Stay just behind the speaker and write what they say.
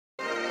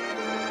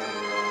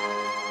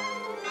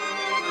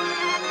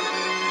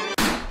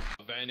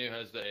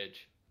has the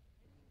edge.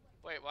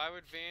 Wait, why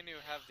would Vanu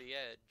have the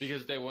edge?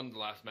 Because they won the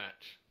last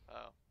match.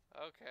 Oh,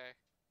 okay.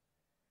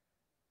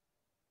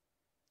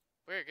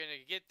 We're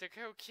gonna get the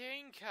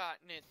cocaine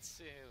continent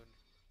soon.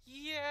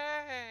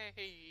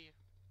 Yay!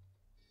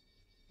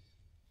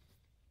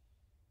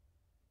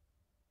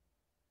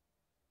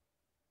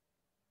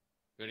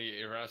 Gonna get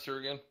your harasser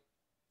again?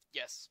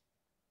 Yes.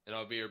 And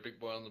I'll be your big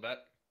boy on the bat?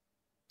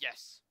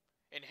 Yes.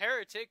 And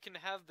Heretic can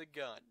have the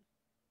gun.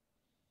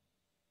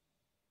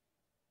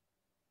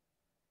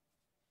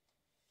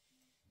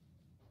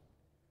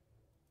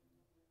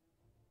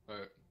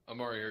 Alright, I'm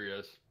already here,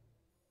 guys.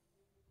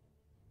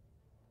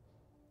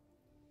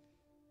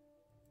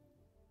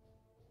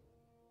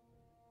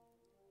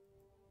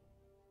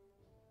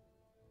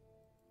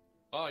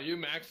 Oh, you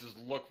Maxes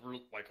look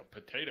like a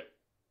potato.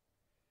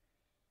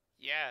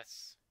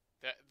 Yes.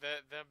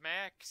 The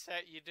max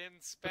that you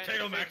didn't spend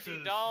Potato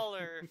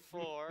 $50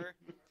 for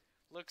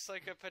looks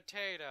like a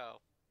potato.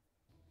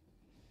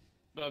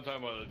 No, I'm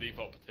talking about the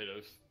default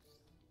potatoes.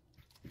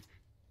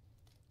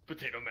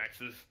 Potato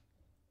Maxes.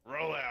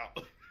 Roll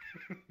out.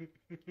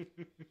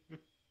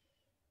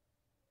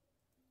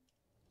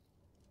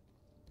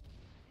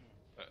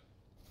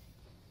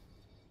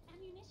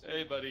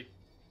 Hey, buddy.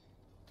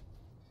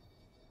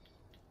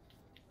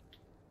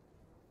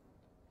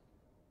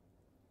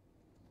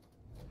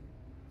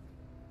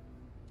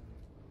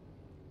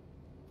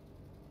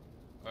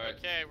 Alright.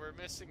 Okay, we're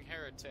missing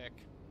Heretic.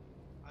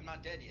 I'm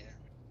not dead yet.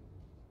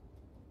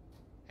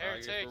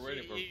 Heretic,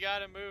 you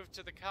gotta move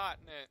to the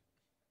continent.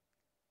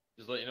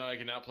 Just let you know I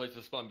can now place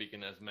the spawn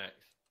beacon as Max.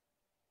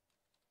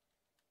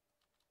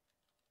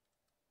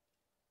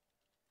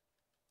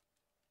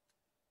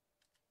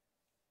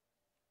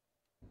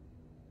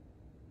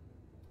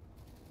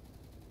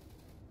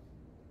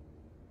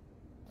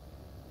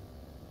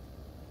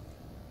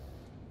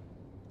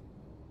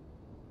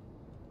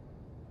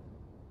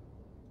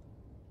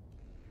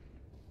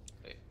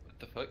 Hey, what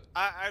the fuck?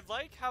 I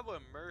like how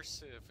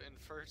immersive in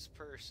first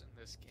person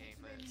this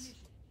game is.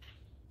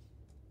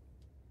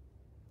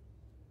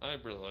 I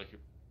really like it.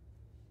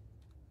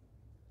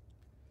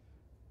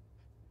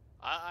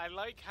 I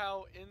like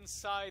how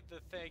inside the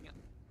thing,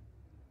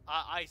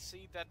 I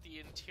see that the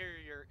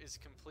interior is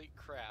complete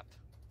crap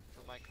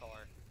for my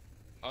car.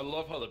 I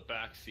love how the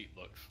back seat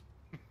looks.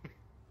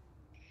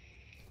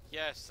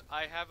 Yes,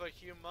 I have a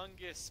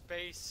humongous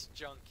space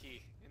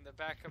junkie in the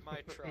back of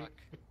my truck.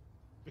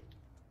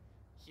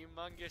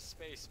 Humongous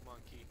space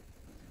monkey.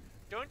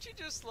 Don't you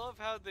just love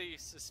how the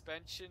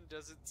suspension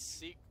doesn't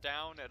seek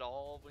down at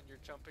all when you're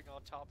jumping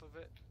on top of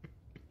it?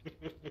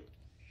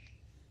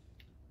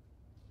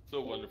 So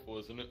wonderful,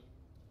 isn't it?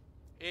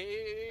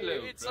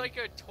 It's friend. like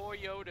a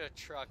Toyota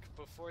truck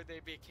before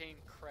they became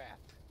crap.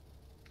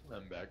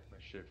 I'm back. My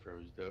shit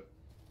froze up.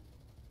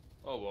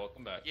 Oh,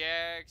 welcome back.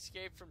 Yeah,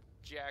 Escape from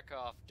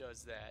Jackoff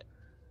does that.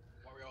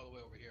 What are we all the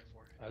way over here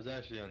for? I was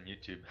actually on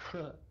YouTube.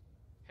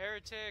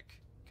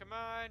 Heretic, come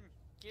on,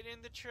 get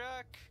in the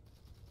truck.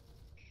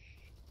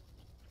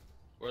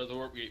 Where's the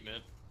warp gate,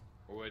 man?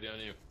 We're way down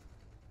here.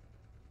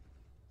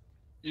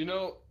 You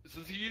know,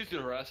 since you used the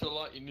harasser a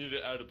lot, you need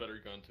to add a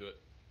better gun to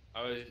it.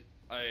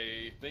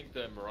 I think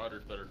the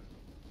Marauder's better.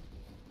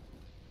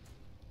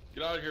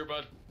 Get out of here,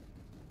 bud.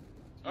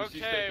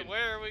 Okay,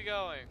 where are we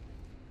going?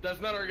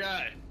 That's not our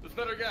guy. That's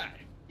not our guy.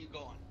 Keep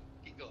going.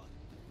 Keep going.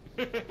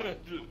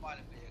 Just, Find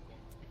a vehicle.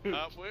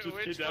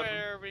 Which way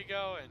are we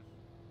going?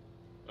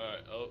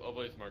 Alright, I'll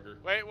place marker.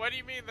 Wait, what do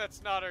you mean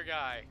that's not our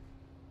guy?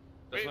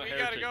 That's Wait, not we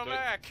gotta Heretic, go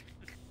back.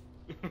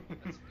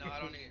 No, I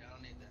don't need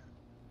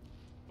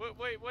that.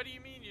 Wait, what do you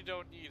mean you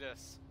don't need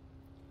us?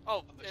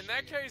 Oh, I'm gonna in show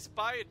that you. case,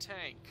 buy a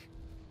tank.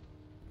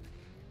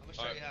 I'm gonna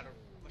show you how to.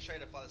 I'm gonna show you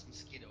how to fly this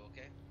mosquito,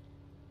 okay?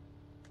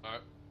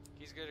 Alright.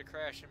 He's gonna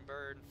crash and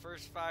burn.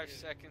 First 5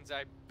 seconds,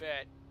 I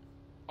bet.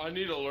 I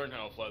need to learn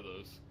how to fly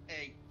those.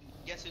 Hey,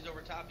 guess who's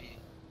over top of you?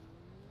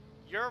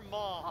 Your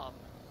mom.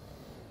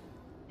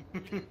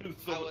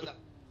 How was that?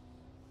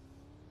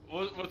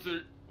 What's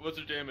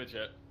her damage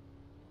at?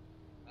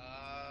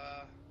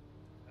 I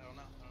don't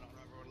know. I don't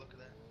remember where to look at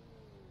that.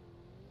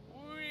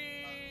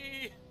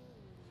 Whee!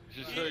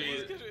 Just so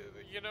you.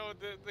 You know,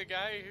 the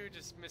guy who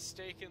just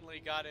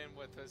mistakenly got in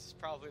with us is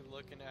probably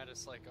looking at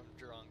us like I'm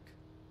drunk.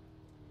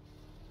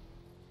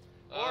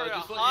 Or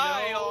just to let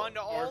high you know, on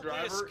all our this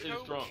driver cocaine.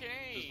 is drunk.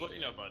 Just let you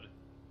know, bud.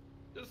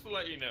 Just to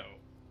let you know.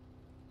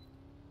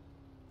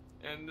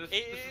 And this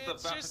is the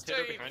It's fat just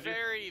potato a behind you.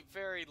 very,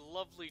 very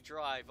lovely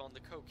drive on the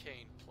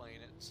cocaine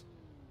planet.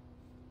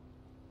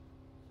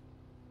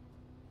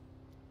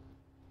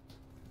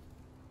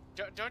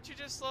 Don't you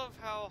just love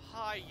how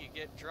high you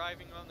get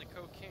driving on the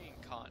cocaine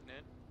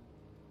continent?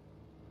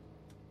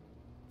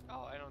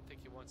 Oh, I don't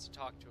think he wants to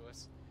talk to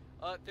us.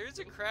 There's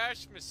a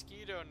crashed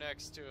mosquito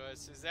next to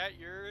us. Is that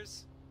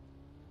yours?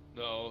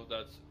 No,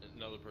 that's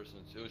another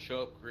person's. It would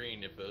show up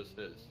green if it was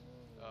his.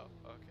 Oh,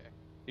 okay.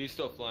 He's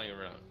still flying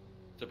around,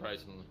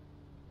 surprisingly.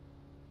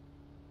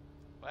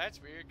 Well,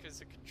 that's weird, because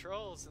the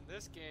controls in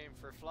this game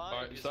for flying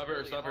Alright, is stop here,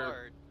 really stop here.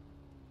 hard.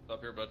 Stop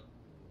here, bud.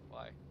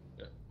 Why?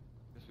 Yeah.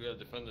 Because we gotta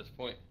defend this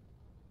point.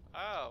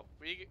 Oh,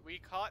 we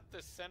caught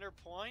the center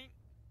point?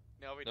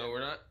 No, we No, didn't. we're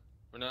not.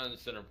 We're not in the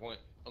center point.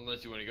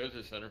 Unless you want to go to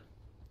the center.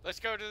 Let's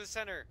go to the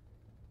center.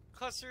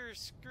 Cluster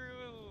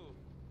screw.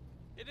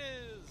 It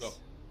is. Go.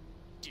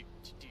 Do,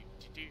 do, do,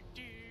 do, do.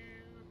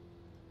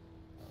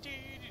 Do,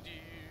 do, do.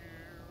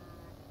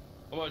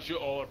 I'm gonna shoot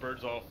all our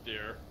birds off the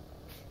air.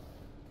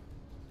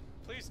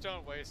 Please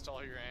don't waste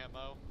all your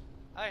ammo.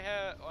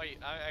 Wait,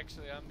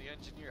 I'm the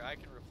engineer. I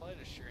can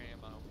replenish your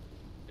ammo.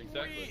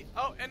 Exactly. Whee!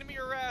 Oh, enemy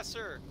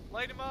harasser!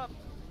 Light him up!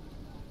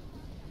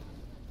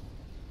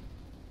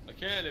 I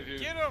can if you.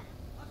 Get him!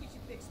 I'll get you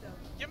fixed up.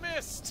 You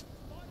missed!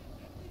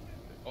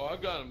 Oh,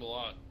 I've got him a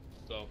lot.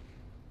 So.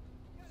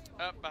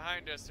 Up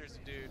behind us, there's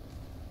a dude.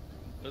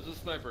 There's a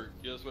sniper.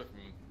 Get us away from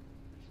him.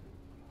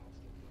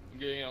 I'm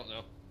getting out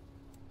now.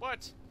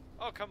 What?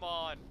 Oh, come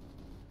on.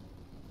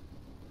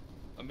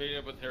 I'm meeting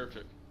up with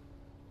Heretic.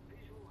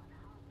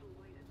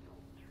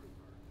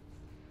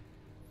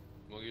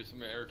 I'm gonna give some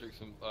Heretic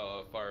some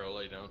fire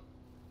lay down.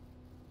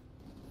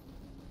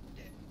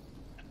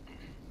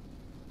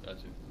 Got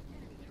you.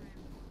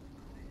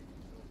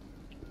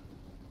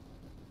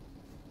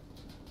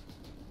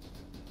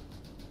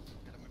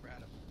 Gotta remember how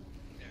to.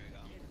 There we go.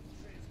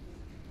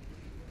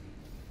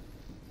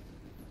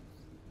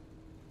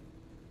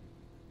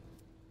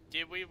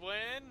 Did we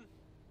win?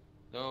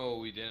 No,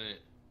 we didn't.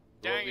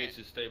 Dang Base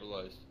it. is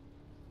stabilized.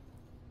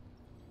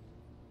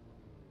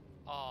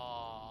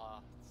 Aw,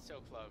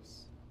 so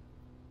close.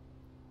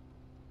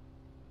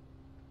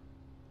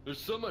 There's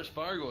so much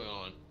fire going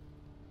on.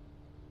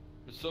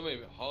 There's so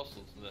many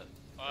hostiles in that.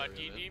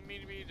 Do you need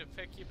me to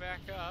pick you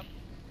back up?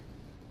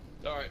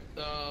 Alright,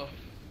 no,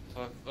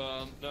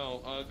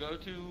 go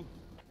to.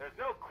 There's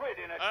no quit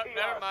in a Oh, TR,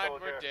 never mind,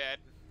 soldier. we're dead.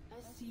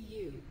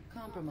 SCU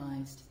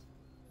compromised.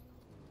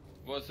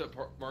 What's that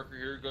marker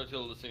here? Go to the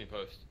listening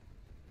post.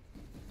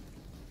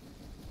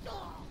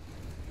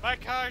 My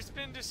car's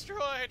been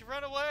destroyed!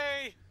 Run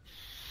away!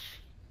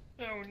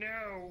 Oh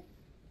no.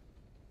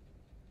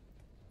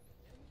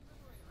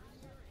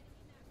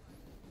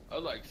 I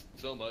like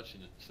so much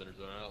in the center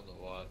zone. I don't know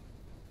why.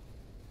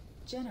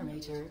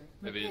 Generator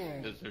Maybe it's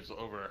repaired. because there's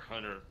over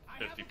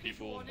 150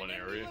 people in one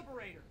area.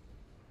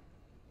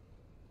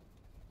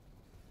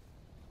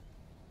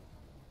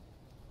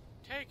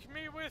 Take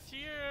me with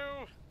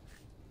you!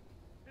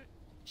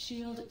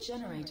 Shield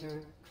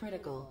generator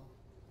critical.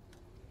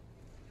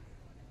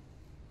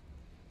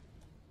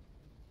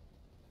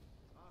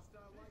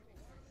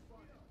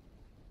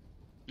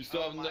 You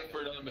still have Oh my enough for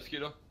God. another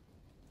mosquito?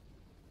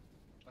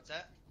 What's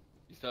that?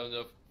 You still have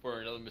enough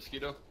for another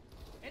mosquito?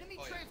 Enemy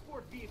Oh, yeah.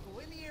 transport vehicle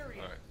in the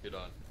area. Alright, get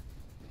on.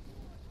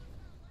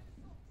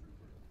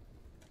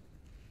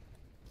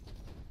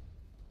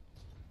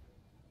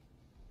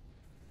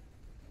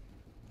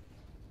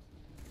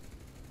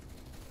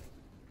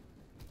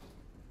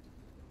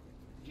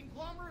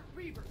 Conglomerate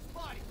Reaver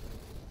spotted.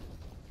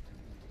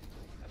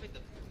 I think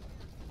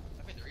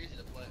they're easy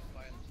to play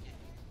by in this game.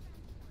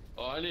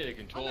 Oh, I need a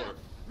controller.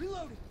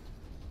 Reloading.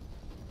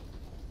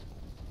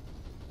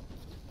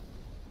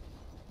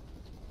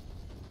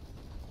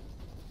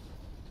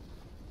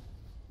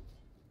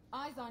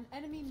 Eyes on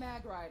enemy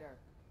mag rider.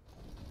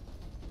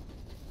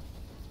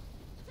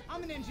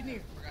 I'm an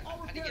engineer. Forgot I'll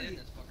how to repair get in you.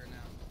 this fucker now.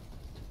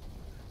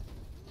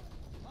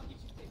 I'll get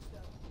you fixed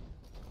up.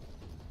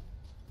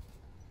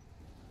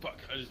 Fuck,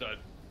 I just died.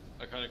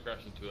 I kind of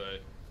crashed into a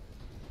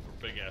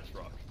big ass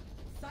rock.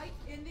 Sight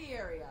in the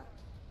area.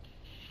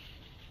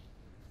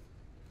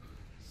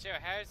 So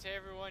how's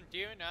everyone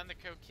doing on the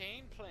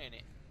cocaine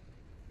planet?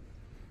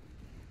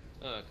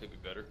 It could be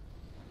better.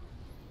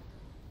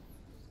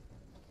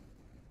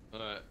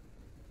 Alright.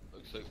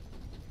 Looks like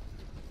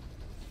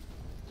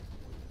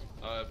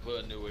I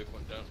put a new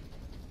waypoint down.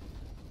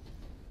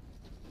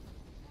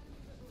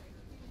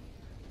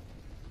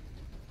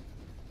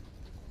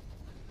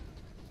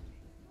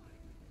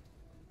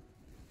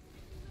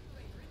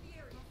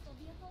 Hostile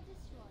vehicle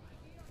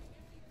destroyed.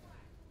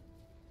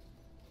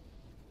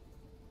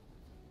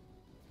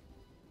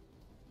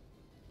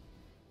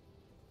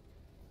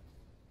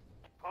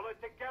 Pull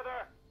it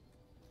together.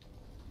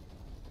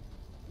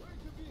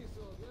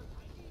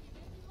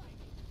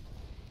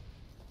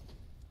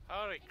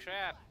 Holy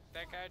crap,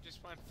 that guy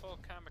just went full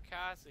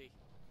kamikaze.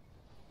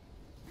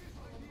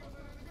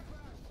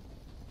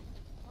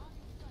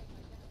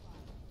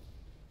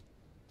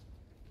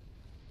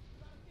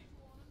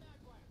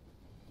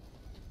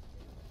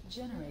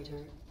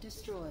 Generator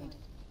destroyed.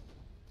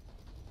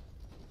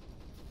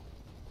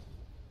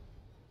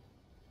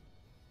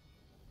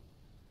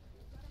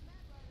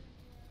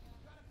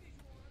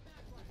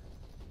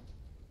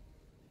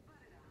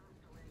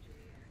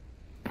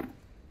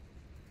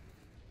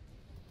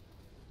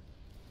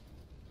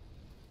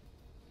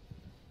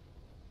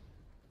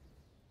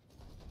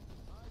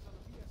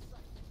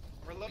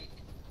 Reload.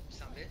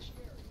 Son of a bitch.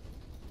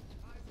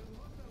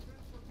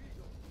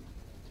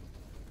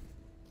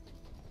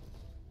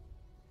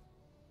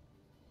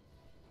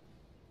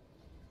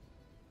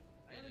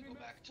 I need to go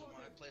back to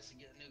my place and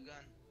get a new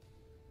gun.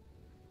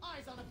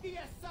 Eyes on a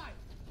VS site.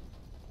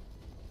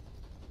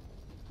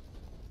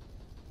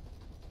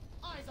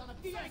 Eyes on a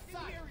PS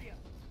site. Area.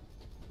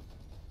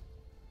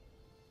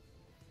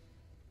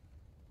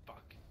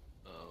 Fuck.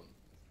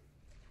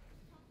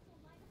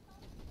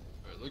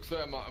 Alright, looks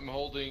like I'm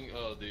holding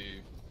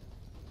the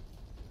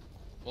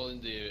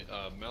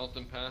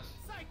mountain pass.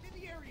 Sight in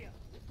the area.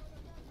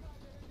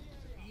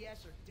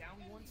 BS are down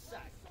one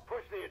side.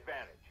 Push the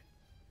advantage.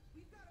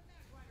 We've got a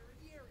Mad Rider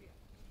in the area.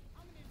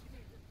 I'm an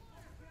engineer.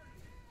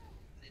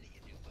 An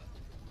idiot, dude, but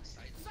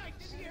sites. Sight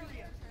in the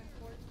area.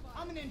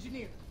 I'm an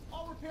engineer.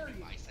 I'll repair you.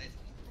 Buy sites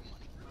for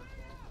money.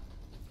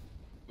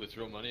 With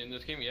real money in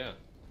this game, yeah.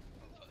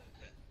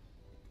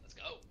 Let's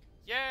go.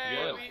 Yay!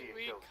 Yeah.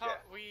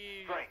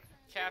 We Strength.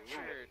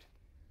 captured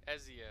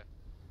Ezia.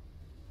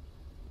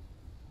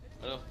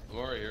 I know, I'm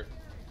already here.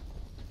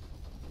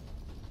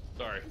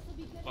 Sorry,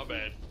 my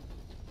bad.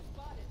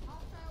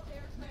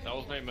 That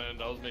was me, man.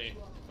 That was me.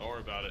 Don't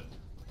worry about it.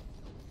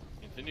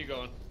 Continue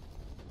going.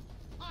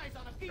 Eyes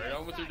on a PS Carry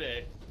on with your site.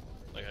 day.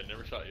 Like I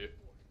never shot you.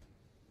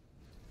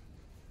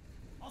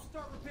 I'll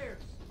start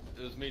repairs.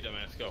 It was me,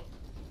 dumbass. Go.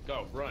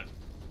 Go. Run.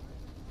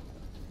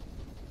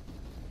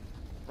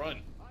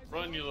 Run.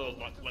 Run, you little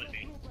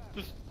lightning.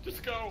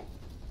 Just go.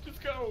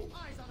 Just go.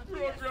 Eyes on a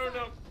We're all PS grown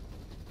site. up.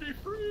 Be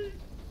free.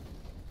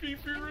 Be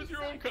free with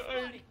your own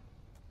kind.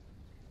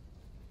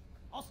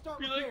 I'll start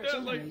Be like repairs.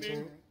 that, lightning.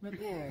 Generator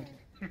repaired.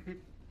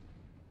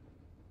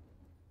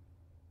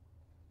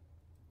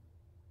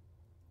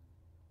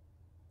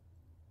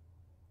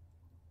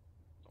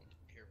 Don't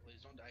here,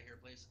 please. Don't die here,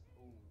 please.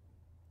 Ooh.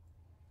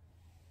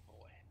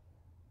 Boy.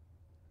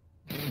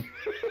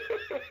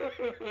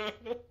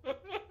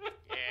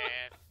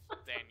 Yeah,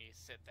 then you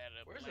set that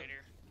up Where's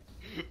later.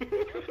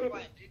 Where are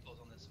flying vehicles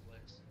on this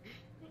place?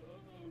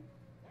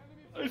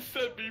 I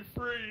said be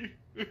free.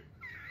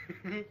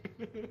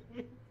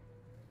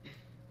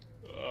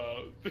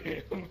 Oh,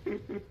 damn.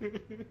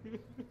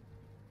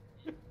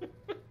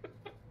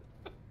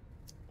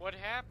 What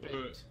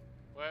happened?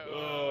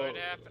 What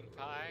happened,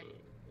 Pi?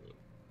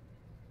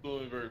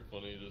 Something very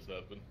funny just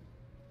happened.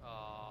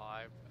 Oh,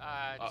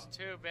 it's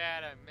too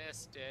bad I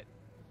missed it.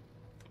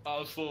 I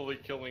was slowly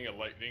killing a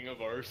lightning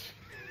of ours.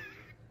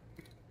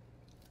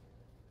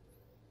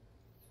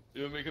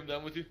 You want me to come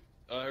down with you,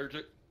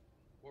 Heretic?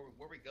 Where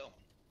we going?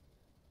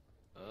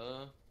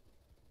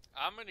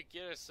 I'm gonna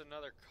get us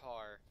another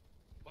car.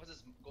 What's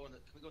this going? Can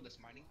we go to this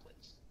mining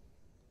place?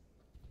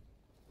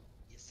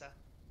 Yes, sir.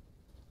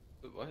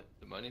 Wait, what?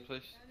 The mining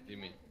place? What do you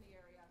mean?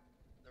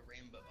 The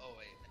rainbow. Oh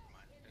wait, never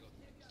mind. Gotta go to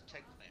the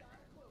tech plant.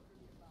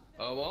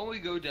 Why don't we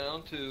go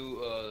down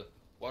to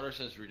Water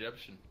Sense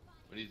Redemption?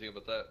 What do you think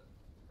about that?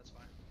 That's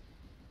fine.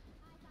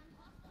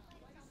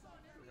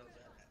 Where the hell is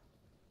that at?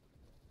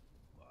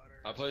 Water.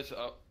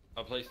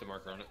 I placed the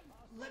marker on it.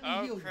 Let me heal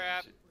Oh you.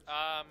 crap! You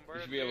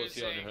We're should be able to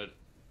see it on your head.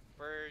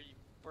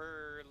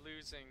 We're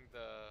losing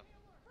the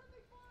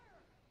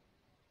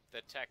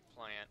tech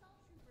plant.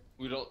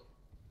 We don't.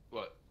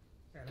 What?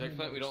 Tech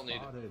plant? We don't need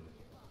it. Spotted.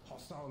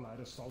 Hostile light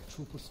assault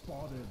trooper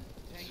spotted.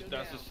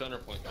 That's the center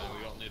point, guy.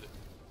 We don't need it.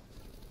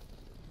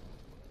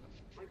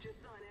 I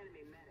just saw an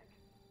enemy medic.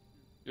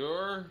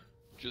 You're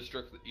just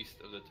directly east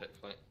of the tech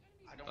plant.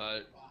 I don't.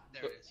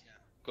 There go- it is.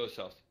 Yeah. Go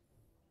south.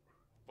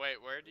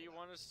 Wait, where do you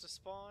want us to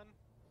spawn?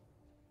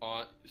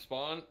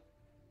 Spawn.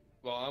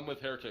 Well, I'm with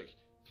Heretic.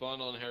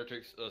 Spawn on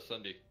Heretic's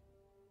Sunday.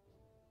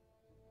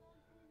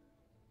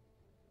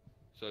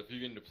 So if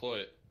you can deploy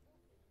it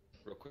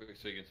real quick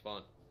so you can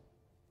spawn.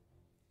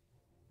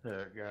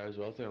 Alright guys,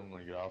 well I think I'm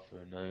gonna get off for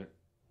the night.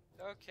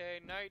 Okay,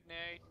 night,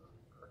 Nate.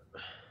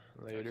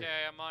 Later. Okay,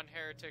 I'm on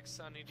Heretic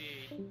Sunny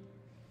D.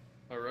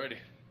 Alrighty.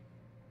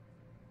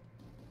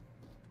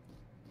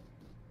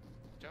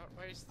 Don't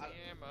waste the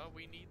ammo.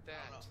 We need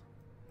that.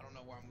 I don't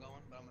know where I'm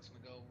going, but I'm just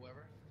gonna go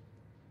wherever.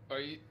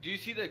 Do you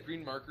see that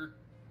green marker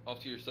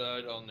off to your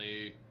side on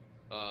the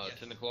Yes.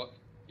 10 o'clock?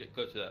 Get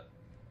close to that.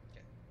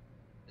 Okay.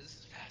 Is this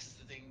as fast as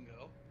the thing can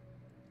go?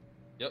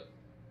 Yep.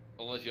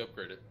 Unless you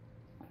upgrade it.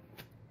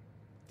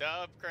 The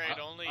upgrade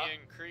only I-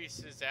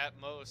 increases at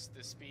most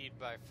the speed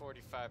by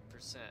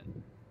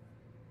 45%.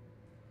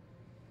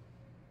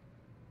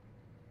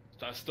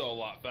 That's still a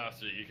lot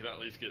faster. You can at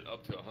least get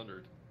up to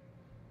 100.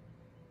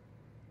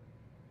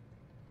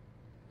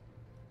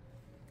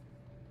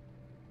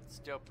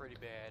 Still pretty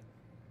bad.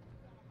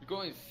 You're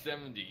going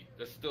 70.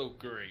 That's still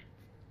great.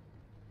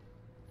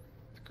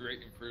 It's a great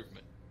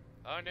improvement.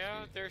 Oh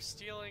no, they're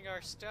stealing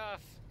our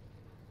stuff.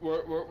 Where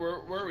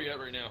are we at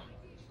right now?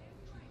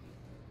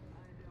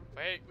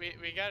 Wait,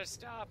 we gotta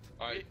stop.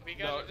 Alright, We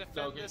gotta no, defend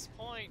no, this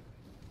point.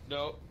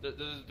 No, this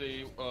is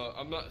the.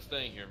 I'm not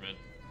staying here, man.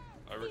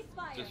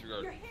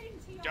 Disregard. You're hitting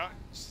TR.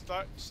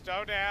 Don't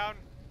slow down.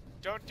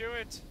 Don't do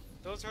it.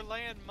 Those are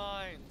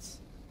landmines.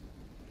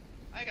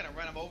 I gotta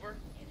run him over.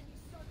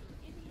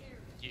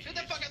 You- Shoot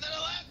the fucker to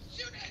the left!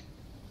 Shoot it!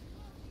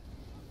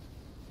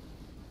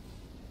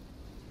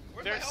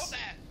 Where's my There's- health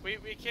at?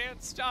 We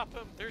can't stop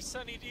them. Their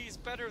Sunny D's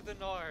better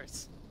than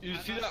ours. You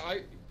see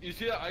that? You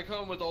see that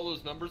icon with all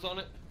those numbers on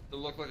it that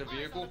look like a Eyes on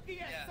vehicle? a PS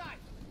Yeah. site.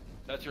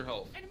 That's your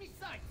health. Enemy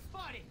site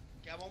spotted.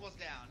 Okay, I'm almost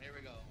down. Here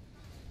we go.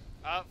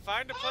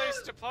 Find a place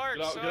to park.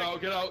 Get out, so get I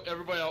out, get out.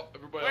 Everybody out,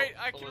 everybody out. Wait,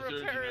 I can Unless you're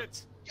repair engineer.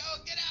 it. Yo,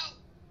 get out!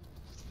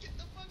 Get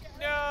the fuck out!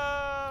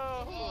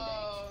 No!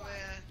 Oh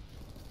man.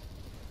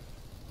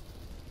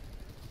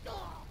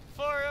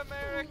 For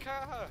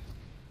America!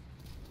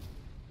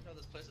 I know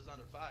this place is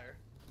under fire.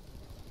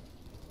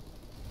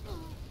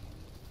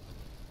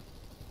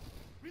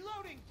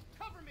 Reloading!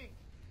 Cover me!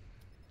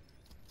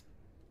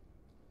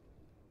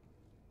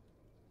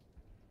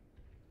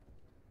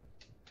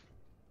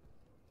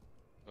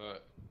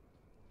 Alright.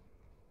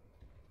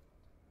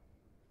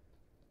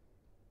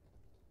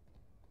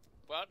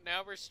 Well,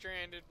 now we're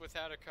stranded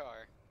without a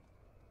car.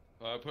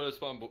 Put a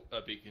spawn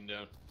beacon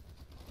down.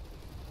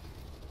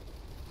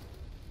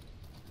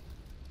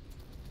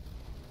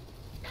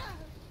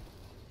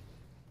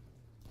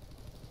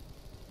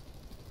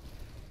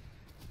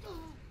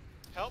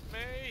 Help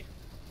me!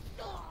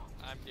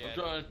 I'm dead. I'm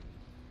trying.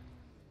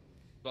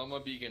 Spawn my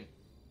beacon.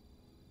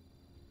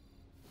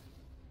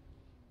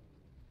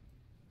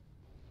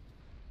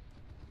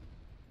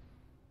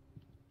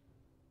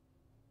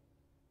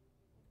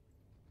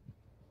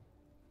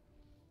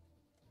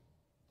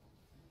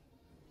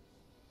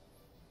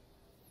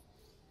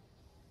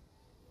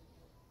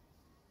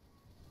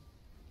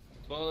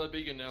 Spawn that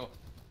beacon now.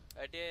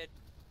 I did.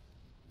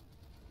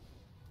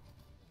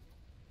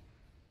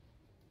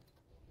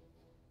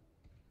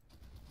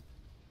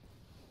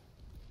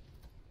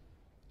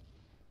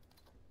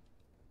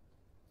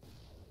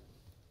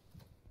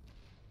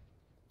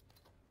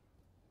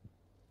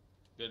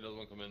 Get another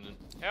one come in then.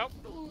 Help!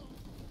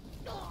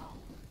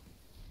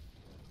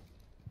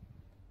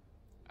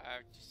 I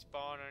have to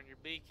spawn on your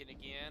beacon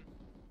again.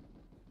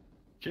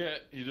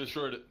 Can't, he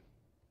destroyed it.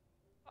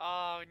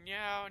 Oh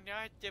no,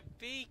 not the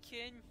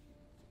beacon!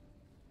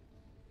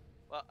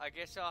 Well, I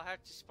guess I'll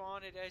have to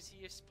spawn it as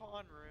the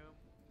spawn room.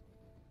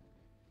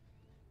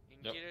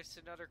 And Yep. get us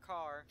another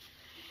car.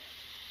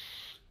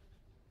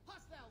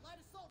 Hostile light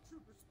assault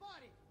trooper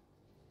spotted!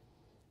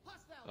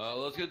 Hostile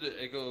Let's get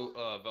to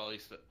Echo Valley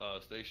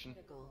Station.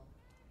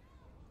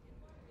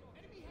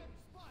 enemy heavy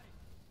spotted!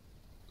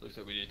 Looks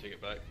like we need to take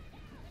it back.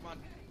 Come on,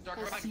 Dark,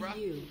 come back, bro.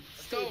 SCU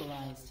Let's go.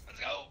 stabilized. Let's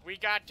go. We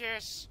got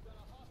this!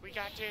 We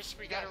got this!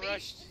 We got gotta me.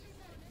 rush!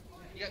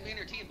 You got me and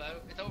your team, Bo.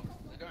 It's over.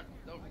 They're done.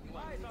 It's over.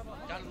 Come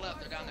on. Down to the left.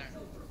 They're down there.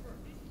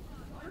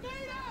 Grenade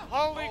out!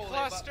 Holy Holy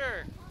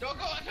cluster! Don't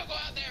go out. Don't go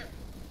out there.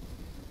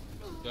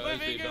 Guys,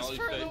 Living the is Valley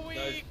for the Sta-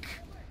 weak!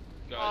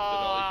 Guys, the Oh, Valley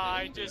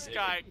I Station just is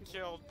got taken.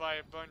 killed by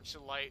a bunch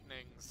of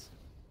lightnings.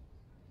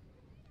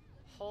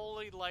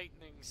 Holy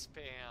lightning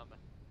spam.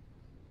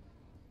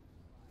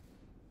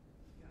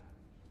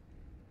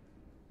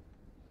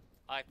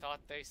 I thought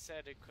they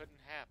said it couldn't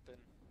happen.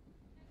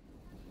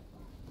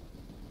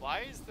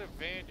 Why is the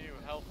Vanu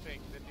helping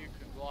the new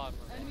conglomerate?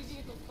 Enemy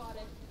vehicle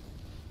spotted.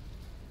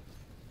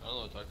 I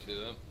don't know, talk to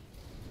them.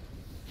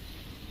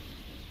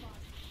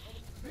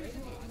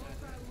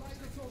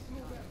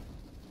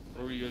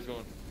 Where are you guys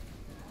going?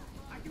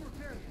 I can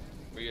repair them.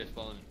 Where you guys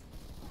spawning?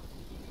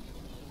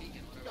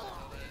 Beacon, whatever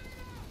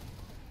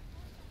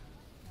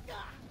the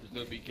hell There's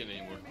no beacon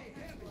anymore.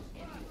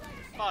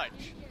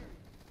 Fudge.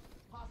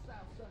 Hostile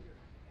thunder.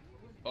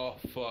 Oh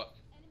fuck.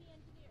 Enemy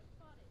engineer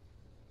spotted.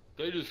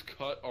 They just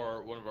cut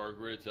one of our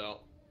grids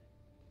out.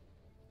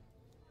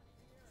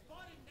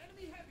 Spotted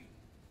enemy heavy!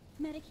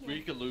 Medic here.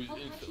 We could lose I'll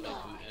patch instantly you to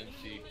up.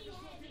 the NC.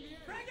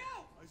 Frag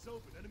out!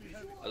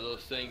 As I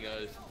was saying,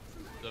 guys,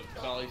 the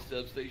Valley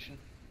substation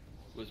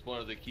was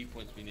one of the key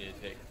points we needed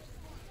to take.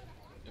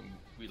 And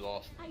we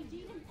lost. I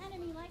deal an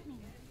enemy lightning.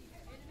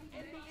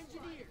 Enemy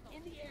engineer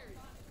in the area.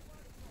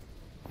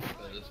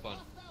 But it's fun.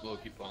 We'll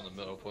keep on the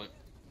middle point.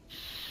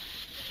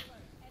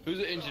 Who's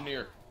the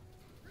engineer?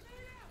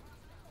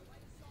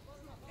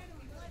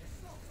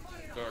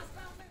 Dark.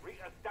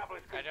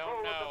 Reestablish I control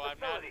don't know. of the I'm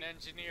not an facility.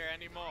 engineer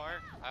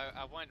anymore.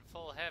 I went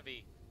full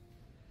heavy.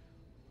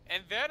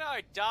 And then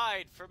I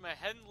died from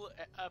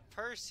a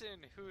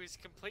person who is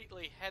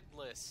completely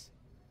headless,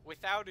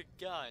 without a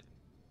gun.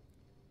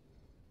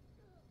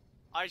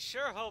 I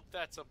sure hope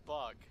that's a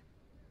bug.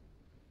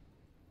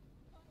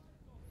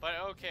 But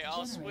okay,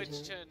 I'll switch to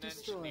Generator an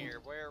destroyed. engineer.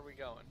 Where are we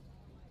going?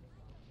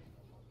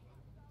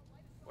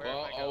 Where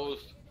Well, am I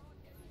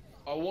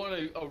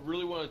going? I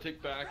really want to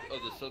take back of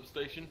the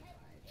substation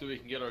so we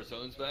can get our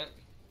zones back.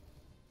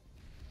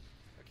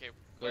 Okay,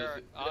 Because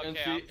where? the Okay,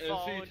 NC, I'm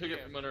following took you.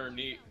 it from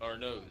underneath our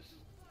nose.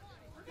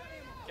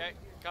 Okay,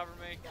 cover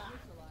me.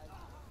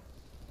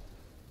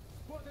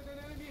 Spotted an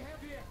enemy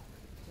heavy!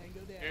 Tango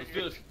down. Here, Let's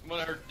do this. Come on,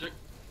 Eric.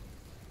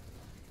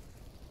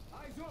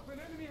 Eyes open,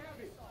 enemy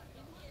heavy!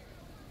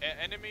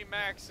 Enemy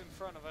max in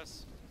front of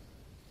us.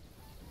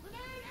 Grenade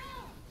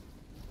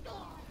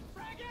out!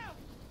 Frag out!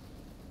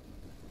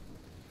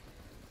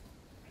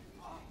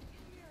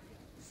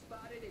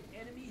 Spotted an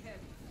enemy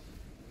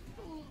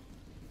heavy.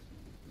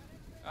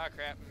 Ah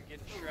crap, I'm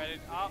getting shredded.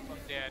 Oh, I'm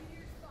dead.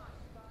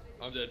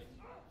 I'm dead.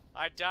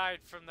 I died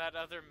from that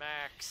other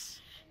max.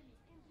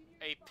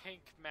 A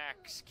pink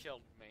max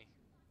killed me.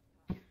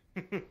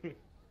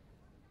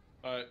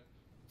 Alright.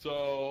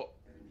 So,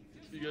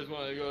 you guys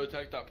want to go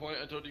attack that point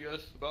I told you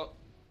guys about?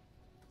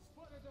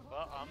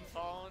 Well, I'm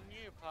following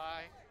you,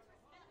 Pi.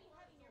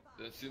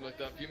 Didn't seem like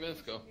that a few minutes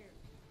ago.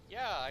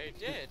 Yeah, I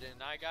did,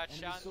 and I got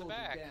shot in the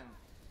back.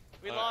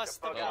 We Alright.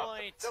 lost the Get the fuck out.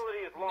 point. Facility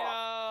is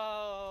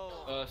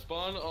lost. No.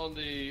 Spawn on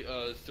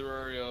the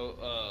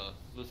Scenario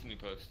listening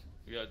post.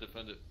 We gotta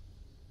defend it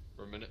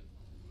for a minute.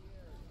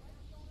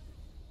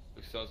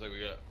 It sounds like we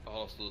got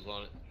hostiles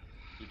on it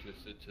due to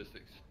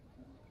statistics.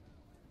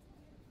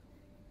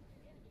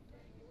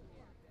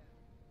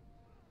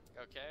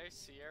 Okay,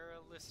 Sierra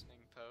listening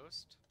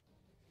post.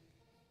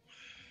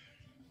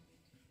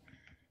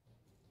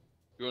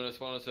 You wanna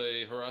spawn us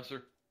a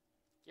harasser?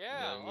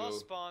 Yeah, And I'll we'll-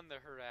 spawn the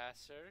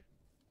harasser.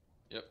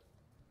 Yep.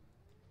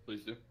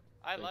 Please do.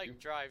 I Thank like you.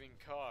 driving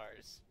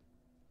cars.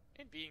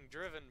 And being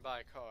driven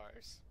by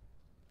cars.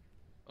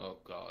 Oh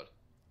god.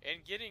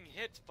 And getting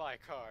hit by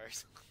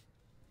cars.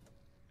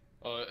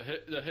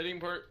 The hitting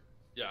part?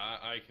 Yeah,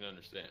 I can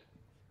understand.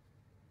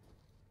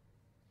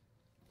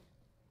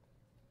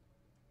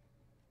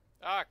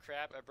 Ah,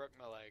 crap, I broke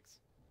my legs.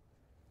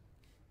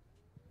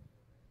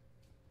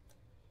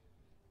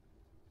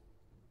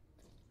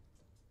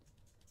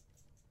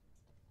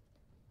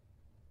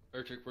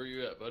 Arctic, where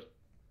you at, bud?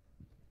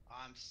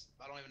 I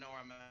don't even know where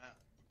I'm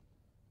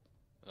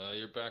at.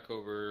 You're back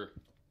over.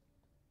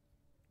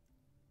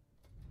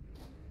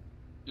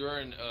 You're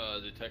in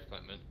the tech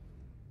plant, man.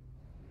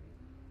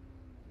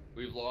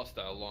 We've lost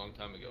that a long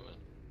time ago, man.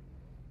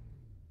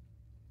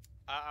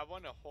 I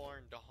want a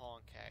horn to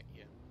honk at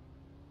you.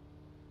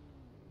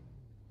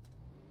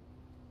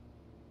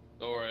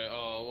 Don't worry.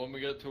 When we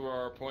get to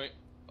our point,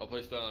 I'll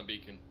place down a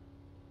beacon.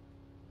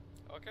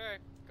 Okay,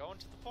 going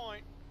to the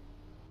point.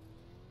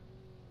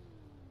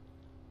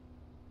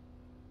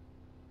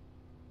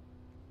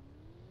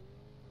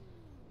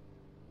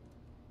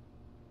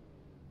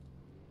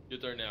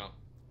 Get there now.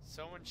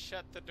 Someone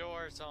shut the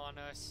doors on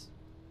us.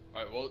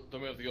 All right. Well, then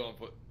we have to go on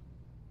foot.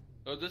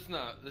 No, this is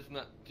not. This is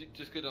not.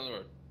 Just go down the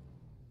road.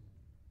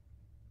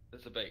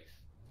 That's a base.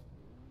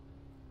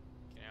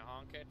 Can I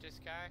honk at this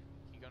guy?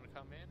 He gonna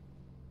come in?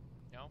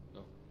 No?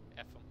 No.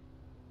 F him.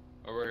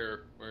 Oh, we're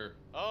here. We're here.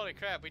 Holy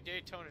crap, we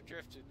Daytona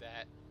drifted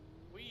that.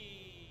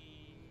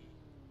 Whee!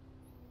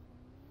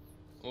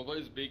 We'll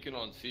place beacon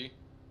on C.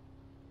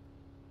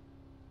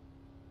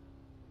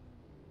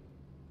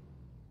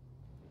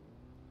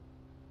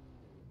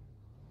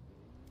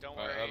 Don't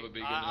Alright, worry, have a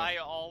beacon I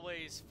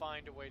always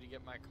find a way to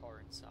get my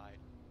car inside.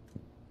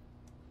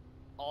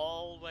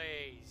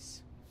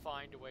 Always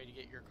find a way to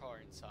get your car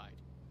inside.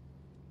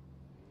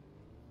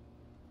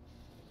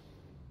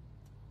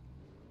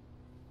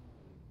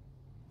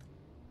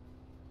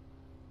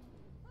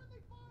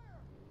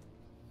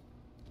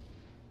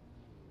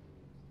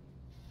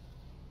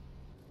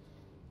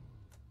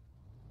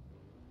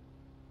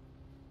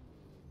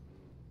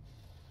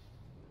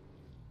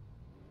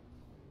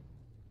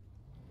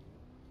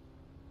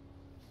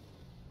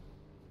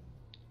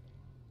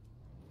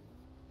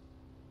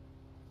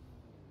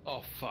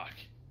 Oh fuck.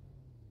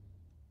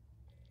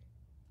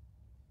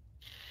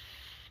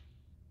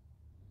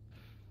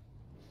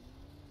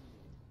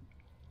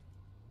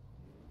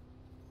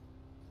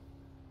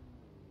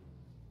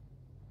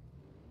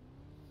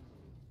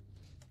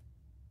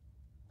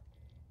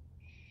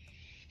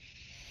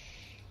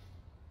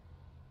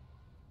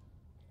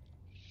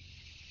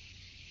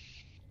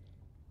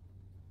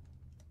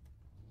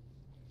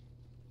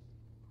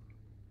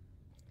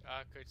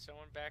 Could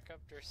someone back up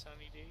their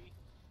Sunny D?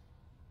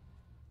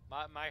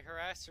 My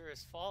harasser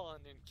has fallen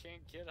and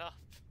can't get up.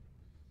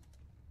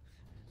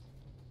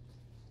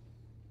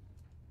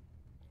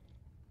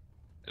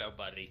 Hello,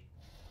 buddy.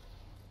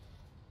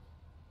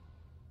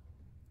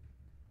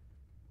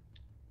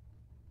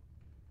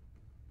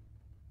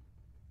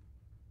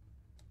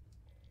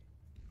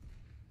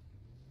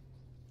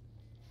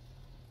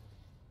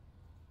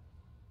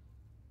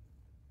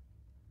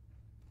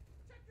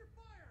 Check your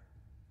fire!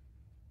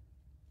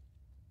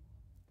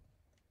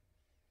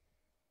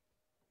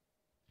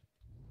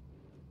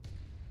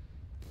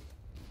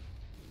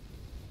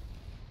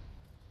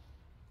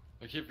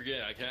 I keep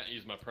forgetting I can't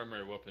use my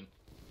primary weapon.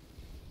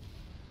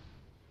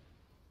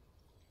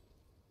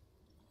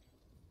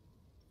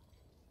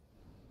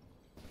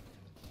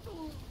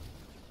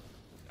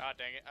 Ah,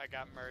 dang it, I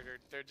got murdered.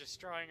 They're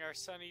destroying our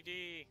Sunny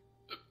D.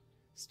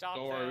 Stop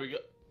Don't them. worry,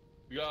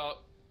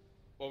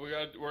 what we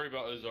got to worry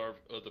about is our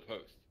the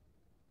post.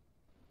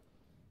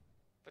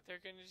 But they're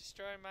gonna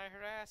destroy my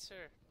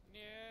harasser. No.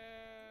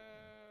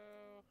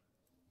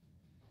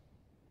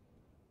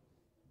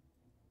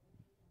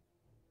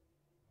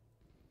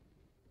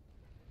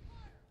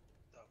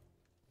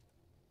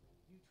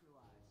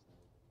 Neutralized.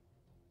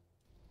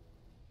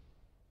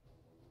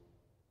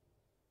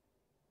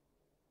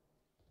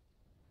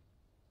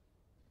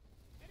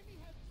 Enemy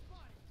has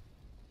spotted.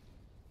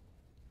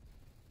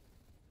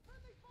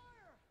 Friendly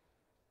fire!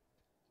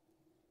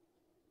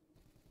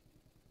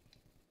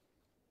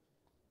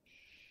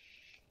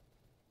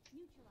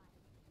 Neutralized.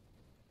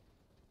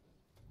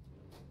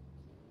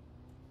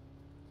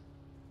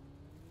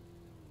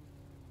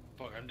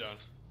 Fuck, I'm done.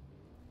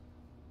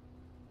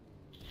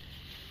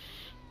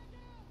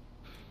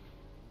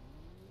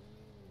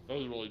 That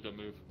was a really dumb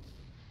move.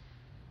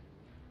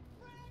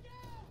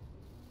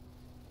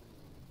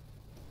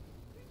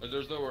 But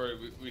there's no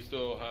worry, we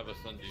still have a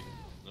Sunday.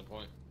 No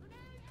point.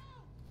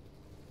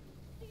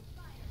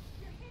 Ceasefire.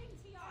 You're hitting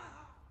TR.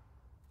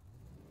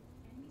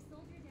 Enemy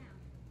soldier down.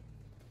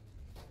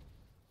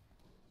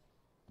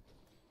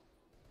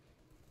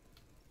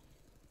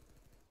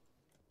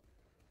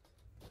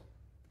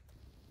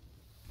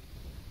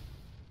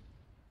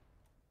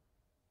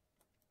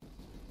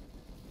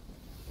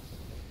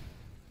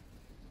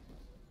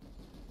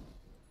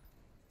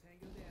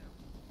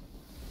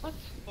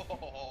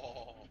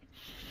 Oh.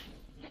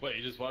 Wait,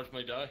 you just watched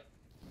my die?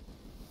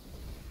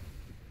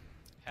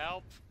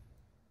 Help.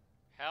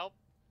 Help.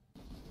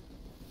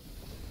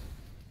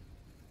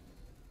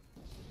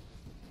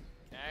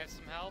 Can I have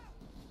some help?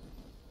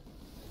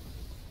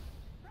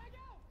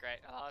 Great,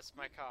 I lost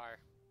my car.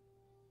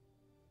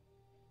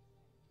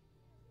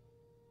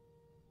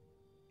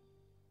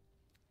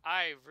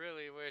 I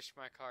really wish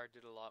my car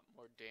did a lot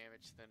more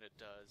damage than it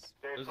does.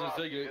 I was gonna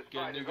say, get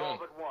a new gun.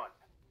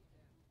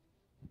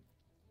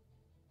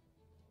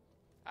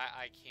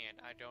 I can't.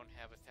 I don't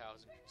have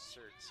 1,000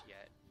 certs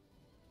yet.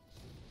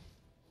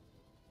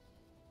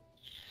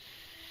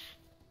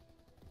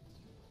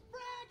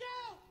 Frag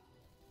out!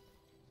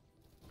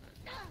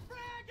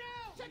 Frag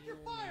out! Check your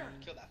fire!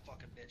 Kill that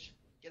fucking bitch.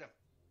 Get him.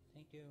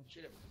 Thank you.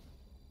 Shoot him.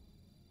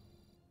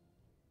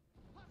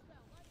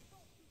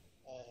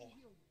 Oh.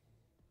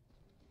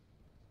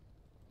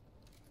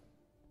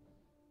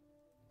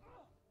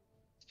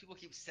 These people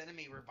keep sending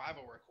me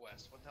revival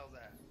requests. What the hell's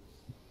that?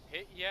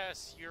 Hit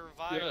yes, you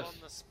revive Yes. on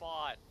the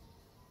spot.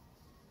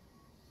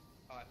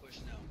 Oh, I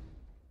pushed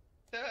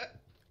no.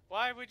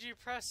 Why would you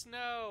press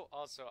no?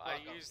 Also, I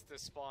Fuck 'em. used the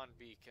spawn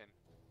beacon.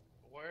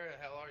 Where the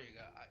hell are you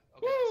guys?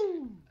 Okay,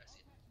 Woo! I see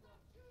it.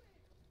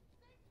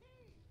 I see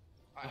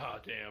it. Ah,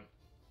 damn.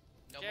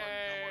 No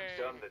Yay!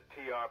 more. Done the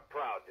TR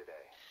proud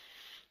today.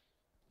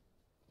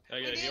 I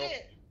We gotta did heal.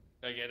 it!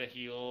 I gotta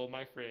heal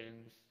my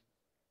friends.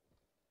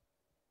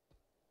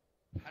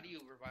 How do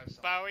you revive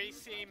someone? Bowie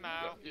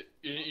Simo.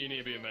 You need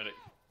to be a medic.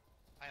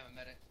 I am a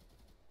medic.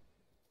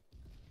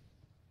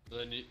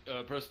 Then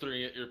you, press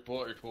 3 and get your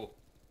pull out your tool.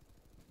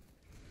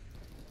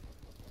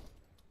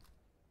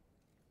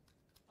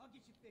 I'll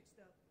get you fixed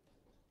up.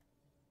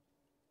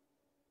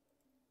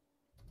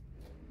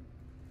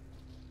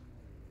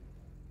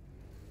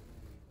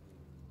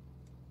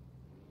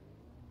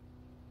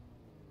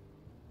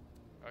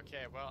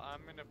 Okay, well,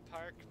 I'm gonna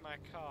park my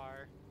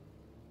car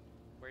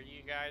where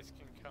you guys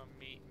can come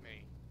meet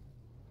me.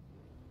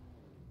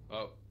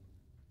 Oh.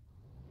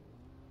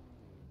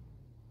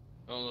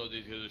 I don't know what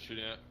these guys are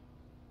shooting at.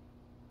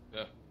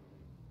 Yeah.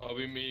 I'll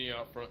be meeting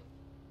out front.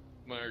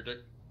 My dick.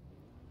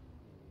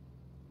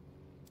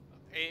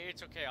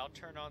 It's okay, I'll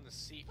turn on the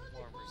seat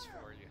warmers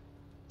for you.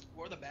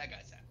 Where are the bad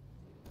guys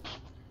at?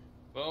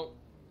 Well,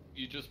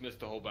 you just missed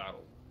the whole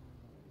battle.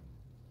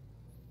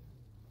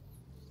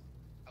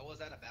 I was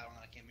at a battle and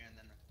I came here and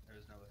then there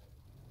was no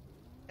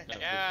way. Yeah,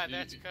 Yeah, but you-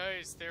 that's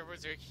because there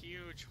was a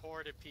huge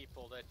horde of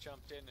people that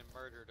jumped in and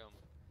murdered them.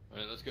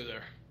 Alright, let's go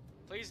there.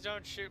 Please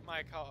don't shoot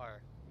my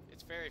car.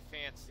 It's very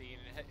fancy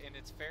and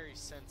it's very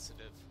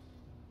sensitive.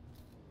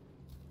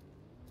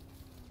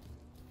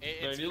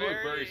 It's you look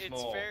very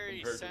small it's very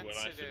compared to when I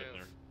sit in sensitive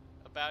there.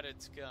 about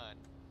its gun.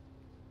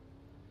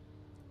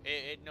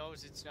 It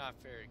knows it's not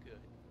very good.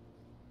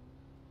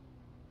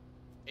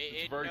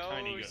 It's It a very knows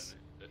tiny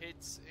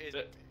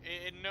gun.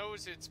 it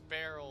knows its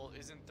barrel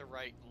isn't the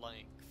right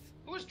length.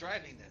 Who's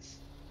driving this?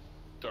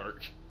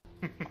 Dark.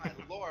 My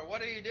lord,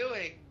 what are you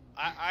doing?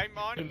 I'm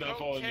on And not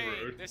following the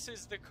cocaine. road. This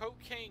is the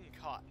cocaine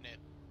continent.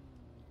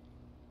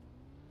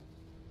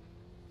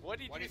 What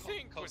did Why do you you call it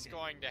think was cocaine?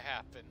 going to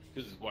happen?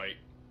 Because it's white.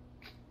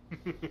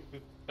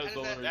 That's the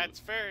only reason. That's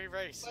very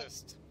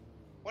racist.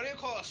 What do you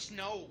call a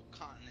snow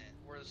continent?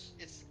 Where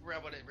it's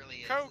what it really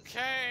is.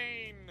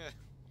 Cocaine!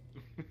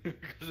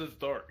 Because it's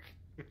dark.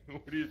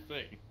 What do you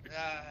think?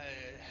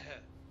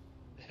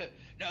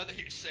 Now that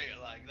you say it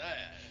like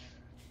that.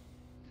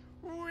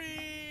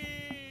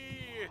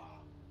 Wee!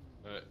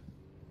 Alright,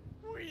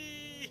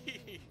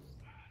 Wee!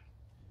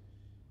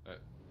 alright.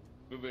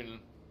 Moving.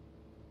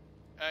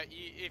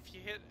 If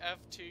you hit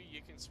F2,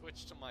 you can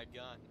switch to my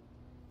gun.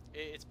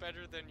 It's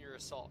better than your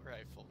assault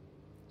rifle,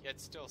 yet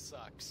still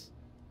sucks.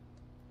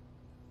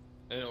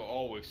 And it'll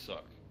always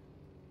suck.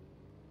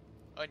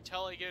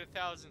 Until I get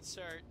 1,000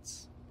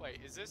 certs. Wait,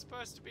 is this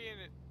supposed to be in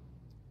it?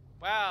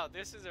 Wow,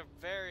 this is a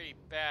very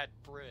bad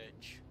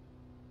bridge.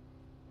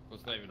 Well,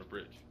 it's not even a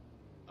bridge.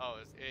 Oh,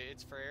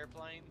 it's for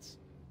airplanes?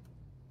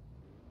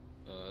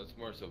 It's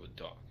more so of a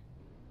dock.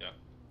 Yeah.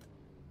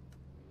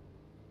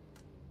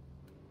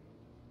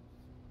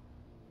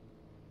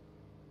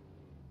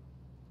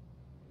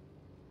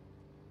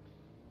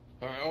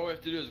 Alright, all we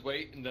have to do is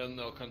wait and then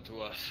they'll come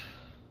to us.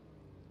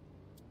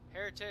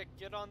 Heretic,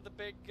 get on the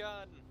big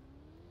gun.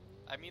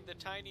 I mean the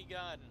tiny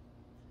gun.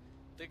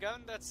 The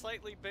gun that's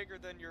slightly bigger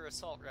than your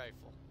assault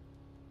rifle.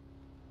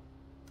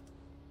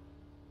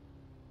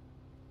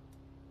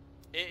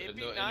 It'd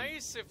be No,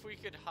 nice if we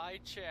could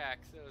hijack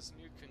those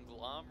new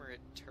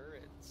conglomerate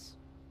turrets.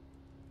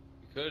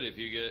 You could if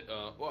you get.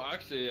 Well,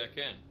 actually, I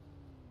can.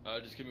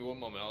 Just give me one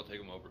moment. I'll take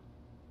them over.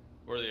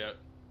 Where are they at?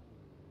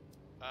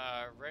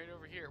 Right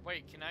over here.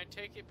 Wait, can I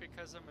take it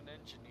because I'm an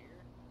engineer?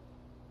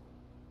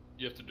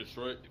 You have to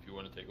destroy it if you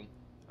want to take them.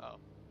 Oh,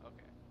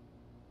 okay.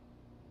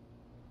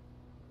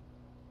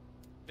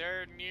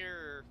 They're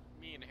near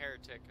me and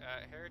Heretic.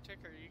 Heretic,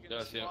 are you gonna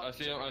Yeah, I see them. swap I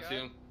see to them. the I see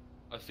gun? them.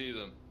 I see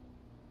them.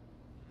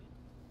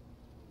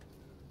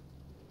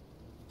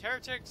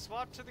 Heretic,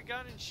 swap to the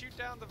gun and shoot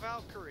down the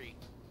Valkyrie.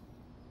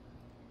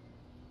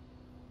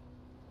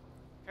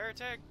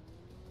 Heretic!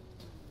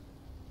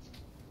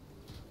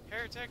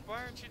 Heretic,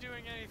 why aren't you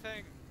doing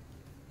anything?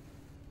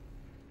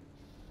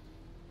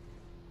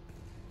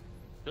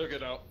 Took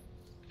it out.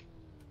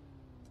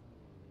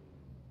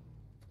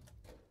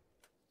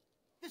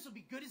 This will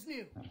be good as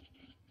new.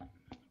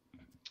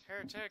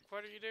 Heretic,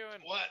 what are you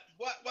doing? What?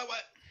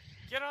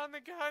 Get on the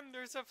gun,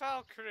 there's a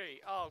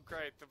Valkyrie! Oh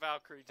great, the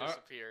Valkyrie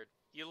disappeared.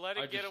 You let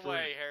I it get destroyed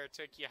away, it.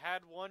 Heretic. You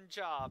had one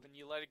job and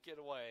you let it get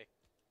away.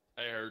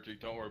 Hey, Heretic,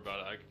 don't worry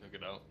about it. I took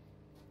it out.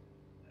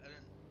 I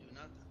didn't do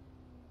nothing.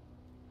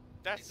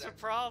 That's Exactly.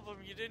 the problem,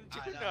 you didn't do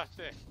I know.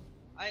 nothing.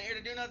 I ain't here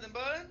to do nothing,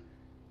 bud.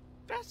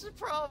 That's the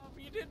problem,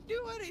 you didn't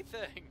do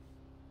anything.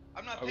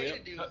 I'm not Are we paid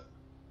up- to do.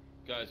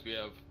 Guys, we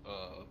have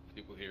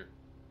people here.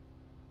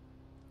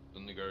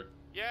 On the guard.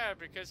 Yeah,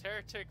 because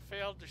Heretic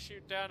failed to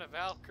shoot down a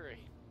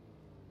Valkyrie.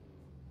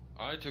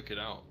 I took it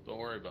out. Don't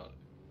worry about it.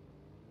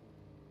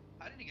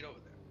 How did he get over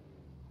there?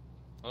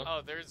 Huh?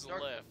 Oh, there's a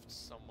Dark- lift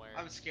somewhere.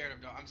 I'm scared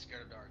of dark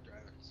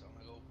driving, so I'm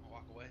gonna go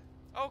walk away.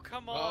 Oh,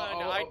 come on.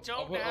 I'll I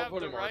don't put have a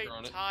the marker right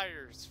on it.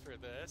 tires for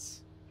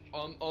this.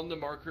 On the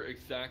marker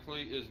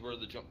exactly is where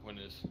the jump point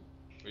is.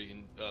 Where you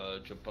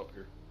can jump up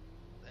here.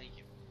 Thank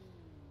you.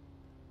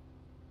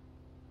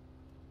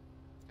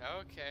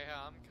 Okay,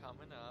 I'm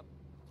coming up.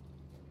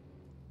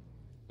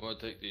 I want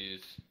to take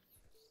these.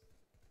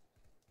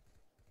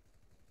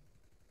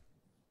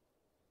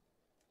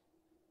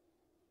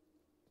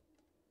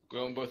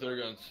 Go on both their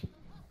guns.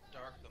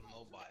 Dark the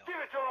mobile. Give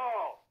it to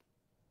all!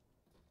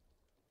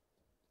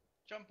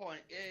 Jump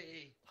point,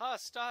 yay!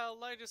 Hostile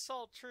light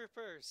assault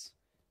troopers.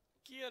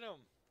 Get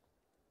 'em.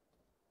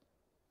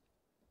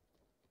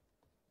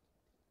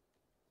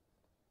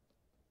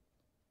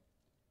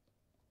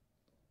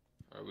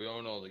 Alright, we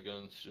own all the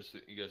guns, just so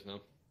you guys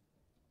know.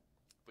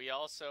 We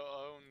also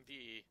own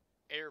the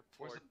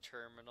airport Where's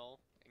terminal.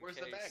 Where's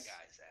the bad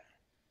guys at?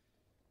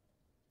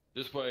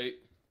 This way,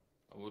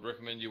 I would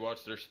recommend you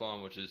watch their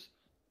spawn, which is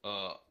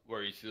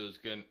where you see those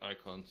gun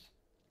icons.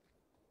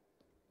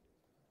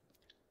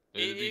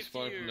 They'd be If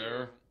spawned from you-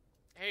 there.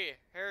 Hey,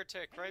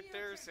 Heretic, right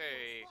there's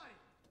a Spotted.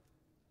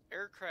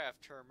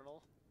 aircraft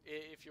terminal.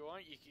 If you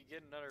want, you could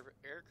get another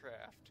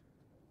aircraft.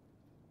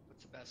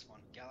 What's the best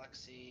one?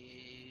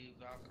 Galaxy,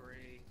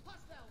 Valkyrie.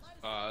 Hostile light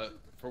assault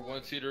trooper For one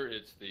spotted. seater,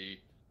 it's the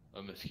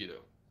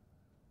Mosquito.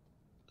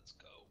 Let's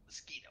go.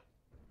 Mosquito.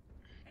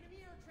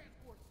 Enemy air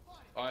transport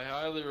spotted. I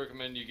highly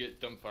recommend you get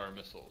dumbfire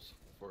missiles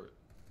for it.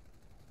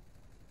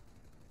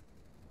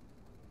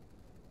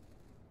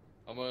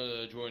 I'm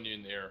gonna join you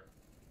in the air.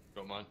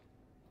 Don't mind.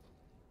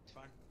 It's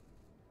fine.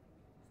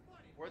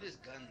 Spotted. Where this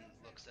gun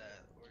looks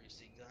at, where you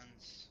see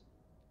guns.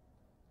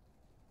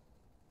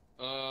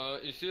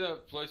 You see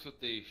that place with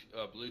the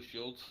blue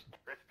shields?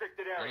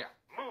 Restricted area.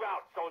 Move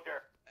out,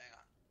 soldier! Hang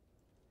on.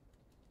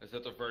 It's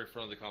at the very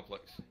front of the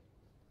complex.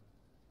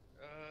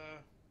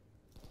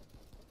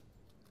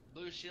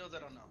 Blue shields, I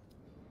don't know.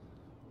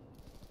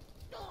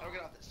 How do we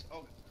get off this?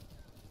 Oh,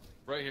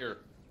 Right here.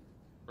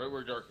 Right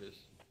where dark is.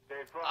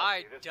 Stay front.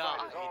 I This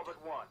fight is all died.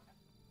 but won.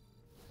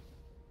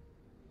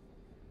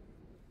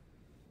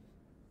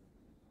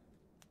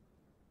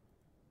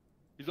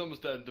 He's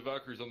almost dead. The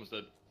Valkyrie's almost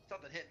dead.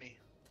 something hit me.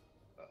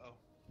 Uh-oh.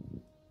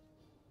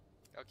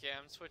 Okay,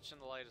 I'm switching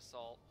to light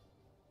assault.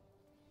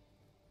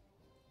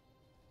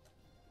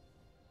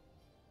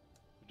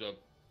 Good job.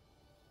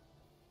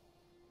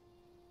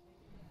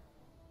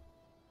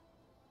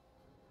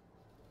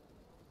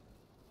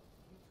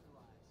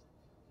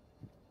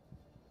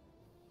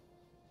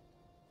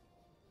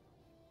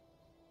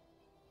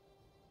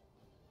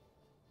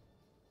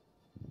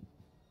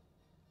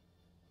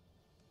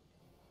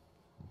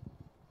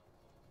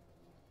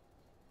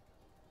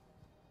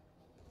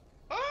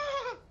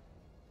 Ah!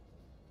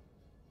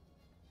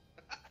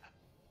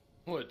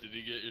 What, did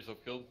you get yourself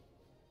killed?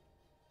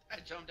 I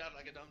jumped out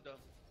like a dum-dum.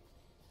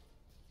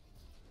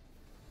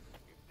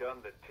 You've done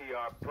the TR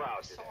I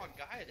proud saw today. a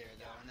guy there,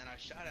 though, and then I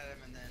shot at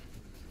him, and then...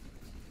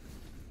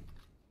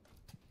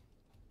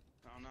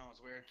 I don't know,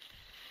 it's weird.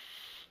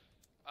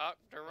 Oh,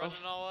 they're running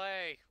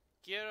away.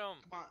 Get them.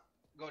 Come on,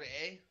 go to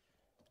A.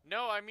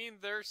 No, I mean,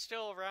 they're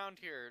still around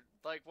here.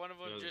 Like, one of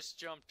them Yeah. just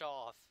jumped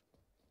off.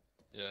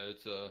 Yeah,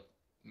 it's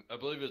I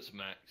believe it's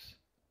Max.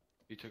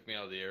 He took me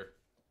out of the air.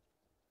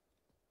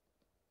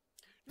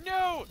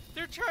 No!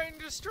 They're trying to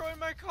destroy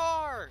my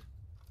car!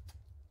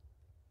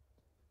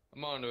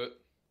 I'm onto it.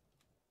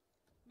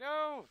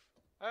 No!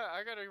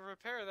 I gotta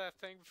repair that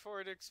thing before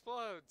it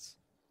explodes.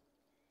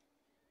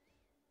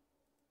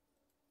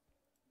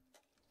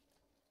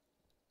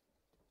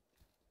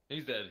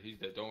 He's dead. He's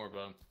dead. Don't worry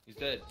about him. He's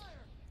dead.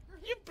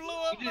 You blew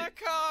up my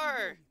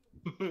car!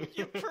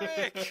 You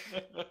prick!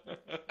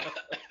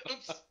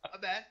 Oops,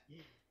 I'm bad.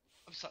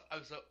 I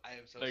am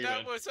so There you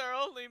That go. was our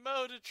only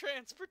mode of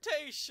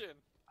transportation.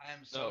 I am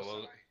so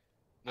sorry.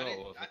 No, I it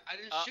didn't, wasn't. I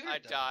didn't shoot I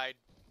it though. died.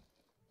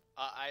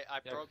 I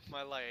Yeah. broke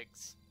my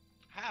legs.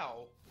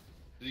 How?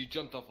 He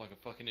jumped off like a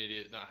fucking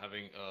idiot, not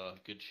having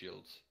good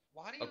shields.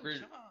 Why do you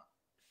Upgrade- jump?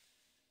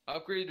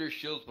 Upgrade your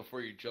shields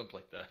before you jump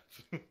like that.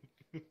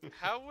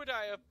 How would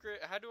I upgrade?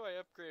 How do I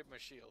upgrade my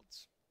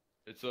shields?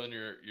 It's on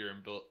your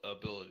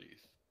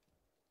abilities.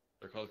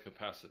 They're called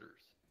capacitors.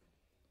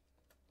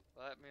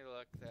 Let me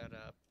look that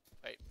up.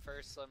 Wait,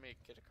 first let me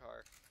get a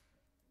car.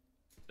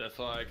 That's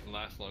why I can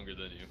last longer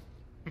than you.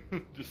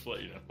 Just to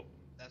let you know.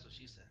 That's what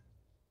she said.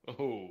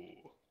 Oh,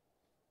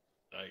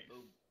 nice.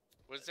 Boom.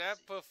 Was that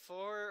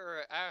before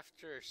or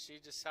after she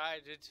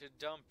decided to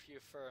dump you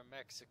for a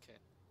Mexican?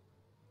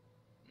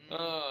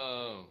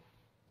 Oh,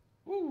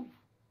 woo.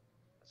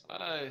 That's a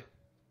lot.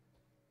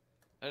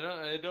 I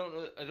don't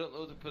know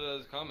what to put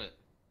as a comment.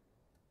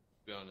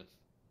 To be honest.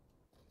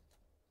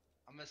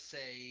 I'm gonna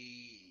say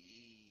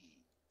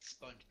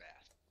sponge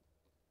bath.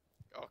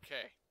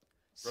 Okay.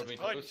 Rubbing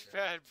Sponge toast?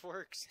 bath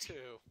works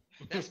too.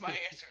 That's my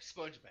answer.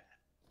 Sponge bath.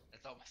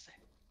 That's all I'm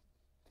saying.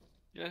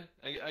 Yeah,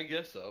 I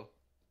guess so.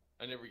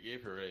 I never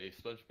gave her a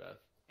sponge bath.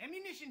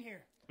 Ammunition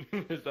here.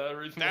 Is that a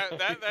reason?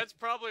 That's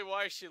probably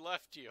why she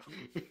left you. I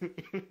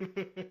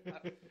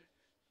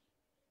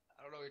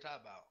don't know what you're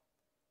talking about.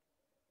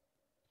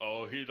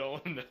 Oh, he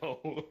don't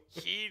know.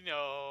 He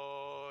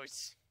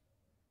knows.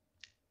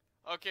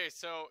 Okay,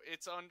 so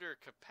it's under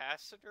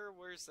capacitor.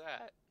 Where's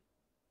that?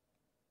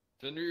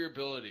 It's under your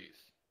abilities.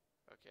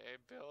 Okay,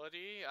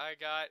 ability. I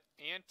got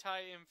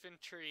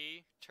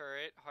anti-infantry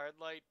turret, hard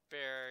light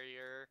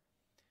barrier,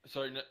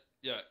 Sorry, no,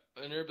 yeah,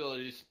 under your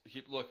abilities.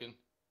 Keep looking.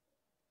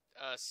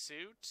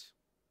 suit.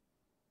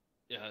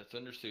 Yeah, it's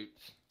under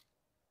suits.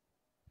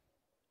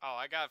 Oh,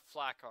 I got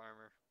flak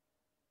armor,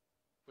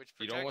 which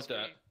You protects don't want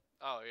that. me.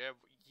 Oh yeah,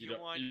 you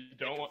want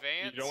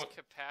advanced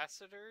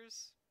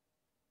capacitors?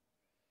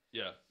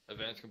 Yeah,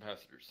 advanced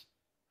capacitors.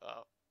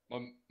 Oh,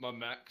 My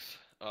max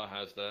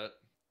has that.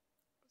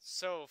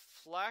 so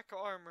flak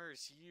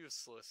armor's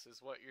useless, is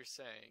what you're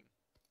saying?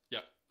 Yeah,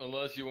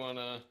 unless you want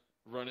to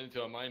run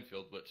into a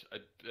minefield, which I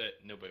bet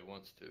nobody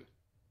wants to.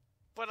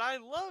 But I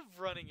love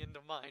running into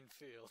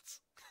minefields.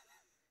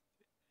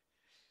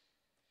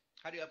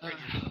 How do you upgrade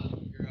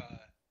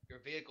your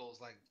vehicles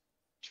like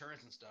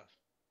turrets and stuff?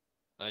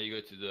 You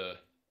go to the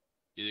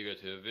either go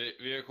to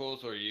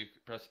vehicles or you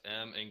press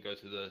M and go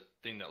to the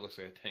thing that looks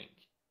like a tank.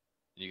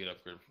 And you can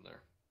upgrade from there.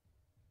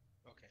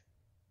 Okay.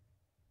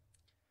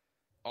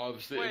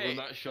 Obviously, Wait.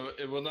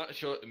 it will not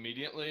show it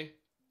immediately.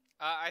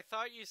 I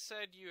thought you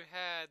said you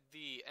had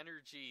the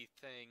energy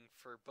thing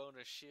for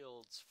bonus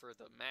shields for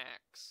the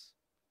max.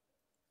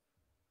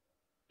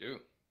 Do.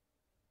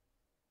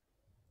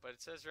 But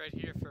it says right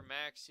here for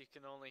max you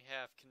can only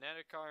have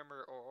kinetic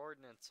armor or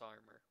ordnance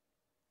armor.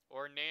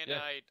 Or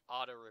nanite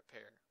auto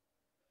repair.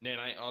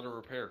 Nanite auto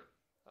repair.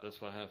 That's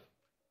what I have.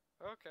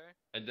 Okay.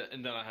 And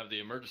then I have the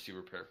emergency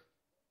repair.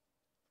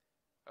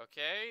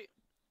 Okay.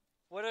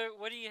 What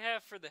do you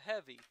have for the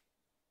heavy?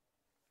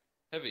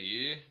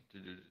 Heavy.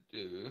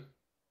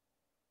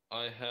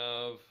 I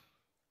have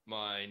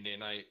my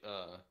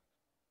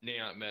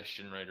nanite mesh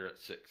generator at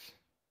 6.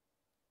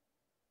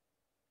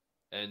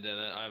 And then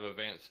I have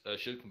advanced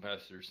shield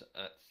capacitors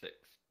at 6.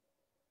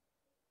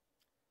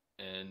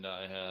 And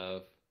I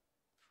have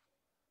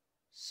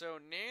So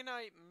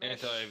nanite mesh.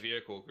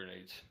 anti-vehicle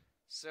grenades.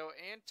 So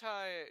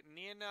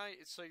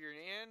anti-nanite. So your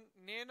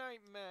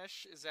nanite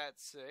mesh is at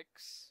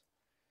 6.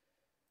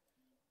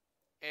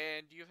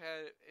 And you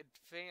had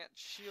advanced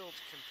shield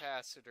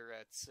capacitor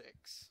at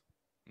 6.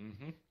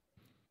 Mm-hmm.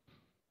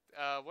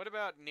 What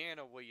about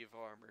nanoweave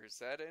armor? Is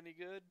that any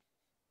good?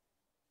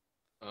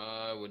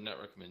 I would not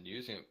recommend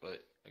using it,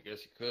 but I guess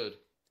you could.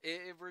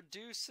 It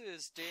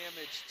reduces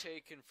damage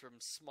taken from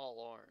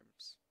small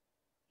arms.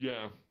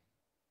 Yeah.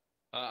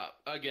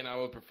 Again, I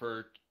would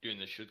prefer doing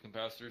the shield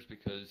capacitors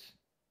because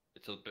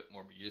it's a bit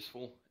more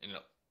useful and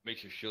it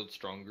makes your shield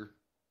stronger.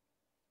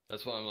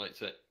 That's why I'm like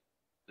saying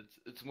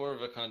it's more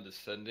of a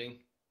condescending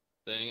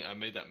thing. I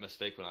made that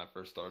mistake when I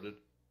first started.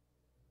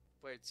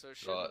 Wait, so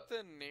shouldn't the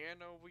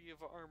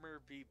nanoweave armor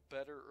be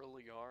better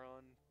early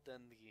on than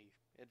the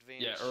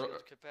advanced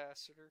shield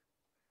capacitor?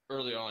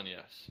 Early on,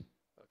 yes.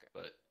 Okay.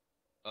 But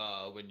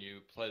when you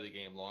play the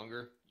game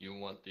longer, you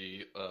want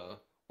the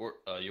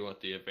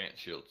advanced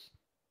shields.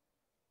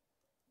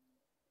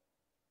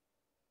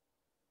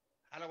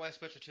 How do I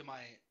switch it to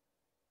my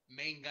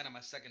main gun and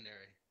my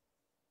secondary?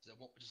 Is it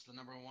just the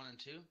number 1 and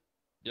 2?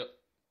 Yep.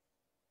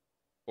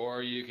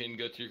 Or you can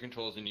go to your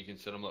controls and you can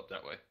set them up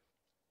that way.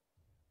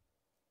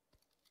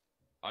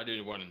 I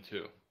do 1 and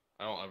 2.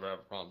 I don't ever have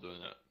a problem doing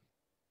that.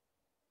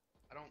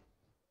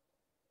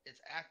 It's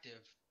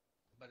active,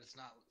 but it's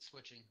not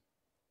switching.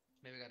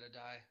 Maybe I gotta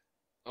die.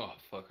 Oh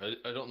fuck!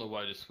 I don't know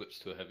why I just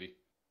switched to a heavy.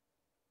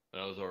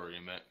 When I was already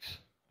a max.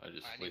 I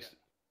just wasted.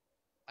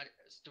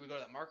 Do we go to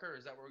that marker? Or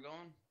is that where we're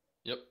going?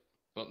 Yep.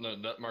 Well, no,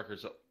 that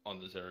marker's up on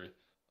this area.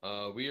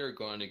 We are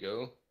going to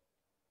go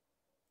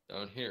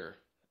down here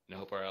and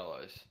help our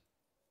allies.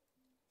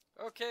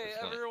 Okay,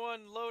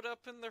 everyone, load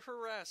up in the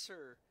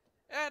harasser.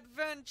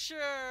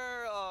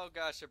 Adventure! Oh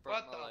gosh, I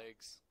broke my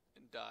legs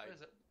and died. What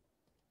is it?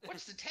 What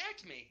just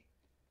attacked me?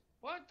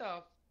 What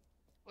the?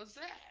 What's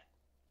that?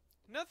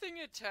 Nothing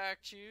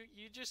attacked you.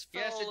 You just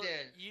fell. Yes, it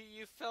did.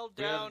 You fell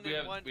down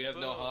and went We have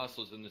boom. no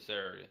hostiles in this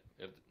area.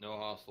 We have no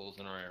hostiles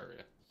in our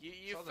area.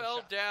 You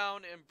fell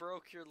down and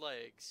broke your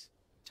legs.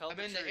 Tell the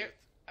truth.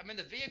 I'm in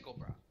the vehicle,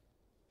 bro.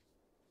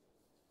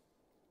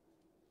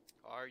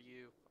 Are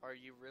you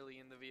really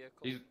in the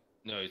vehicle?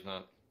 No, he's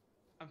not.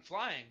 I'm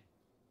flying.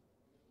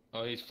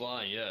 Oh, he's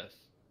flying. Yes.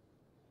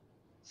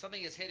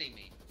 Something is hitting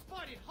me.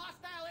 Spotted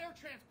hostile air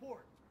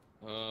transport.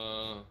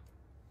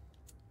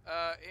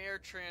 Air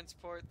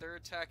transport. They're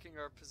attacking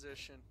our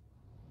position.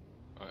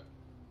 All right.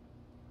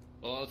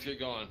 Well, let's get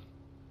going.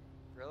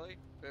 Really?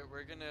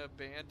 We're gonna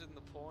abandon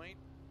the point?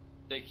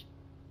 They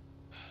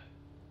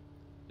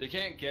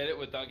can't get it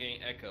without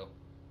getting echo,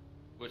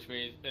 which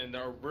means, and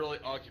they're really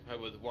occupied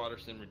with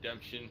Waterston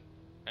Redemption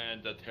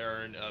and the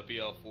Terran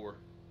BL4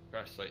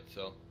 crash site.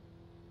 So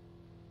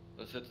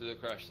let's head to the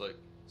crash site.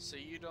 So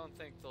you don't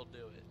think they'll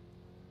do it?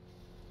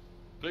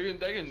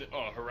 They can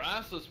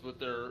harass us with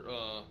their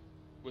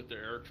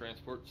air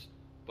transports,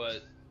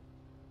 but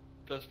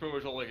that's pretty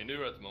much all they can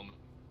do at the moment.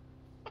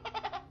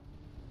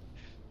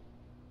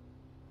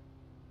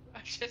 I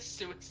just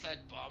suicide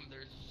bombed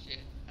their shit.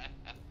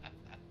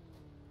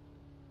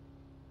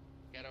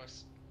 I'm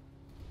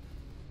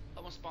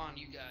gonna spawn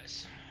you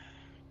guys.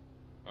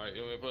 Alright,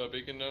 you want me to put a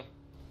beacon down?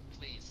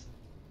 Please.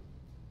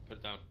 Put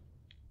it down.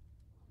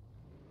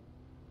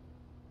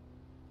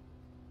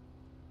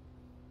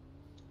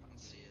 I don't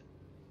see it.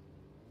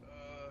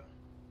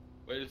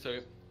 Wait a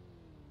second.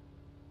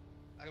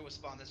 I can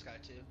spawn this guy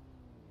too.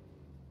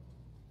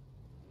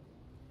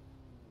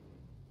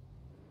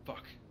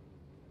 Fuck.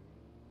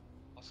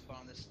 I'll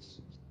spawn this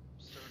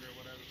stern or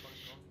whatever the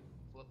fuck's going.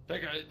 Flip.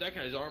 That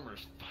guy's armor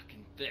is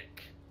fucking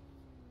thick.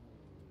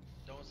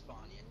 Don't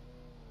spawn yet.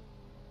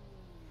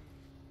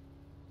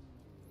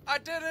 I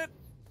did it!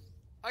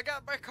 I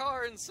got my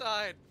car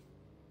inside.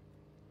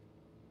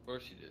 Of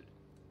course you did.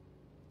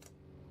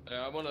 Hey,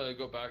 I want to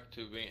go back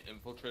to being an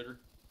infiltrator.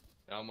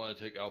 And I'm going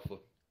to take Alpha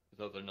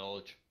without their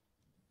knowledge.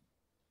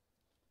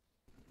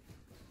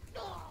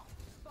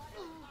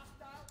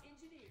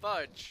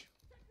 Fudge.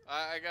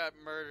 I got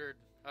murdered.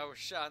 I was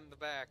shot in the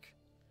back.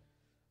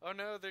 Oh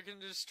no, they're gonna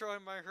destroy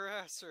my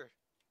harasser.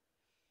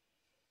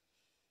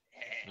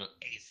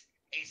 Ace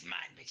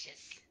mine,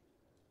 bitches.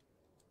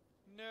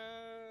 No.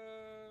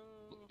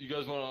 You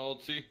guys want to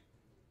alt C?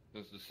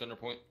 This is the center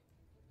point.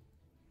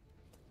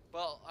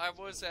 Well, I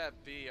was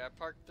at B. I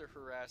parked the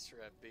harasser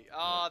at B.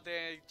 Oh,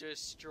 they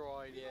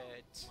destroyed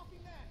it.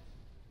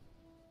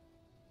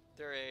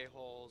 They're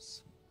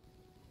a-holes.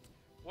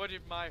 What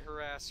did my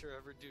harasser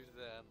ever do to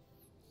them?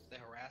 They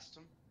harassed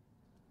him.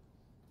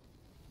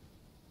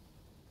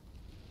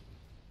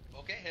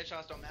 Okay,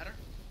 headshots don't matter,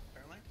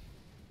 apparently.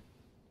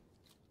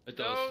 It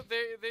does. No,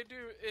 they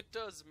do. It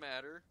does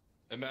matter.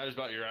 It matters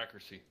about your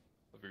accuracy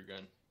of your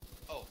gun.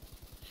 Oh,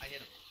 I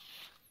hit him.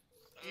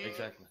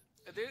 Exactly.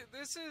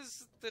 This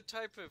is the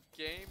type of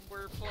game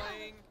we're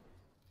playing.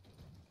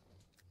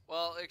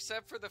 Well,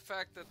 except for the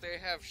fact that they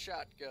have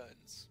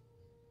shotguns.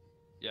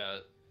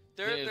 Yeah.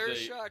 Their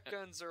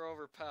shotguns are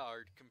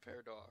overpowered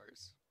compared to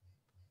ours.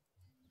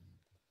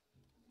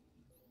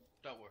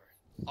 Don't worry.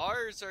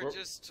 Ours are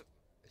just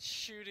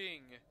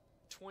shooting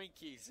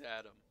Twinkies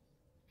at them.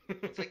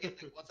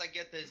 Once I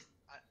get this,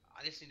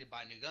 I just need to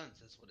buy new guns.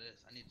 That's what it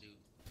is. I need to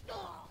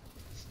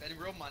spend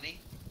real money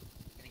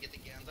and get the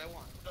guns I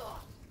want.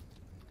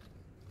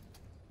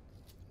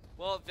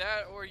 Well,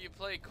 that or you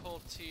play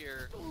Cold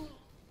Tier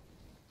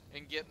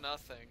and get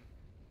nothing.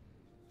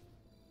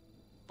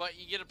 But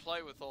you get to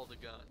play with all the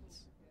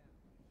guns.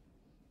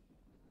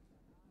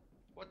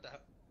 What the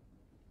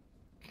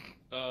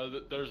hell?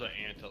 There's an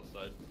ant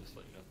outside, just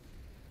let you know.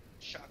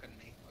 Shocking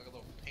me like a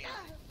little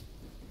pansy.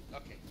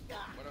 Okay,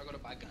 where do I go to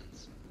buy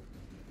guns?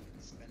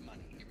 Spend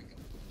money. Here we go.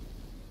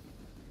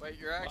 Wait,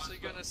 you're actually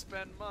gonna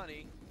spend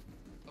money?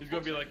 He's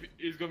gonna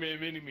be a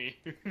mini-me.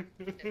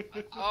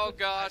 Oh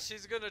gosh,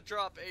 he's gonna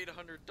drop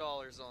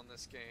 $800 on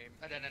this game.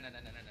 No.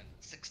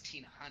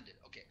 1,600.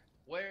 Okay,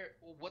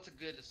 what's a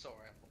good assault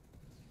rifle?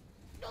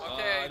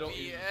 Okay, I don't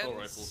the use assault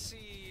rifles.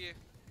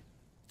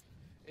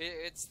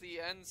 It's the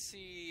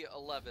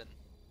NC-11.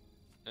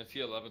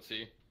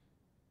 NC-11C.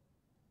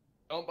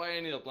 Don't buy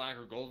any of the black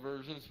or gold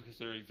versions because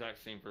they're the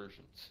exact same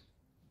versions.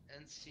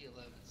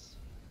 NC-11s.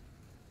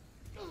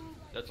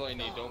 That's all you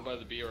need. Don't buy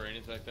the B or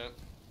anything like that.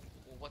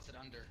 Well, what's it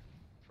under?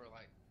 For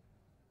like,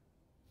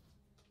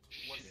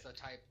 what's the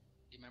type?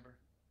 Do you remember?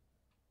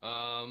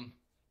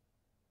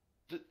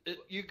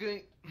 You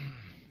can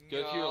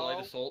go to your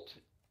light assault.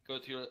 Go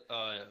to your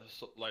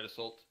light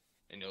assault,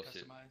 and you'll see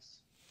it.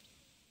 Customize.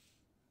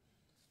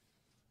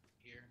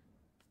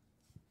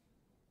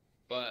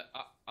 But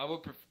I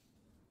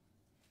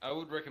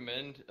would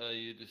recommend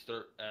you to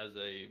start as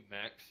a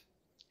max.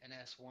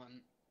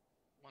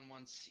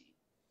 NS111C.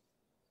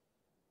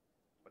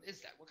 What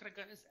is that? What kind of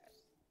gun is that?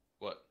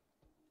 What?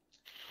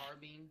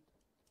 Carbine.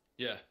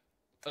 Yeah.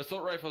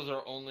 Assault rifles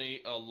are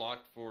only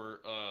locked for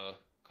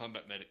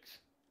combat medics.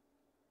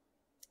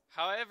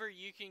 However,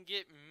 you can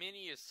get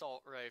mini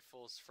assault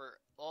rifles for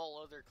all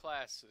other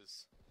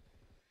classes,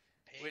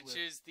 which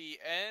is the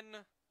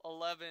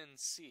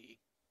N11C.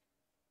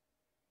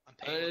 I'm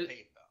paying with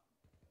PayPal.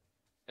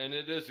 And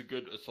it is a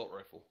good assault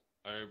rifle.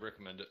 I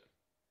recommend it.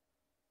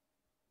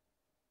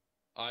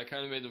 I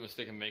kind of made the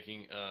mistake of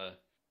making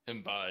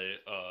him buy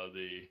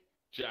the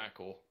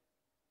Jackal,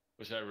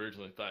 which I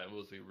originally thought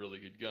was a really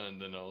good gun.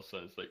 Then all of a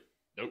sudden it's like,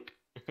 nope,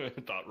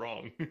 thought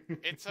wrong.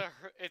 It's a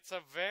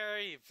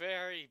very,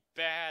 very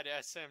bad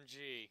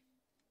SMG.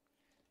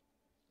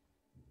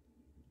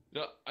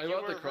 No, I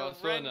bought the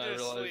crossbow and I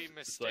realized horrendously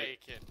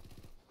mistaken.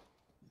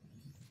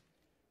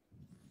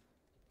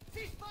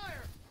 Cease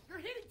fire! You're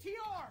hitting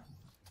TR!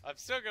 I'm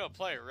still gonna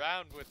play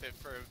around with it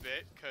for a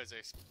bit because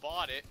I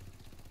bought it.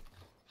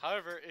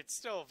 However, it's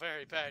still a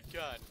very bad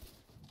gun.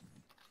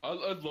 I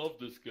love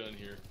this gun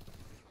here.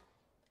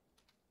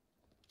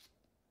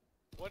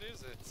 What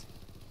is it?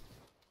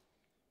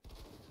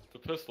 The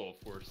pistol,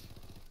 of course.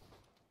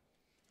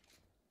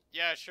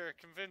 Yeah, sure.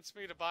 Convince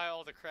me to buy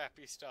all the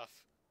crappy stuff.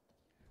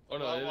 Oh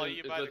no! While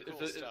you buy the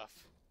cool stuff.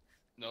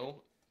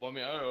 No, well, I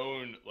mean, I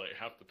own like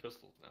half the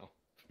pistols now.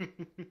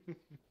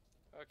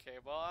 Okay,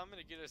 well, I'm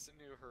gonna get us a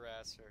new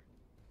harasser.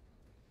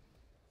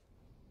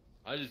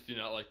 I just do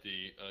not like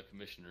the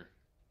commissioner.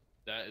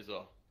 That's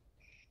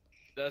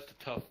a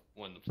tough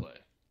one to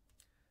play.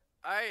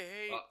 I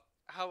hate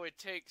how it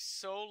takes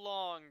so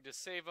long to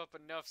save up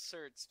enough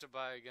certs to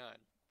buy a gun.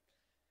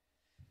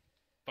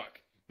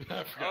 Fuck.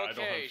 I forgot,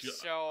 Okay,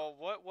 so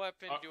what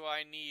weapon do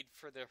I need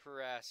for the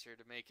harasser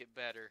to make it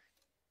better?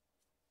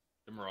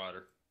 The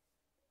Marauder.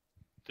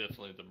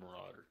 Definitely the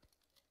Marauder.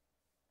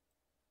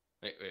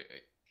 Wait.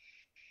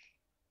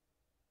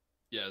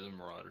 Yeah, the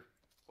Marauder.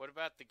 What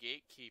about the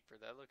Gatekeeper?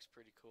 That looks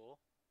pretty cool.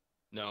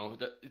 No,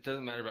 it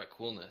doesn't matter about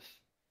coolness.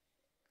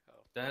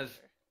 Oh, that has.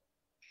 okay.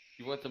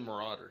 You want the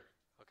Marauder.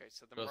 Okay,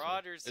 so the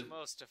Marauder's the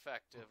most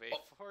effective. A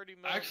 40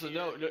 millimeter. Actually,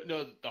 no.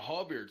 The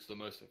Halbert's the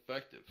most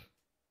effective,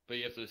 but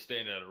you have to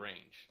stand out of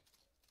range.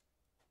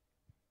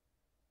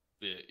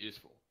 Be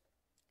useful.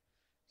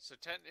 So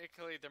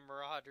technically, the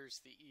Marauder's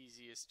the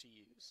easiest to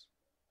use.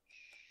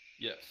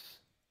 Yes.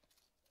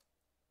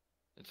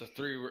 It's a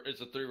three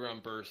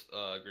round burst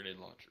grenade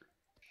launcher.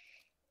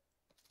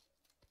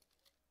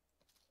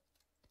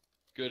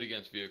 Good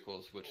against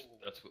vehicles, which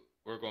that's what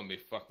we're going to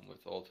be fucking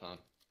with all the time.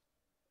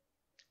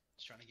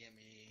 It's trying to get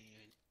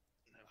me.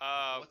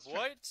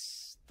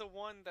 What's the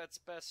one that's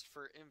best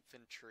for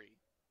infantry?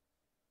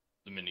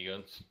 The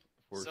miniguns,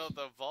 of course. So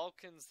the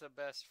Vulcan's the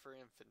best for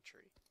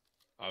infantry.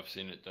 I've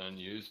seen it done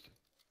used.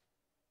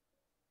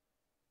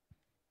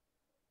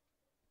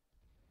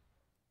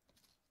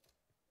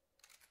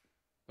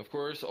 Of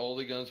course, all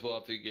the guns will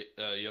have to get.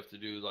 You have to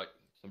do like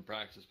some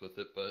practice with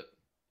it, but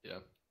yeah.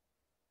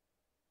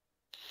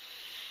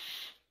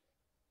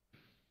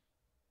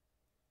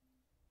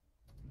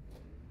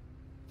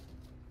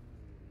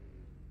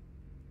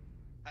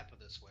 I put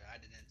it this way: I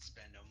didn't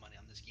spend no money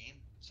on this game,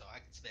 so I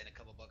can spend a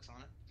couple bucks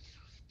on it.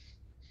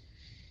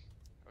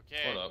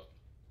 Okay.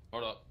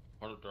 Hold up,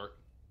 Dark.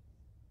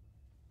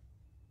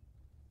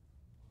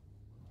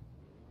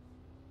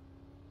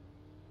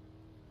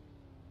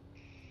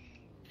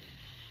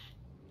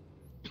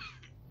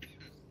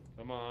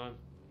 Come on.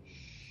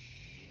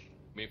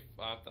 Me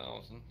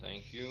 5,000,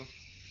 thank you.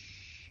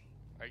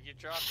 Are you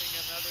dropping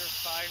another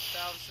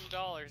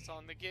 $5,000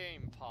 on the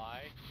game,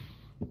 Pi?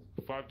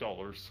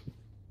 $5.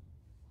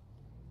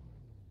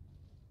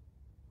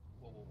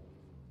 Whoa.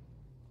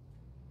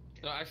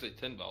 No, actually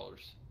 $10.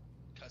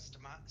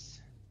 Customize.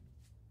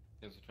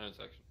 It's a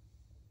transaction.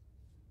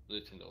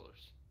 Really $10.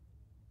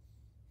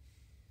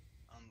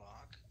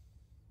 Unlock.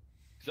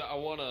 Cause I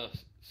want to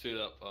suit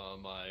up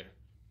my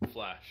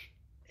Flash.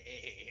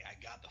 Hey, I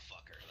got the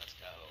fucker. Let's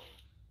go.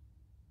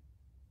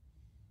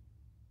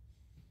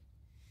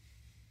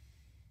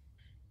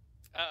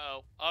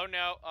 Uh-oh. Oh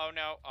no, oh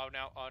no, oh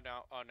no, oh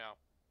no, oh no.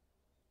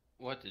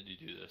 What did you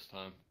do this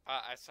time?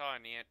 I saw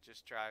an ant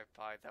just drive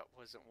by. That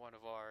wasn't one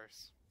of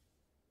ours.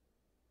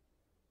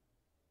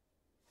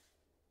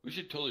 We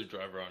should totally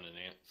drive around in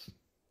ants.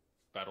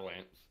 Battle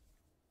ants.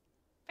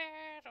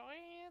 Battle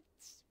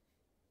ants.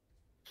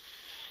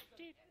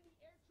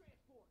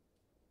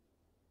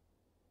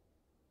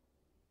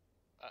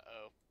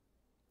 Uh-oh.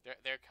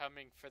 They're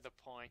coming for the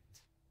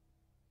point.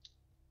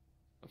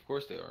 Of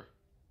course they are.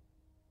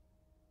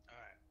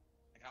 Alright.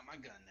 I got my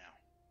gun now.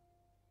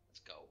 Let's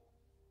go.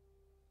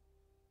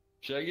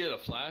 Should I get a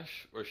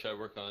Flash, or should I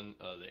work on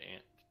the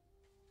ant?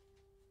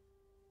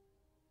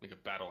 Make a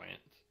battle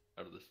ant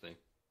out of this thing.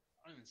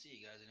 I don't even see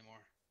you guys anymore.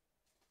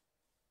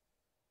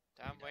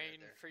 I'm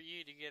waiting for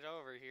you to get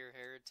over here,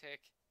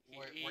 heretic.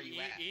 Where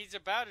you at? He's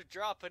about to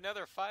drop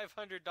another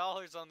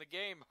 $500 on the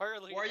game.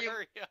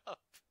 Hurry up.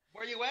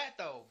 Where you at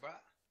though, bruh?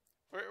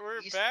 We're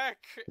East- back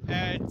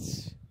at.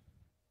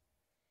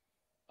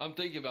 I'm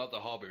thinking about the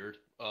Hobbeard.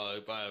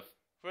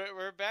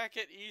 We're back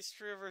at East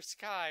River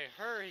Sky.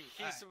 Hurry!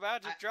 He's I-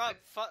 about to I- drop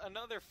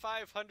another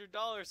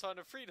 $500 on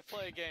a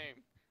free-to-play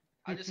game.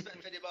 I just spent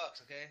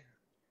 $50, okay?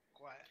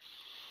 Quiet.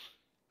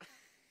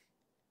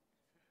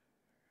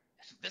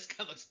 This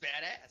guy looks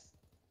badass.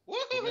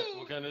 Woohoo!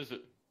 What kind is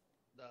it?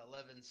 The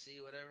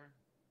 11C, whatever.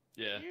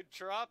 Yeah. You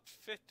dropped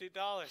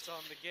 $50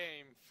 on the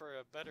game for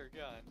a better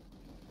gun.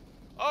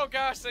 Oh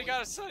gosh, they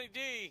got a Sunny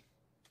D.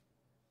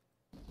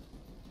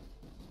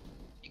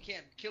 You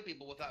can't kill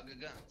people without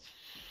good guns.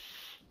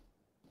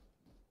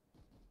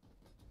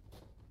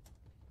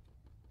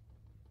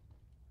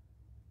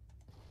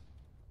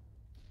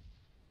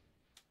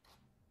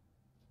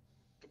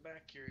 Go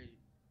back here, you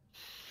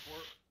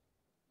twerp.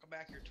 Go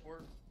back here,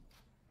 twerp.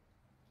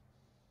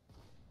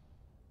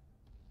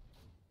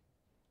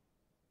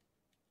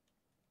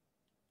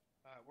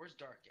 Where's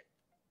Dark at?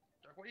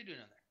 Dark, what are you doing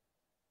in there?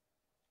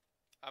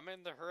 I'm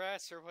in the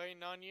harasser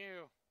waiting on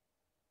you.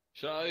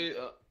 Should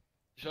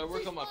I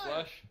work on my Ceasefire!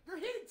 flash? They're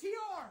hitting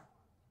TR!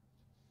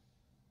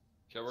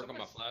 Should I work on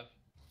my Somebody's- flash?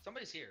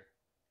 Somebody's here.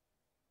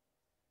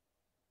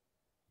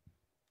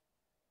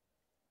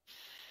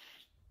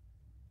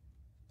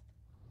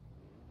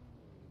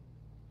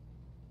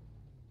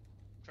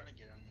 I'm trying to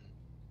get on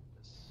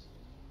this.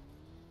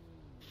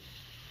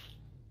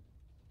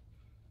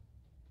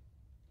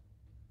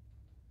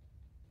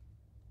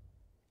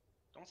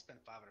 Don't spend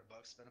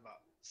 $500. Spend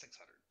about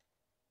 600.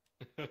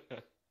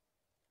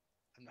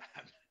 I'm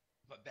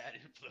a bad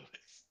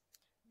influence.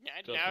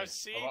 And Trust now me.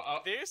 see,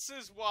 I'll- this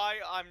is why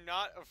I'm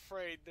not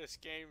afraid this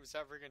game is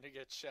ever going to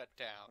get shut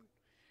down.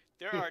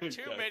 There are too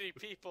Exactly. many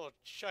people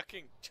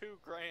chucking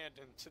 $2,000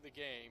 into the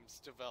game's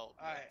development.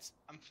 Alright,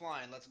 I'm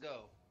flying. Let's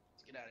go.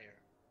 Let's get out of here.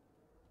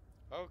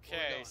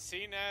 Okay, going?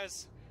 seeing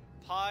as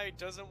Pi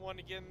doesn't want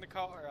to get in the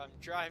car, I'm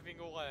driving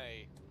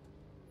away.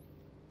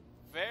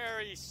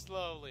 Very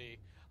slowly.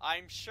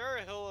 I'm sure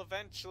he'll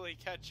eventually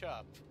catch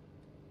up.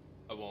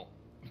 I won't.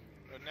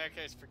 In that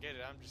case, forget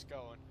it. I'm just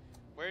going.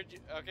 Where'd you...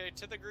 Okay,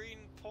 to the green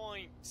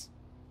point.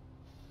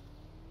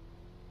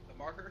 The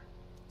marker?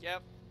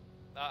 Yep.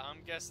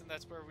 I'm guessing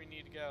that's where we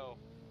need to go.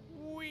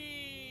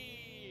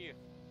 Whee!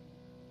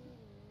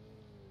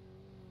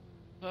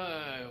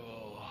 I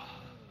will.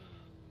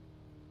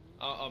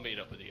 I'll meet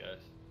up with you guys.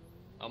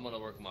 I'm gonna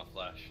work on my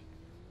flash.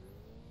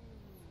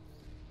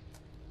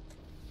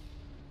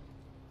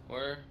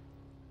 Where?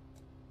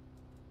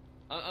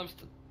 I'm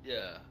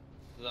yeah.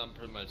 'Cause I'm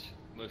pretty much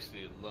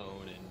mostly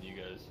alone, and you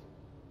guys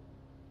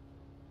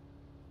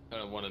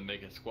kind of want to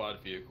make a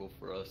squad vehicle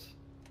for us.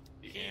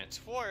 You He can't.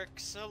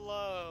 twerks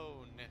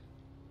alone.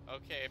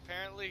 Okay,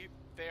 apparently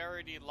they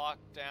already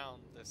locked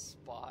down this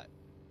spot.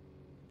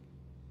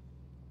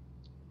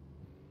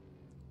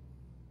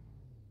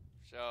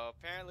 So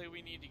apparently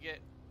we need to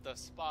get the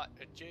spot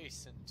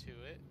adjacent to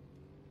it,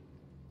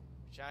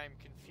 which I'm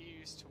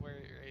confused to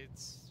where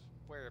its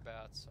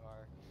whereabouts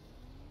are.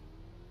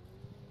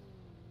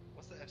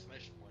 What's the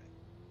exclamation point?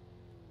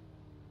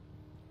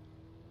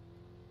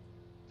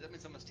 Does that mean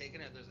someone's taken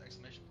it if there's an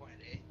exclamation point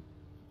at A?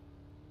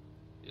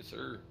 Yes,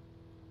 sir.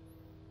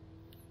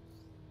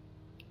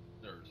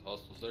 There's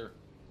hostiles there.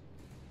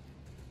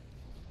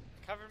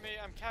 Cover me,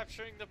 I'm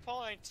capturing the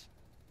point.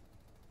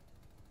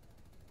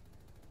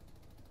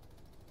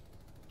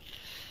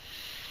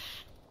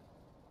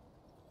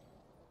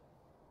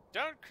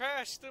 Don't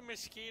crash the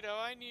Mosquito,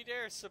 I need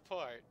air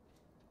support.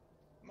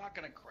 I'm not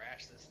gonna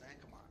crash this thing,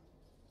 come on.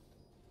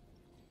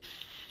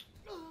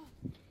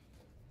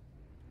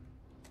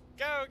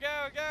 Go,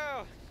 go,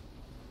 go!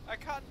 I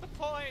caught the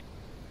point.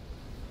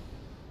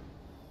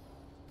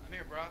 I'm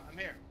here, bro. I'm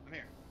here. I'm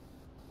here.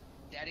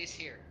 Daddy's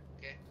here,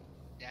 okay?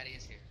 Daddy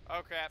is here.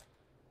 Oh crap.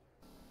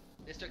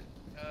 This took,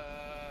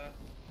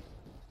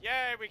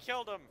 Yay, we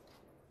killed him.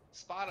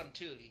 spot him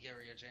too if you give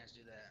her a chance to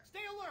do that. Stay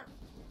alert!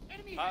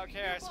 Enemy heavy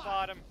Okay, I nearby.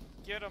 spot him.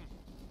 Get him.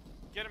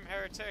 Get him,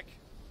 heretic.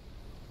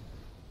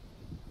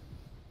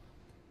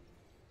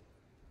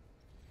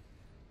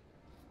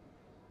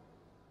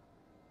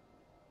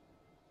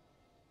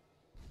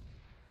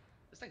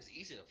 This thing's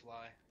easy to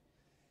fly.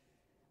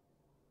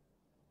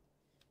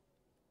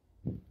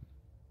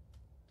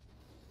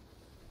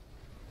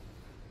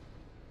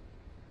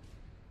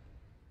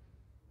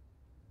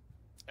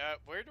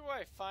 Where do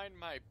I find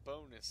my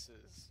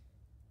bonuses?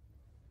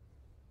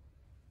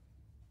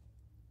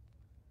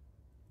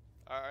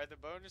 Are the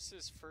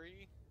bonuses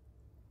free?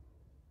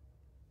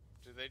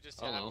 Do they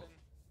just I don't know. happen?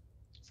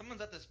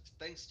 Someone's at this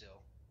thing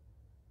still.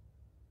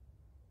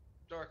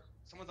 Dark.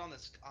 Someone's on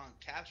this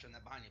capturing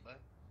that behind you, bud.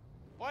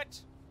 What?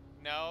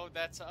 No,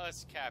 that's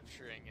us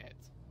capturing it.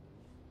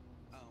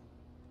 Oh.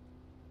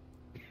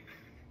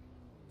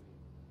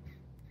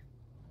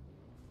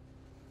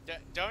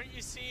 Don't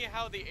you see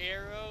how the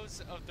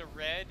arrows of the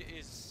red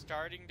is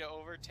starting to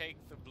overtake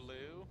the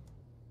blue?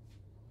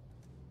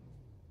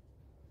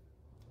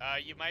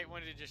 You might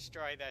want to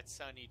destroy that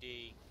Sunny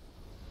D.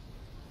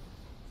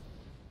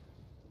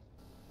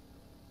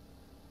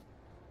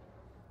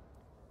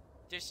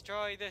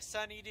 Destroy the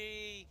Sunny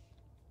D!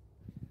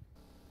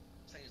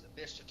 This thing is a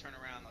bitch to turn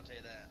around, I'll tell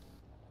you that.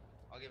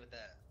 I'll give it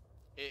that.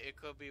 It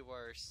could be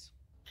worse.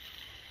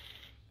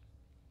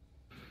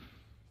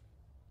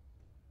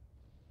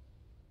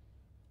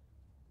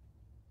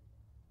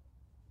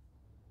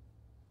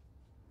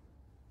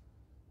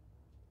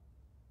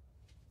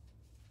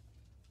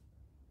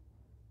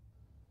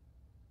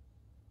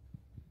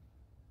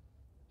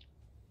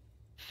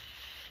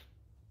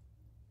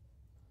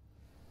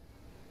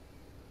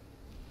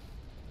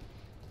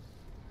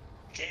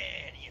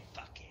 Dead, you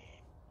fucking.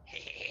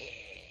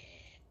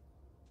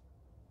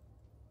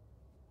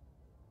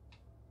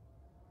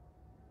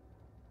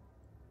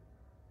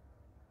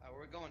 Where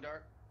we going,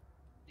 Dark?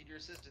 Need your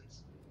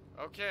assistance.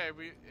 Okay,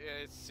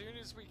 as soon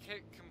as we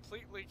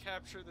completely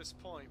capture this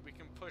point, we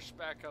can push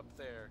back up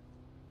there.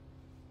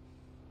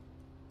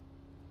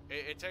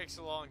 It takes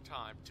a long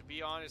time. To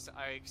be honest,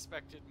 I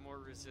expected more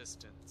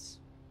resistance.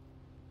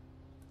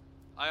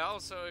 I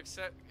also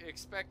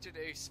expected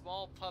a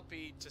small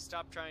puppy to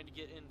stop trying to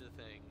get into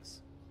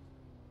things.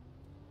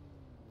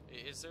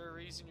 Is there a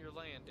reason you're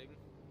landing?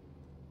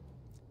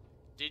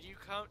 Did you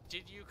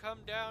come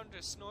down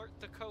to snort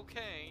the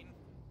cocaine?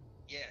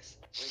 Yes.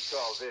 We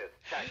call this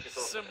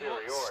tactical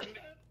superiority.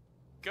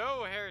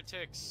 Go,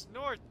 heretics!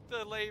 Snort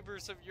the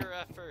labors of your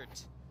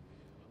effort!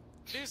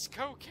 This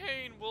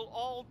cocaine will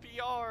all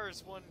be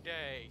ours one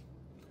day!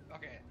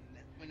 Okay,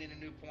 we need a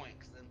new point,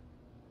 because then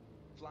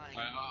flying...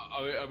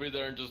 I'll be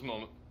there in just a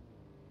moment.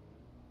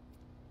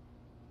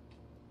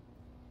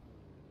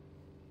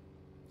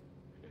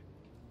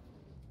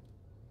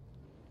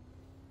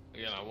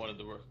 Again, I wanted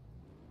to work.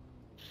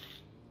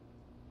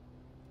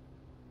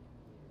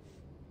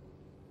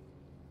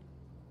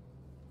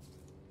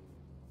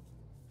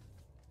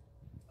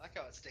 I like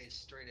how it stays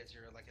straight as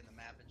you're like in the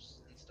map and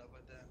stuff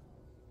like that.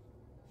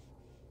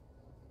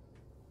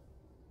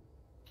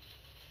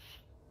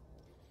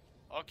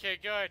 Okay,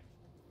 good.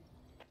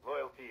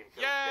 Loyalty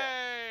until Yay!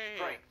 death.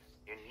 Strength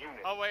in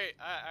unity. Oh wait,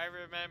 I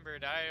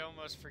remembered. I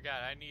almost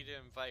forgot. I need to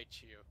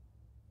invite you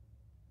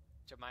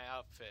to my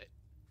outfit.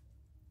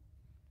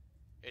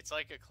 It's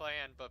like a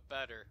clan, but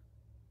better.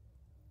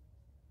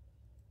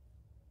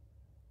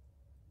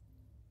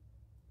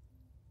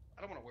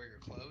 I don't want to wear your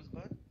clothes,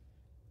 bud.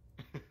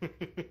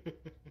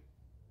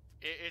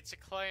 It's a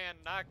clan,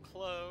 not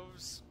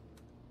clothes.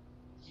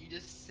 You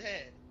just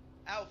said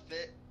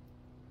outfit.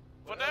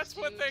 Well, What that's else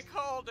do what you- they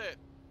called it.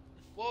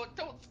 Well,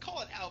 don't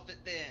call it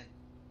outfit then,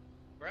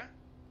 bruh.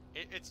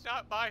 It's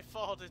not my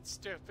fault it's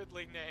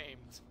stupidly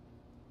named.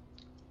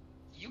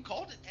 You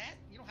called it that.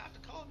 You don't have to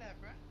call it that,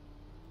 bruh.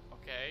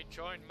 Okay,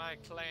 join my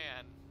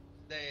clan.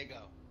 There you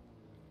go.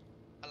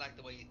 I like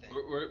the way you think.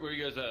 Where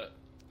you guys at?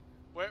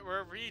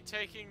 We're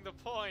retaking the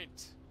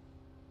point.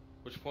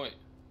 Which point?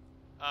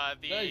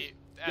 The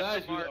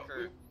Guys, the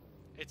marker.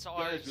 It's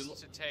ours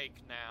to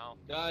take now.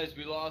 Guys,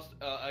 we lost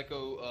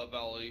Echo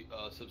Valley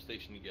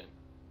substation again.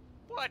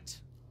 What?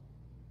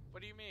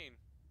 What do you mean?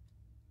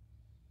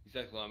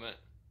 Exactly what I meant.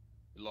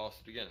 We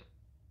lost it again.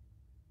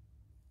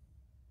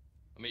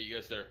 I'll meet you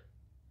guys there.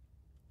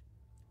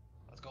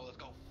 Let's go.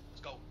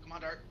 Come on,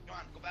 Dart. Come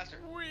on, go faster.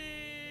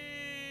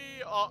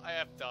 Oh, I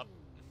effed up.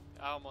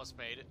 I almost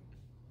made it.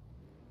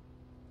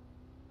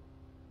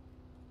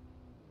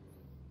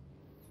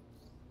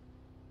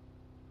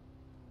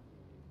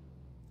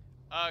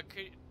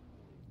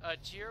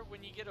 Jir,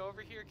 when you get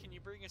over here, can you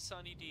bring a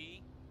Sunny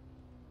D?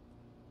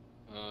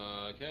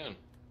 I can.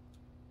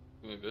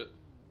 Give me a bit.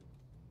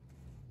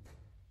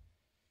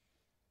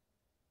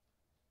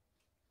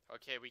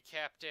 Okay, we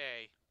capped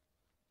A.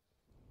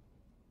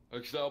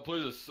 Actually, I'll play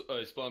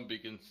the spawn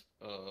beacons.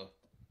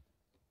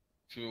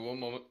 Give me one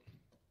moment.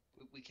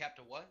 We capped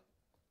a what?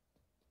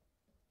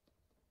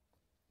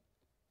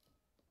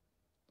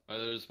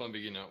 There's a spawn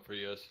beacon out for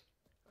you guys.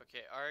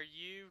 Okay, are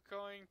you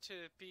going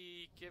to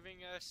be giving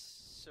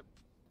us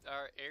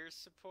our air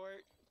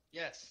support?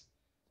 Yes.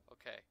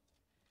 Okay.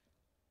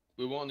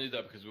 We won't need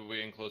that because we'll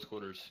be in close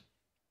quarters.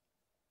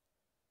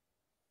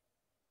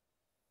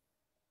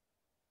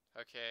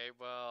 Okay,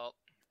 well,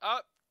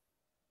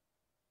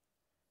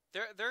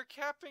 they're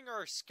capping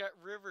our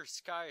river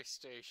sky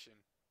station.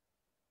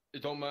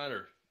 It don't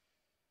matter.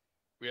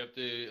 We have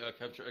to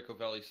capture Echo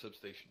Valley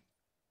substation.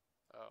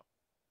 Oh.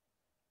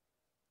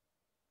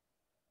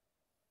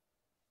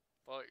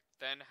 Well,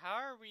 then how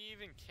are we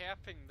even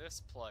capping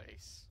this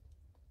place?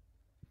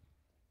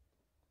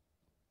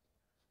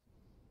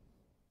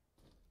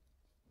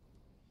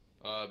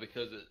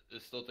 Because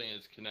it still think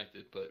it's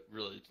connected, but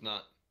really it's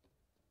not.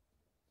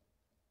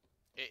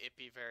 It'd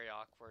be very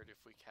awkward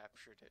if we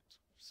captured it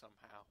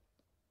somehow.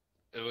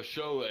 It will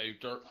show a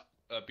dark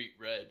beat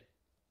red.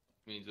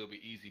 Means it'll be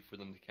easy for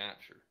them to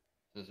capture,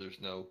 since there's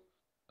no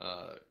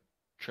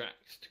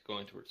tracks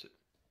going towards it.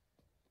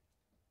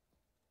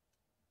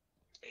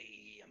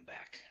 Hey, I'm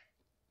back.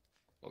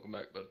 Welcome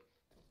back, bud.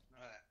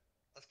 All right,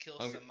 let's kill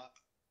I'm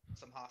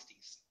some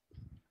hosties.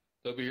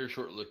 They'll be here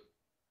shortly.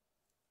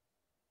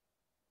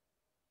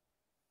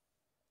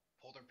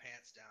 Pull their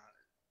pants down.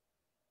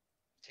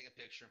 Take a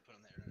picture and put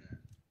them there.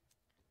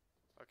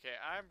 Okay,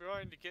 I'm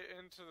going to get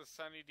into the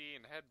Sunny D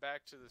and head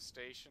back to the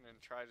station and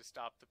try to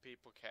stop the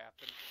people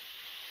capping.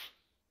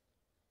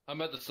 I'm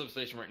at the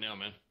substation right now,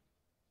 man.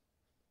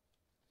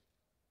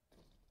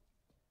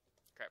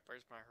 Crap,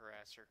 where's my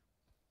harasser?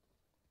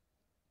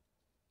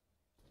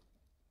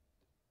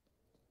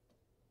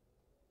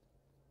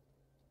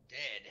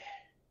 Dead.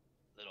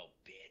 Little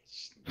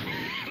bitch.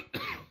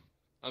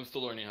 I'm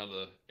still learning how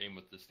to aim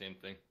with this damn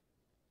thing.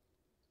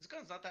 This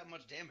gun's not that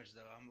much damage,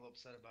 though. I'm a little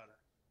upset about it.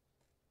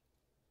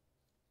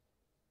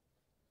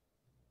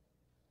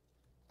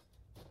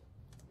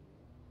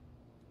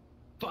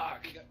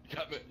 Fuck!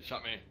 Got me,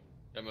 shot me.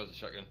 Got me with a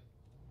shotgun.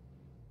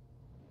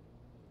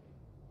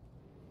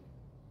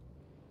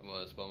 I'm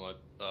gonna spawn my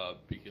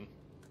beacon.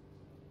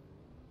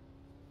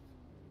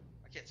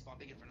 I can't spawn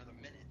beacon for another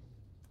minute.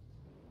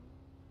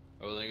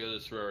 Oh, then go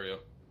to Terrario.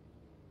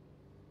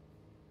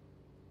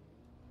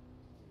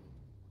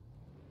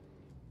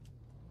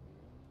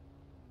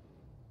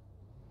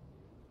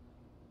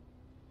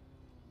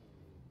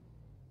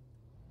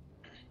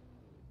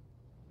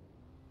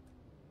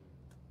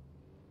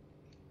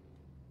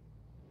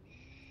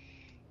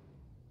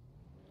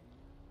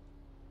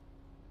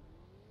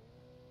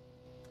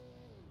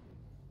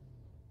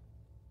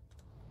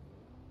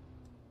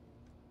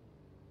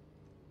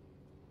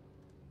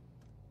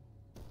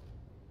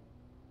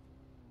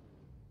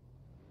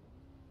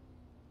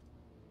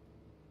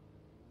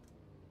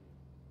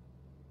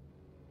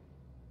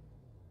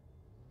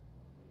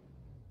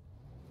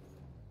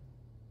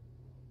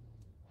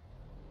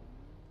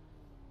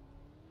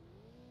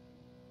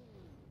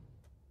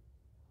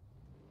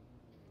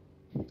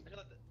 I feel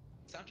like the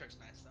soundtrack's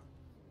nice, though.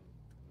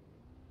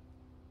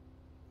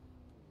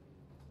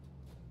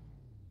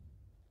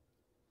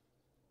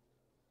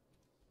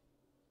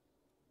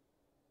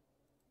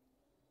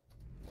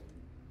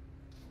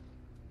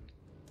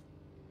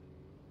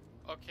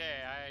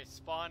 Okay, I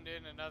spawned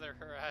in another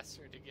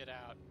harasser to get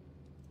out.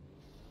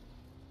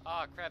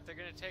 Oh crap, they're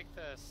gonna take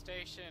the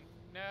station.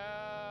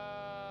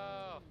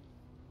 No!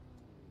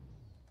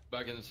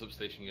 Back in the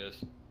substation,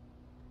 guys.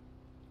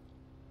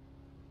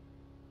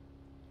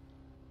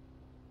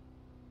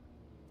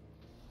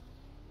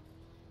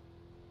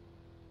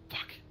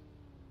 Fuck.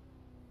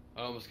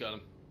 I almost got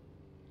him.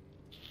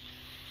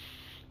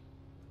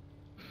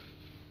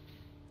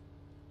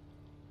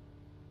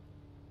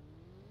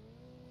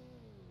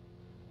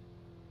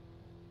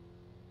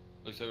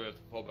 Looks like we have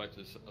to fall back to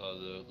this,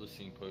 the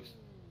listening post.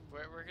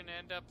 We're gonna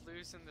end up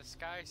losing the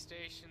Sky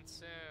Station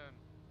soon.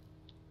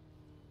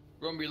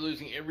 We're gonna be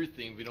losing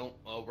everything if we don't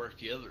work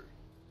together.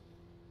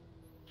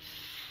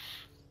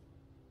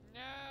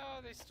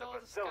 No, they stole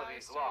the Sky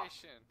Facility's lost.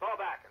 Station. Fall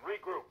back and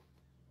regroup.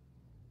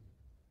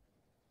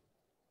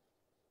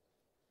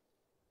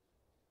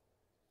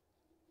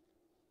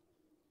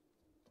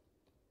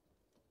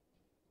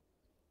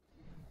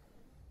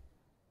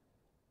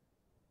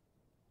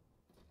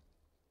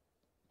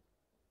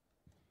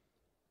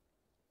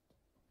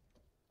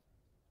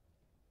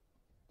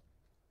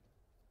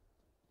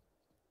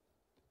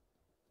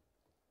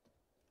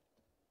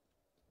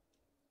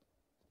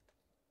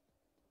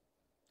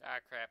 Ah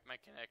crap, my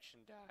connection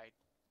died.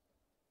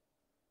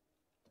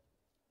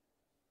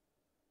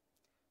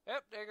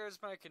 Yep, there goes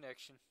my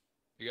connection.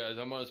 Hey guys,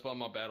 I'm gonna spawn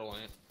my battle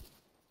ant.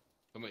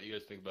 Tell me what you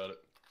guys think about it.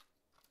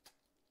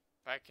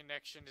 My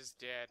connection is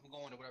dead. I'm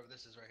going to whatever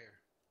this is right here.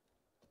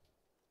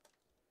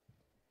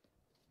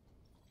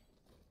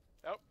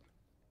 Oh.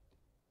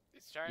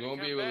 It's trying You to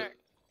won't come be able back. to.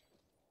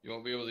 You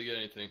won't be able to get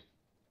anything.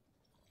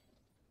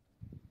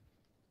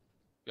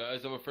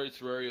 Guys, I'm afraid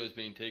Terrario is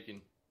being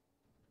taken.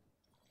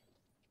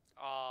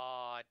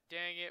 Aw,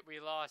 dang it,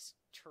 we lost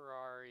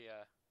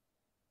Terraria.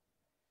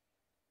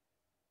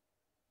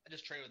 I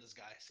just trade with this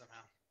guy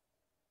somehow.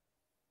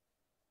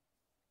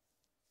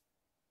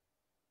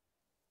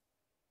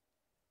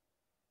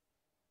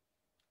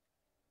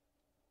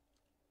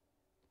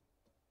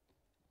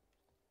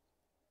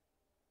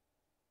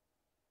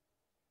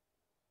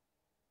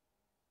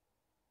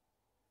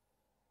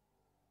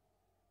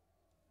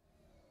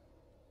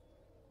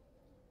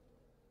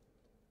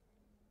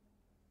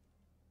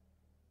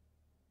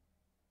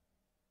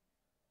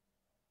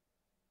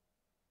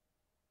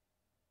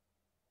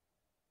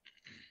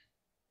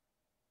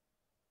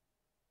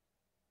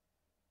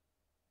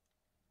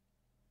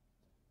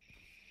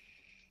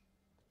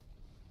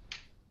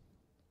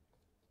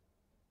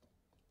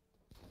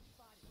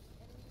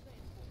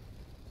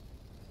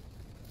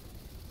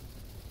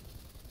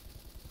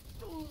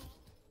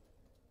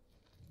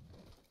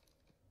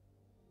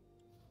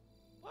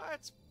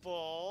 What's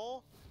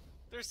bull?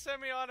 Their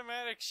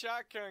semi-automatic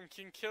shotgun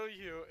can kill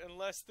you in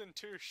less than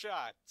 2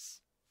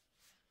 shots.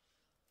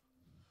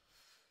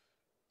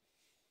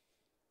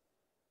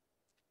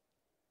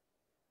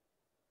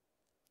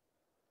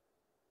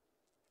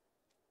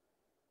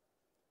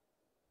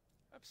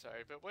 I'm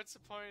sorry, but what's the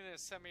point of a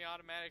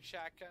semi-automatic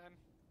shotgun?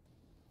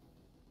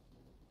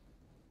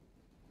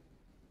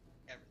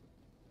 Everything.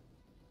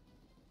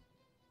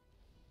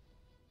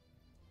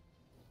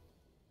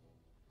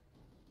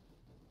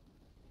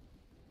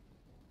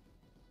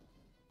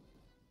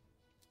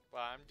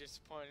 Well, I'm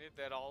disappointed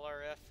that all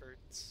our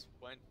efforts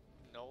went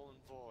null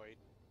and void.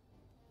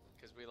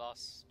 Because we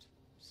lost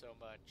so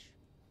much.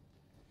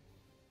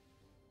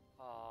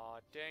 Aw,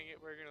 dang it,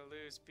 we're gonna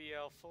lose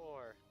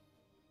BL4.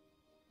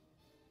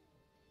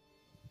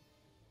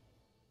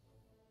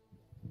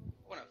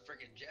 What a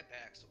freaking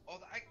jetpack. Oh,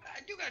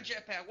 I do got a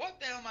jetpack. What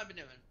the hell am I been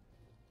doing?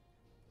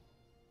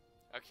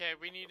 Okay,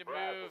 we need to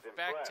Brass move is in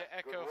back class. to Good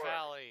Echo work.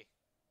 Valley.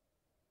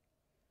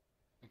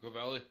 Echo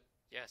Valley.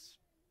 Yes,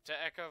 to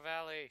Echo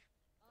Valley.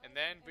 And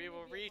then we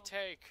will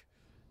retake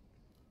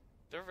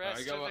the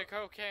rest got of my- the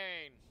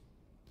cocaine.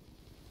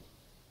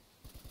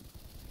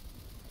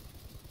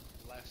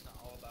 Life's not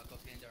all about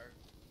cocaine, Dart.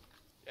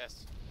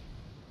 Yes.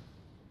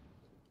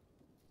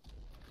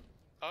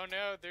 Oh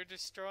no, they're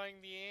destroying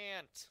the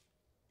ant.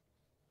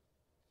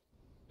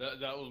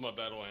 That was my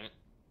battle ant.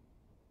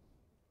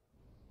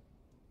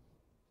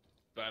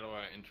 Battle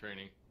ant in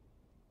training.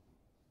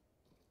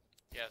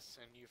 Yes,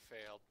 and you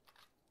failed.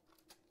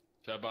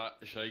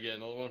 Should I get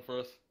another one for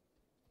us?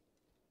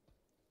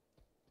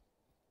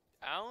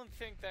 I don't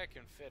think that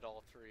can fit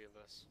all three of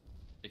us.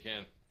 It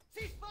can.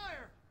 Cease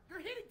fire! You're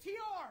hitting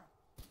TR!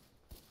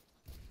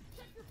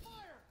 Check your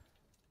fire!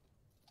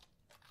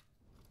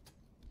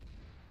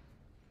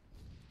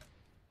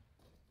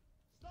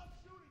 Stop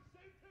shooting!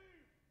 Same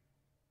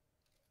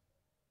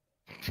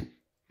team!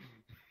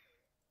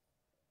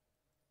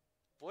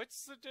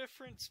 What's the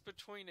difference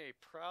between a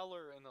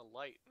prowler and a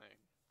lightning?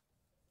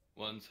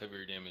 One's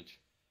heavier damage.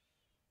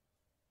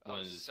 Oh,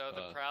 One's, so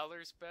the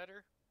prowler's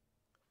better?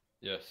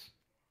 Yes.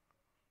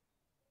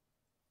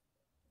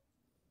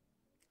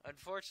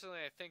 Unfortunately,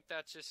 I think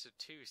that's just a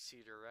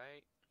two-seater,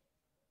 right?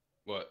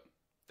 What?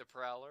 The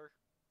prowler?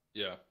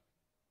 Yeah.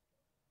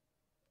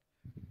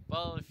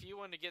 Well, if you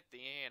want to get the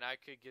ant, I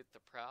could get the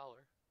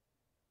prowler.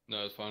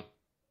 No, it's fine.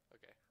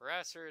 Okay,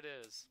 harasser it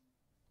is.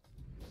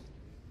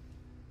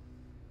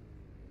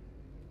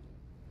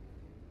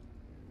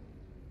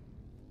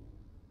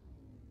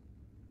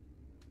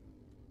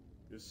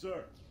 Yes,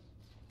 sir.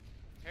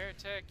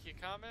 Heretic, you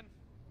coming?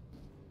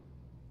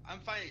 I'm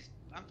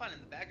finding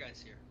the bad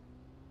guys here.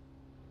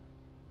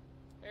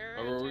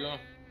 Heretic. where are we going?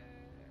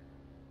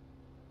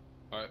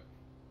 Alright.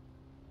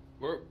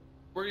 Where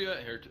are you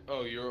at here?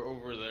 Oh, you're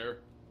over there.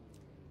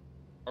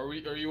 Are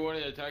you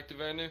wanting to attack the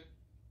venue?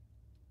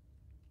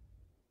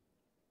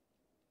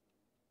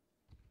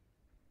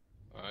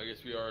 I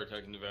guess we are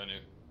attacking the venue.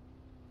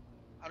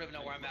 I don't even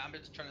know where I'm at. I'm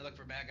just trying to look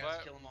for bad guys,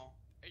 But- kill them all.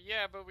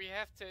 Yeah, but we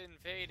have to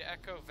invade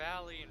Echo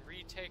Valley and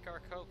retake our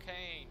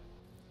cocaine.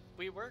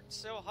 We worked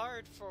so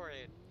hard for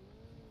it.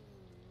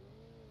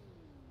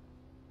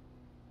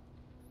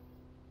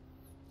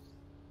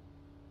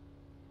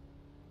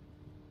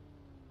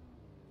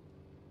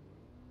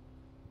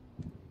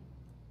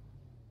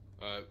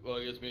 Alright, well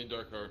I guess me and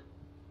Dark are.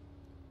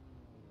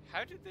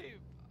 How did they...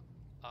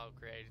 Oh,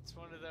 great. It's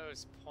one of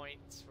those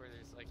points where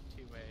there's like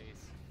two ways.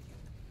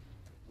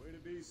 Way to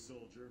be,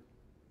 soldier.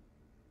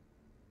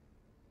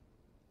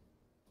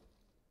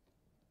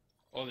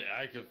 Only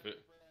I could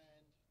fit.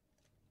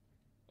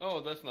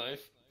 Oh, that's nice.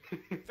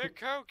 The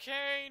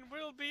cocaine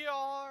will be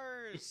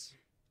ours!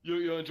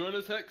 You enjoying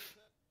this, Hex?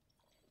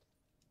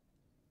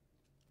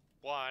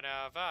 One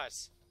of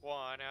us.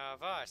 One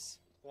of us.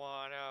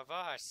 One of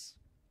us.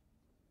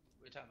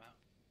 What are you talking about?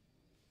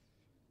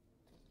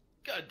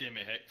 God damn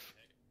it, Hex.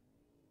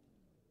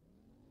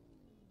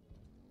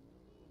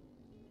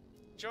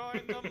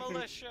 Join the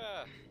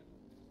militia!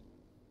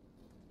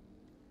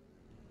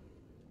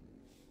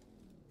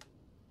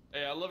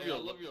 Hey, I love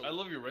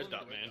your red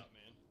dot, man.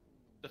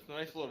 That's a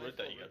nice little red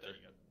dot you got there.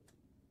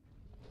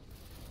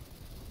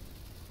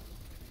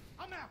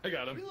 I'm out! I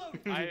got him. Reload!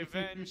 I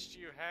avenged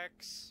you,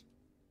 Hex.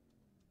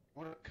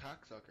 What a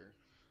cocksucker.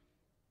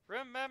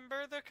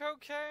 Remember the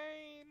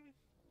cocaine!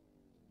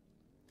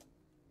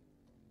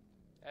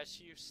 As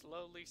you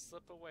slowly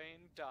slip away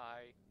and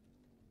die.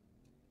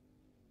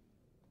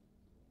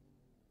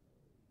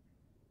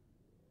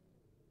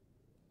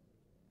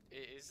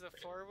 Is the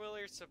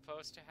four-wheeler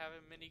supposed to have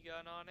a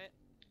minigun on it?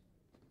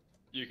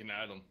 You can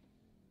add them.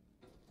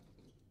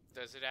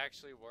 Does it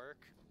actually work?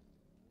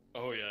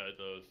 Oh yeah, it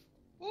does.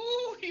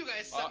 Ooh, you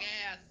guys suck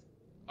ass!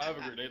 I have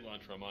a grenade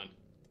launcher on mine.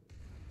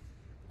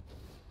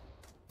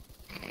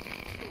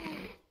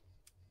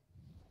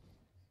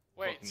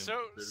 Wait, Fucking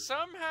so critter.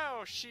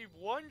 somehow she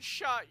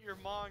one-shot your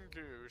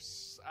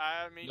mongoose.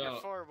 I mean, your No.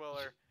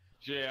 four-wheeler.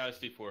 Yeah, it's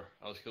C4.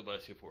 I was killed by a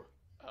C4.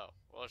 Oh,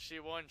 well, she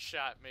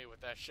one-shot me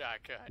with that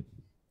shotgun.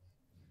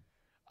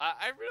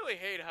 I really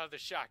hate how the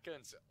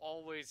shotgun's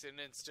always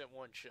an instant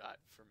one-shot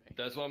for me.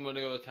 That's why I'm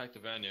gonna go attack the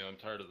venue. I'm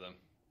tired of them.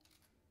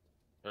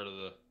 Tired of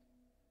the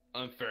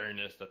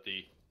unfairness that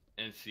the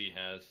NC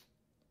has.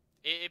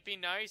 It'd be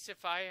nice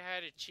if I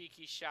had a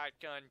cheeky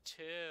shotgun,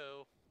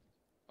 too.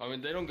 I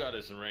mean, they don't got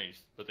us in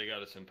range, but they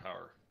got us in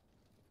power.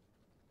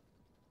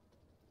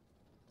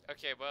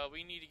 Okay, well,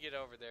 we need to get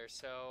over there,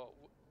 so...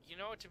 You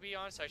know what, to be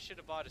honest, I should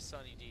have bought a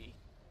Sunny D.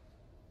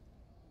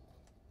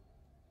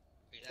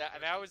 Are you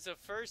That was the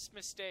first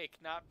mistake,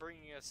 not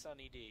bringing a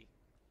Sunny D.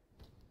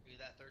 Are you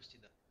that thirsty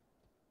though?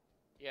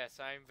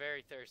 Yes, I am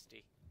very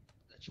thirsty.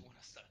 That you want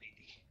a Sunny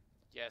D.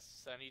 Yes,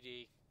 Sunny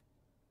D.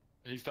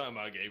 He's talking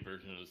about a gay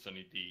version of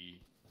Sunny D.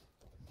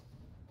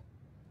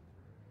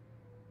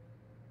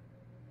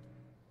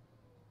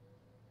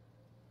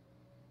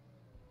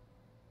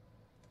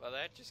 Well,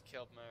 that just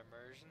killed my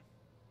immersion.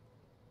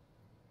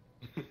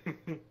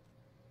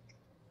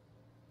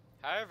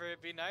 However,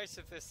 it'd be nice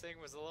if this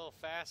thing was a little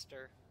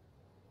faster.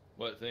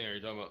 What thing are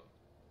you talking about?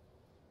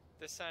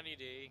 The Sunny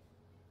D.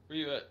 Where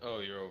you at? Oh,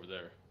 you're over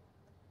there.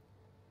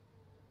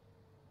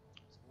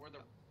 So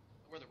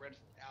we're the red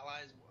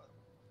allies.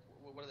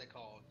 What are they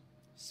called?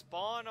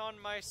 Spawn on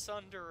my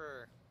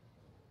Sunderer.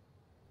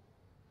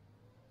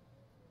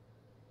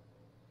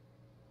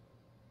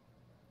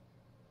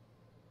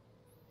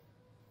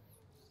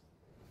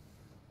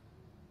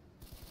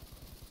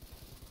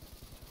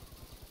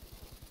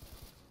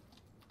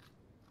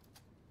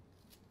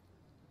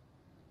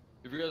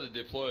 You forgot to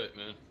deploy it,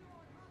 man.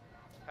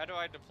 How do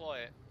I deploy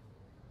it?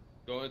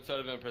 Go inside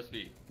of it and press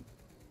B.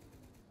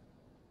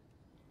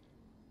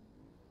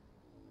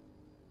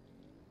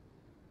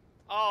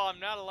 Oh, I'm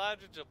not allowed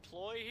to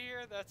deploy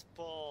here? That's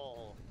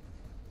bull.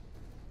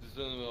 This is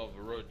in the middle of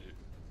a road, dude.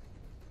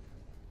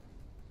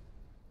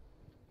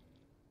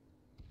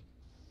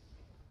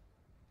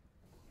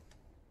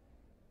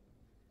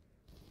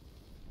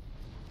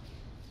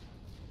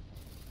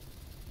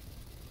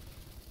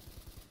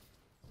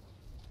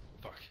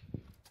 Fuck.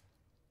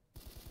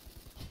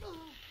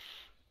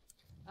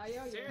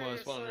 Seriously, Come on,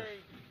 spawner.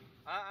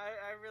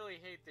 I really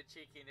hate the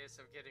cheekiness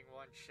of getting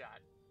one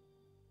shot.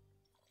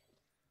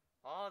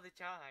 All the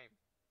time.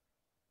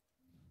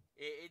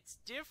 It's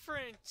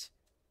different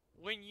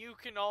when you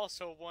can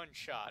also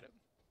one-shot him.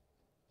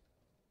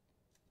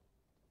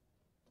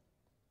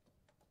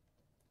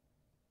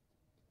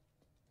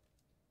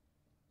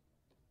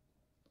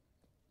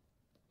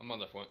 I'm on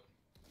that point.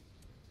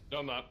 No,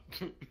 I'm not.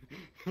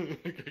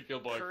 Got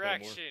killed by a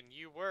Correction,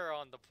 you were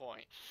on the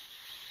point.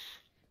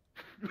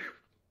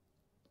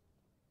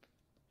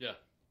 Yeah,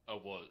 I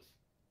was.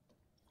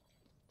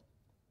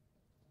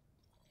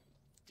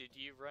 Did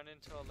you run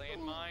into a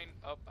landmine?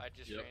 Oh, I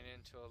just Yep. ran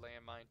into a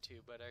landmine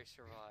too, but I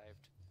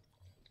survived.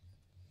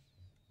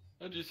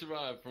 How'd you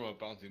survive from a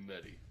bouncing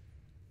Betty?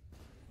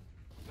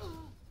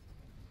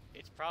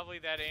 It's probably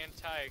that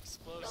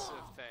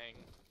anti-explosive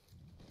thing.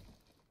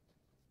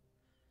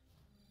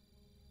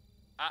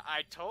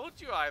 I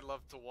told you I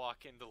love to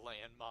walk into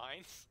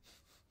landmines.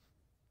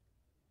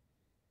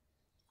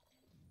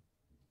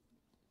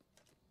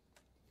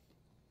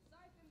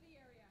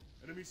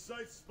 Enemy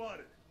sight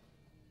spotted.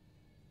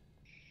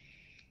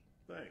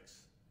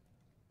 Thanks.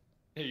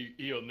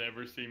 He'll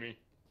never see me.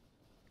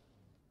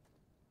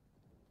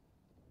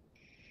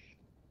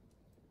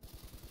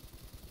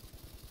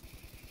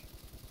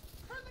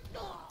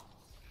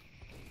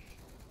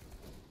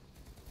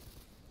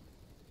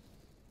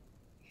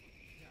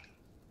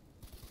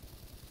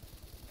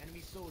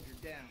 Enemy soldier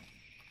down.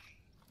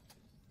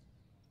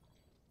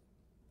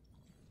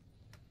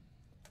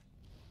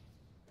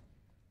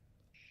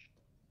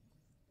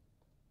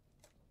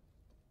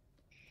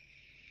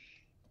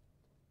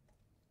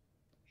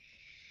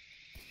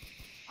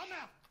 I'm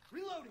out.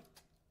 Reloading.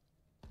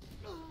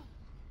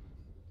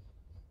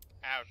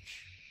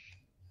 Ouch.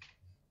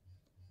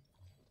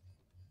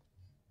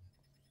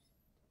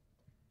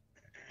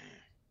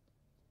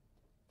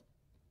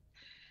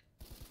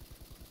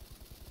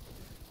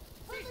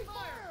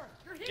 Fire!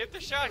 Get the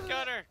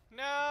shotgunner!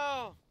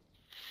 No!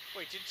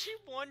 Wait, did she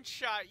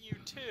one-shot you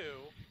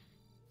too?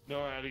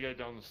 No, I had to get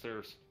down the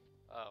stairs.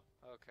 Oh,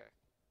 okay.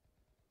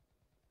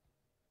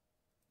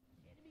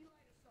 Enemy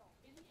light assault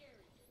in the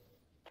area.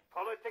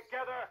 Pull it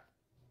together!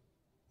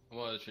 I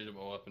wanted to change up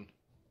my weapon.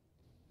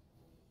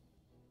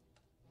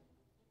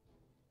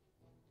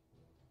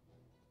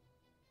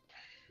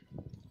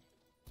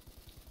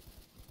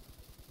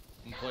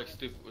 I'm playing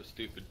stupid with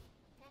stupid.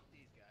 Fuck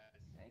these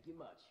guys. Thank you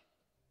much.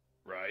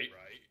 Right.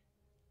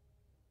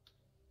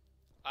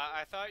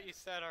 I thought you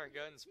said our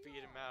guns beat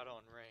him out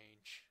on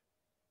range.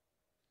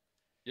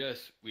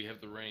 Yes, we have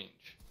the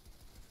range.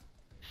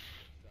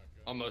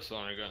 Almost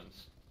on our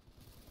guns.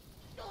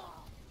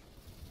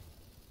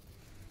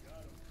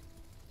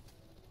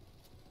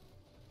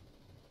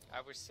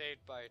 I was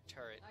saved by a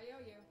turret. I owe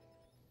you.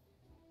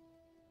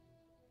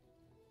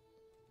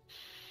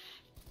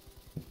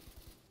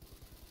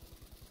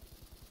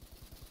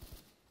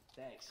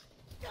 Thanks.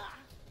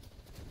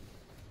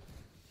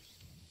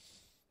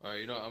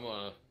 Alright, you know what, I'm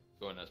gonna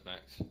go in as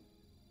Max.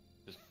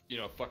 Just,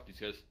 fuck these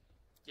guys.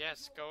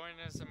 Yes, go in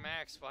as a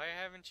max. Why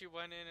haven't you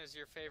went in as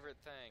your favorite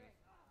thing?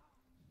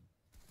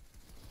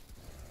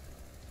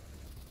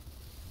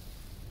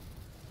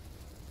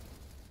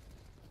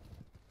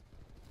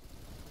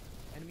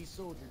 Enemy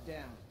soldier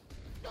down.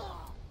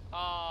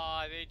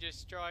 Aw, they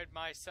destroyed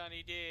my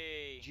Sunny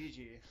D.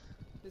 GG.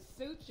 The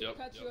suit should Yep,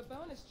 cut yep. you a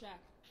bonus check.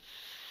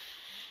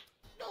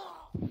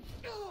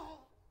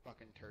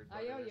 Fucking turd.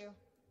 I owe buggers. you.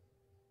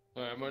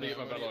 Alright, I'm gonna get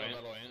my battle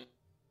ant.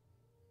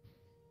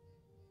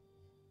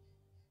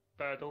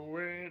 Battle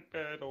ant,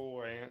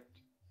 battle ant.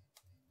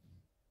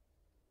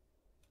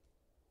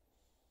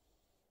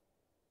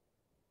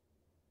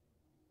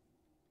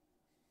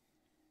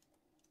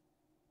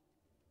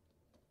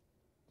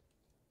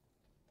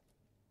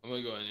 I'm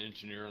gonna go an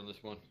engineer on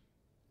this one.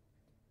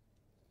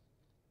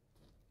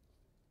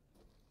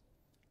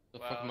 The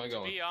fuck am I To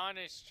going? be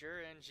honest,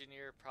 your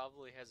engineer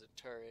probably has a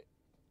turret.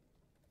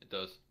 It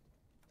does.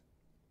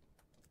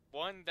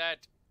 One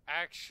that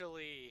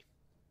actually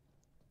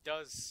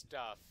does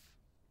stuff.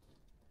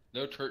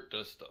 No turret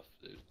does stuff,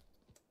 dude.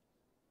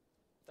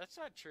 That's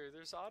not true.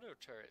 There's auto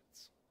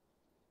turrets.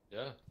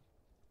 Yeah.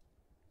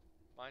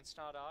 Mine's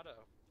not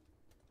auto.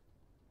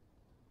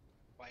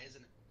 Why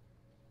isn't it?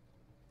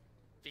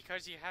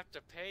 Because you have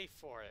to pay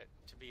for it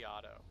to be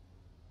auto.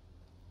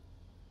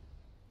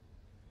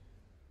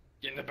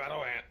 Get in the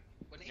battle ant.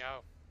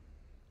 No.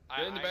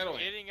 Get in the battle I'm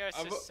ant. getting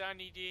us a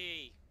Sunny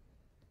D.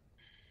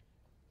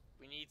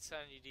 We need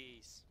Sunny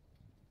Ds.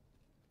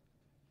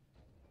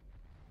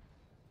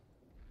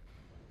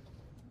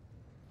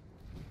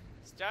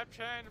 Stop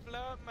trying to blow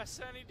up my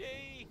Sunny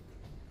D.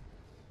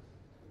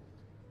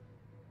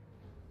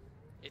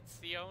 It's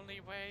the only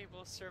way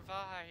we'll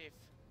survive.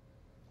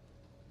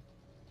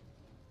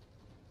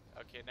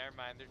 Okay, never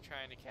mind. They're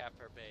trying to cap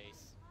our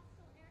base.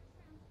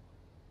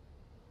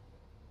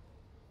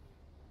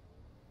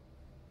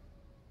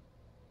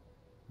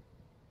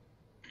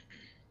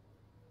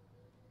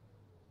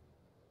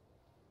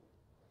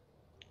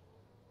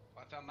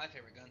 I found my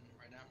favorite gun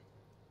right now.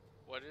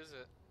 What is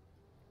it?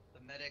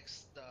 The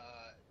Medic's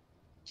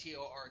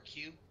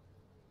TORQ.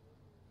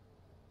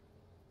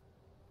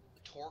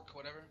 The Torque,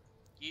 whatever.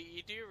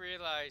 You do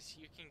realize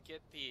you can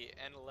get the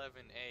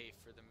N11A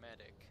for the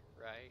medic,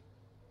 right?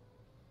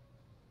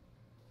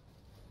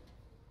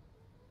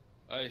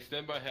 Alright,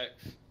 stand by Hex.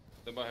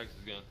 Stand by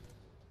Hex's gun.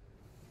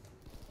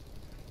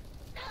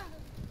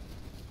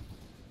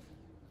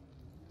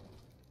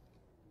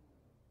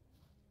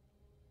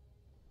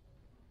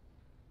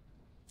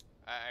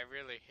 I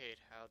really hate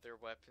how their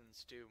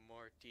weapons do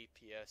more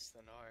DPS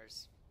than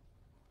ours.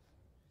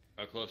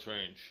 At close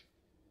range.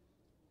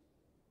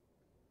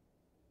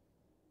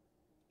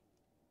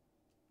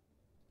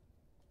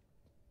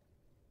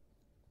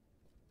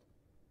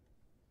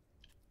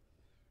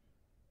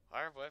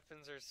 Our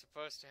weapons are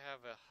supposed to have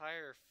a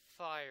higher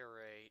fire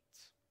rate.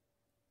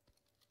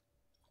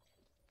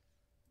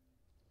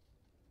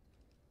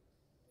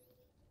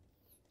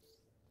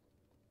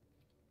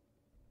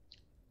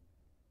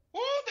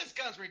 Woo, this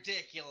gun's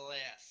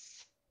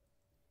ridiculous.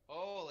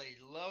 Holy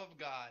love of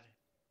God.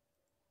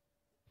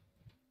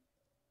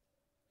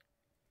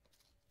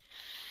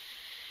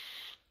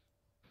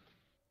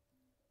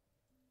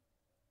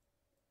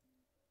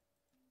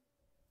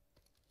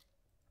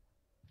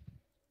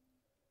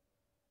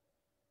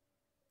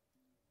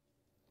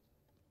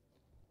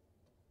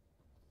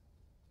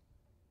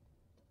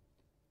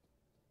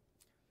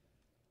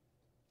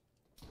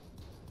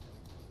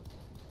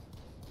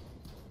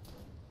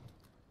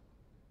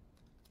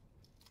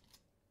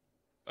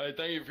 Alright,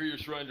 thank you for your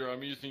surrender.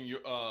 I'm using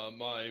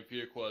my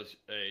vehicle as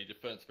a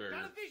defense barrier.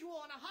 Got a visual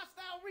on a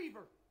hostile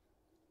Reaver.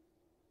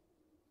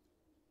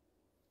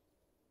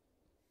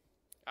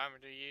 I'm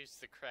gonna use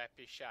the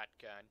crappy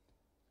shotgun.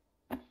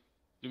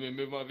 Do we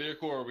move my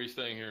vehicle or are we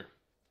staying here?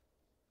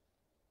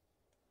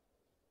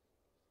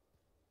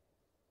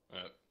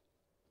 Alright.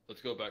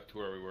 Let's go back to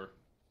where we were.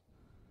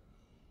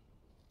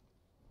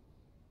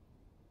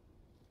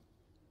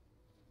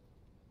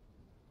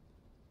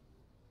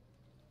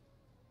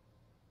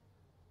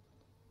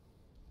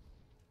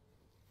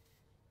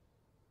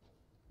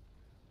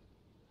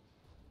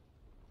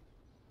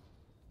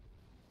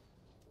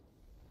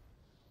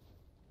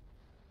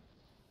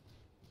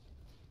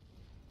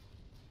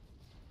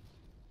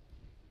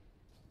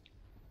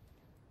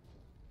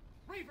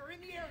 Reaver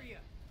in the area.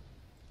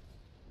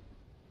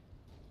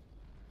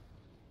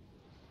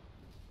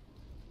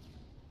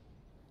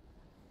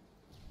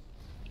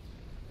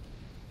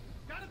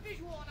 Got a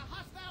visual on a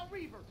hostile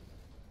Reaver.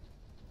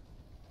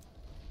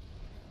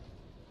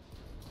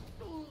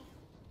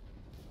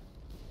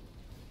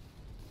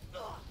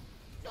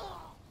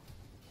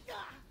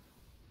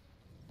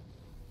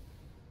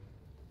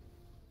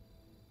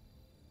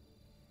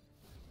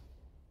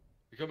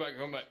 Come back,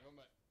 come back.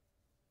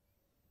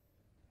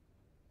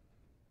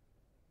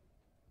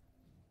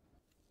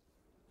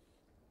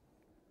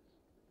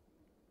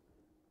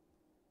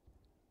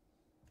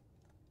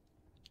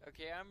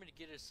 Okay, I'm gonna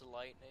get us a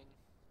lightning.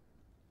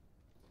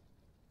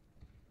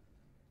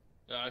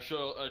 Yeah, I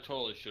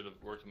totally should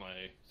have worked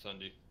my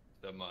Sunday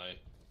instead of my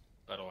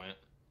battle ant.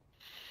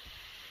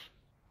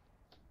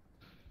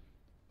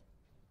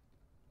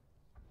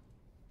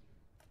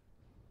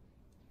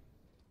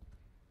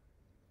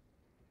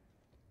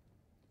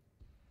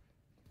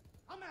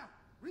 I'm out.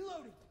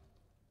 Reloading.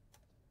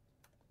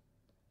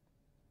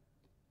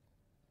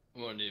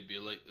 I'm gonna need to be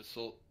a late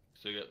assault,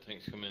 so we got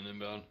tanks coming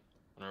inbound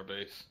on our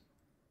base.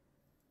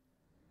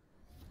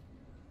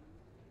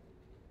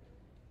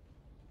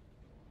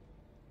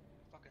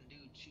 Fucking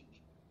dude, shoot me.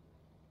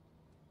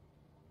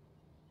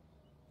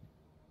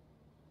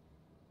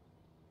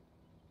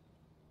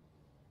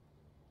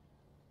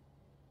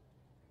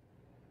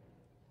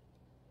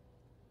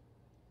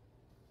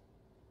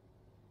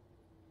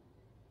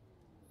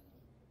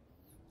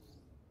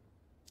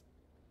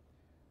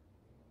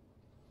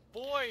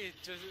 boy,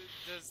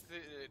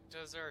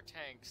 does our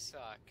tank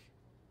suck.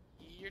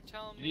 You're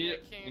telling You me need I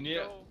it- can't you need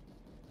go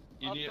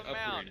You up need the to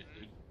upgrade mountain? it,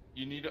 dude.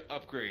 You need to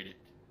upgrade it.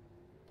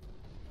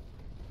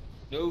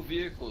 No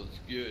vehicle is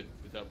good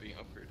without being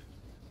upgraded.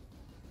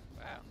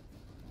 Wow.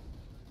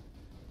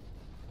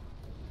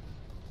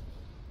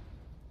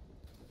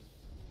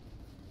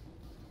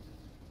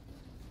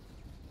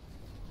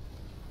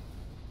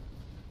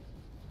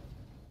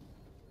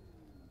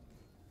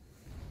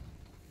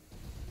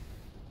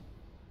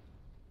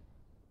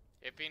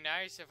 It'd be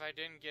nice if I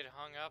didn't get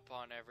hung up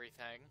on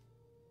everything.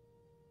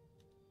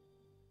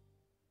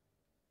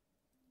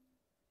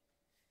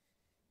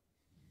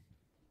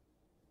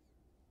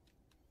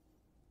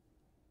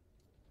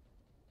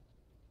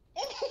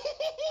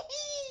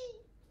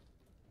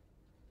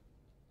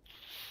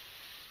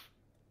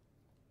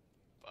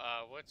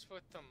 What's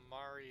with the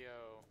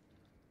Mario?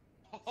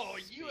 Oh,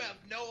 you have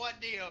no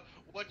idea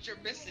what you're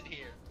missing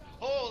here.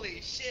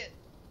 Holy shit.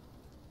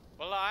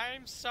 Well,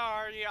 I'm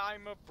sorry,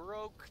 I'm a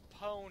broke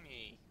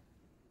pony.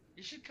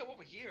 You should come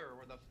over here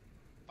where the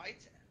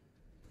fight's at.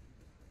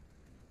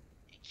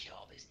 And kill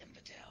all these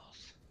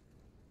infidels.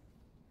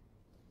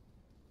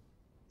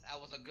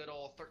 That was a good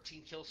old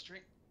 13 kill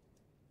streak.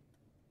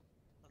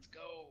 Let's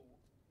go.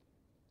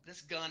 This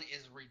gun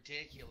is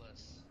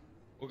ridiculous.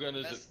 What gun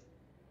is it?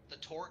 The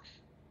torque.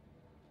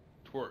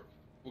 Torque.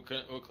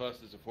 What class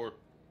is it for?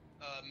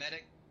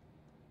 Medic.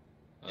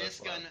 Oh, This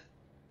that's gun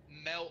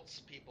fine.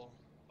 melts people.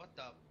 What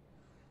the?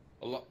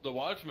 The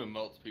Watchman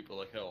melts people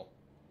like hell.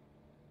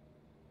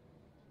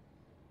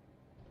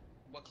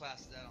 What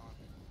class is that on?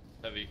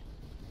 Heavy.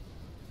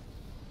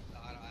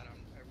 I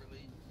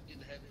really do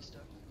the heavy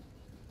stuff.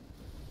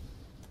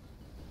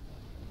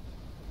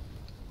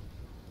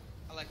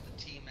 I like the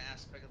team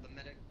aspect of the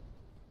medic.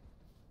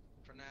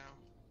 For now.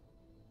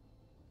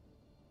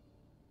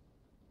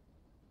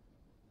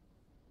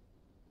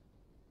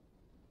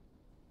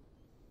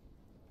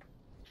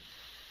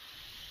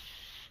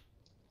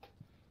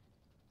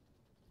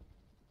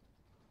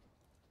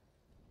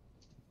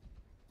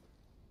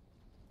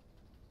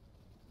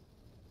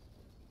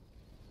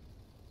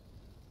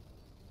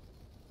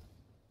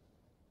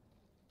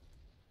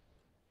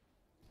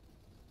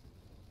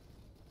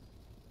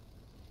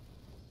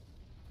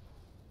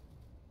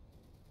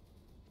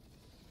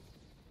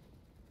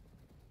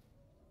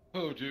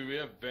 Oh, dude, we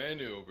have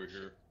Vanu over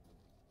here.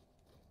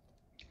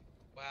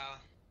 Wow.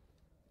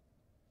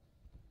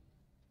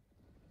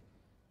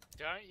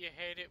 Don't you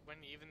hate it when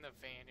even the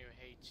Vanu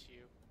hates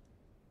you?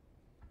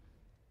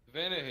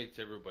 Vanu hates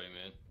everybody,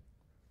 man.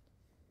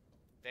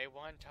 They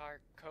want our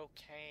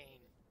cocaine.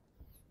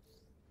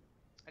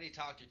 How do you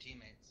talk to your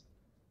teammates?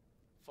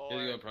 For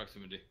Here you go in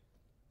proximity.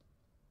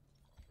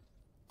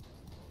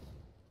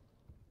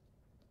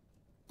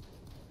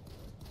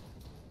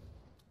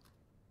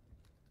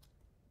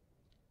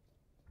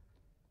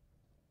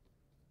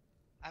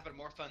 I've had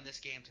more fun this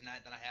game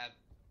tonight than I have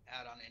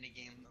had on any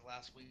game in the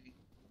last week.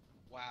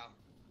 Wow.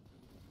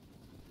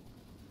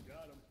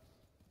 Got him.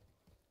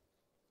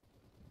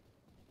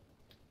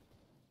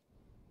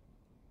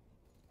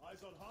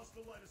 Eyes on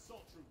hostile light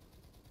assault troop.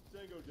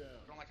 Tango I down.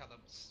 don't like how the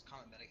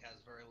combat medic has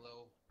very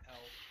low health.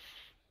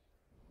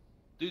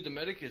 Dude, the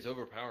medic is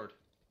overpowered.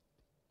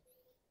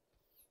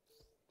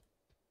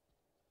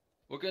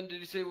 What gun did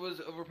you say was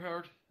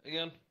overpowered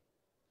again?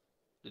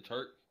 The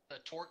Turk? The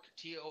torque,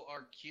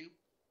 T-O-R-Q.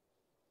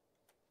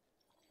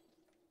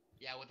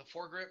 Yeah, with a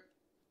foregrip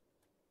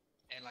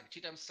and like 2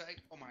 times sight.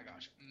 Oh my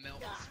gosh,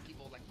 melts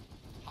people like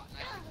hot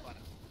knife and butter.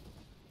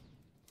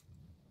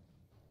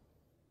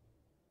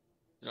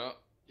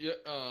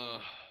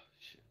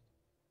 Shit.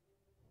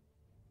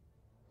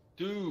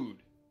 Dude,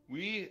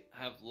 we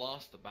have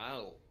lost the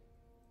battle.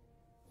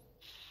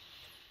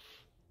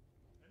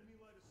 Enemy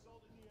light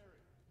assault in the area.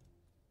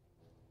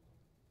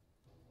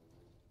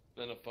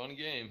 Been a fun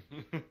game.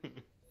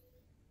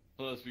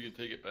 Unless we can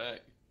take it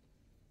back.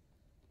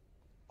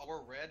 Oh,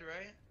 we're red,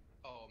 right?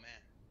 Oh man.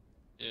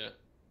 Yeah.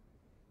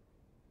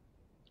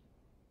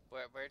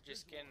 we're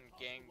just getting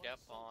ganged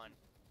up on.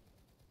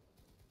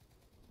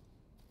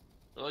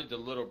 They're like the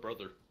little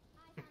brother.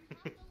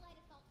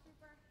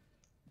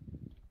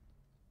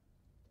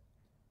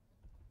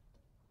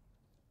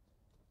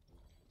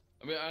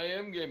 I mean, I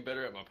am getting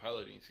better at my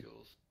piloting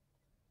skills.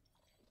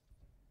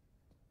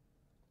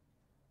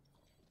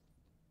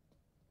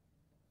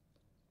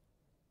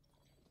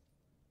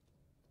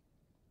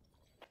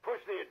 Push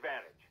the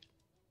advantage.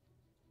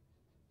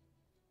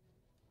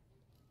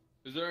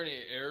 Is there any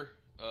air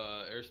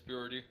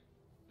superiority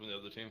from the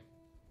other team?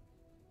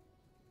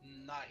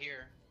 Not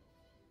here.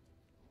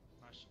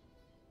 Much.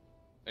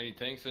 Any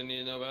tanks I need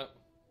to know about?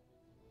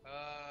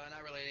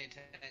 Not really any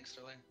tanks,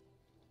 really.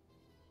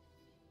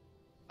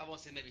 I've only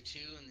seen maybe 2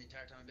 in the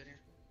entire time I've been here.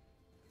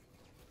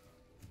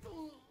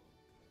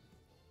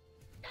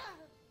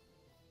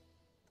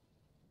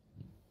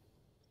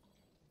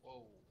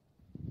 Whoa.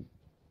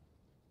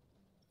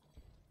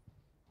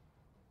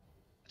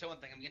 I tell you one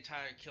thing, I'm getting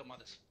tired of killing by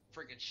this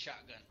friggin'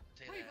 shotgun.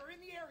 I'll tell you that. Reaver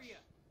in the area.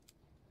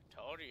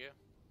 Told you.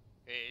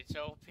 It's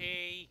OP.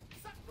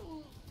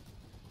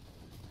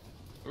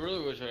 I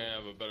really wish I could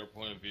have a better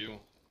point of view.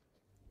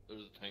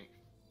 There's a tank.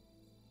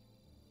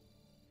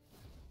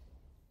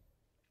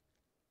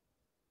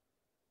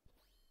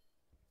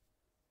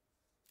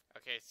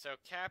 Okay, so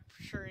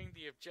capturing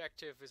the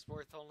objective is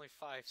worth only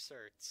 5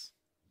 certs.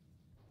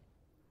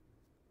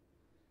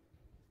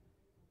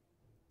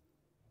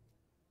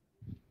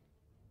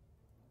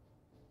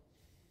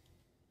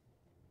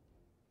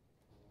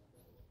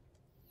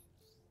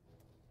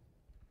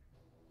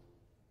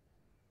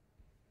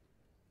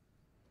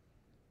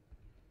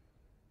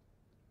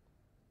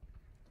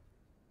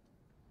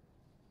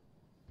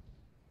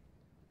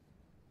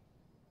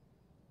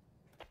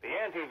 The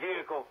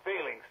anti-vehicle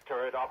phalanx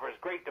turret offers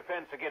great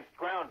defense against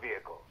ground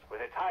vehicles with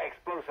its high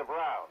explosive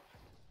rounds.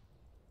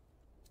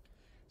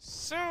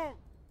 So,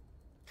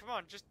 come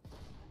on, just...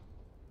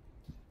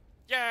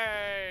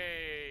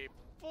 Yay!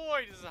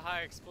 Boy, does a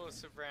high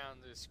explosive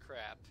round this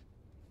crap.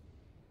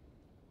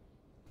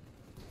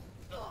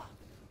 Ugh.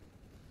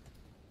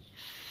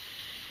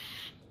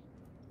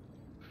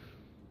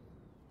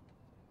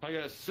 I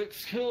got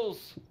 6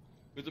 kills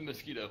with the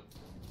mosquito.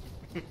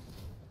 Nice.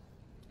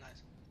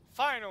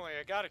 Finally,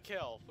 I got a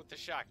kill with the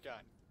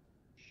shotgun.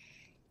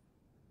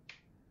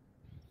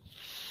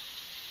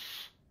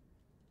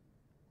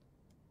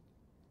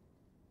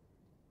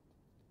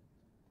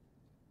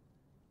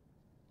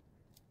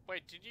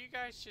 Wait, did you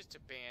guys just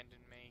abandon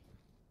me?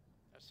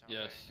 That's not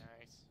Yes. very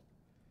nice.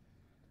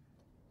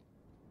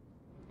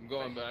 I'm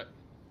going back.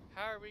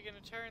 How are we gonna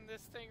turn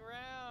this thing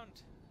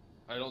around?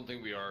 I don't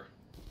think we are.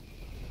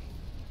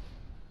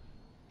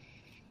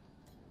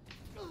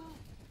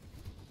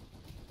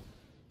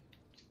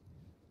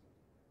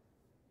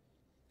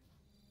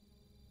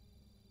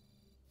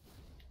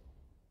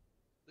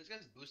 This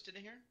guy's boosted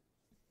in here?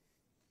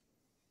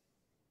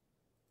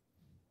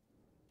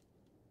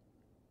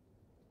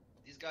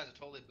 These guys are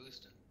totally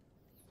boosting.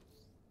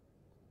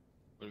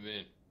 What do you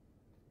mean?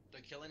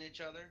 They're killing each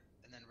other,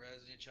 and then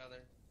rezzing each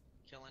other,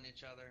 killing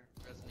each other,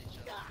 rezzing each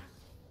other. I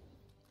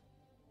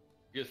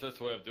guess that's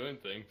the way of doing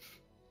things.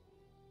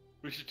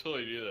 We should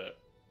totally do that.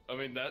 I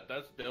mean,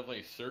 that's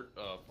definitely cert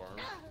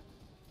farm.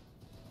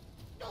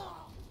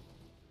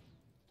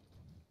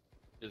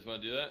 You guys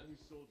want to do that? Enemy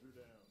soldier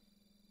down.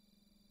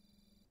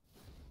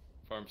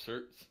 Farm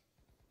certs?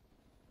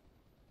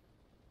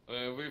 I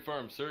mean, if we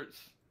farm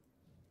certs.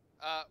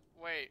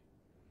 Wait.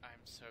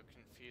 I'm so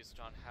confused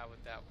on how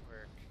would that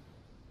work.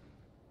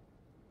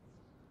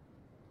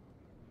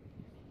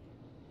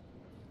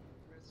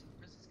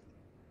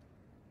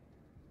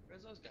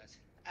 Where's those guys?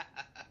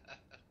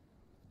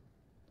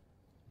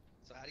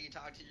 So how do you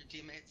talk to your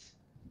teammates?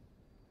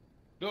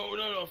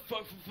 No,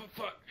 fuck.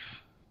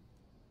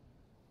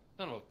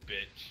 Son of a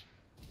bitch.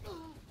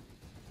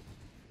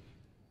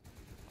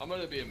 I'm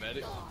gonna be a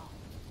medic.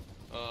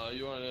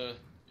 You wanna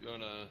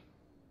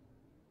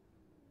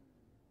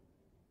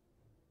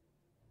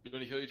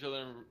kill each other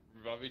and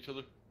revive each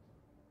other?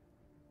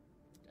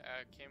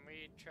 Can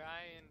we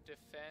try and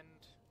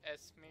defend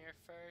Esmir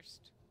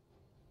first?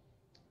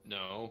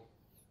 No,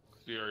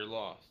 because we already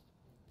lost.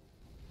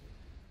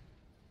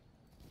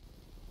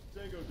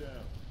 Tango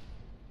down.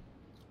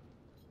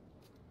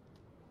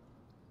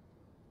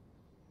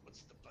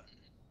 What's the button?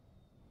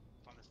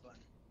 On this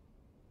button.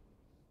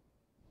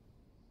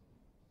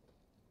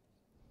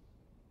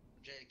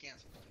 Jay,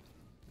 cancel.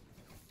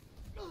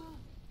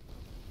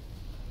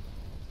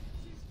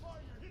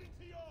 Ceasefire, you're hitting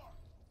TR.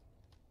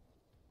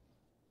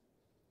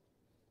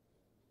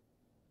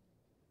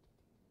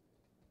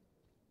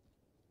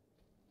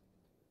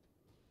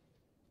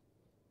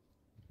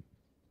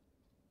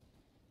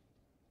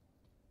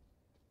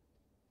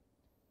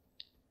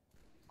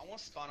 I want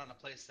to spawn on a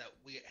place that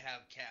we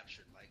have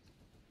captured, like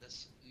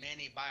this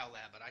mini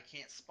biolab, but I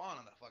can't spawn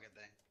on that fucking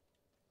thing.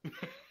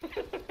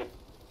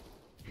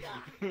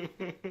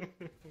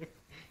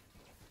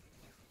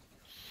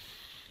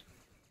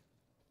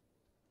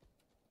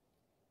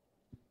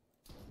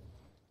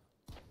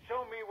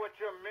 Show me what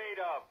you're made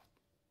of.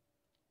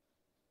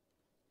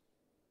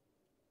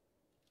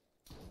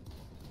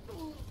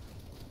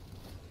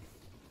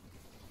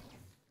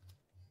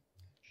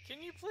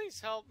 Can you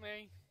please help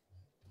me?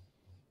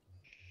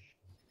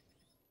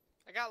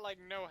 I got like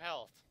no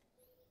health.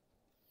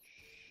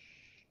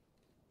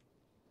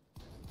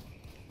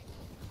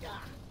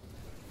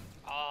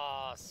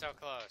 Oh, so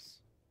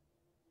close.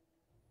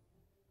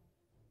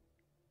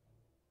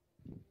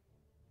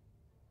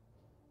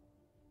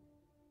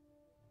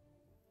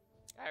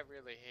 I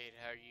really hate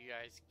how you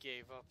guys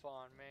gave up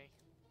on me.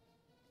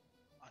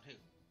 On who?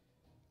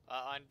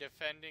 On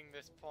defending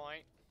this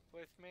point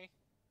with me.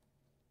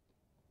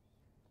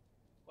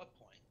 What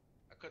point?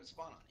 I couldn't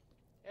spawn on you.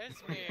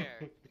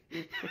 Esmir.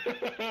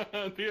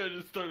 I think I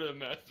just started a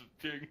massive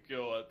team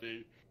kill at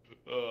the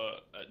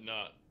at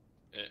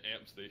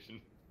amp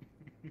station.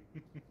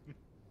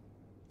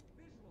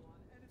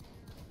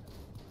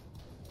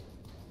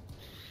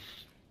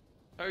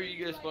 How are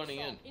you guys spawning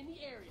in? In the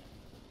area.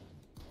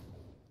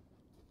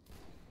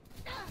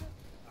 I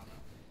don't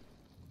know.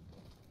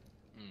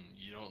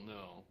 You don't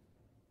know.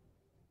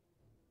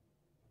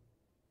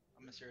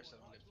 I'm seriously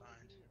don't get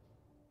fined.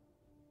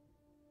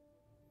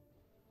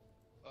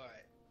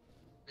 Alright.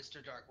 Mr.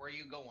 Dark, where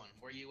you going?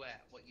 Where you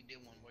at? What you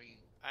doing? Where you...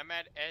 I'm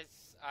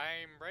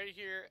right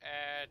here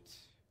at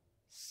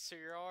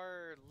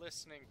CR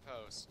listening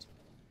post.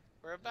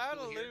 We're about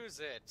to lose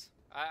it.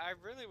 I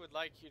really would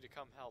like you to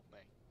come help me.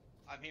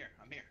 I'm here.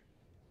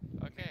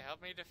 Okay,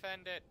 help me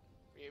defend it.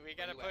 We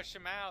gotta push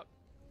him out.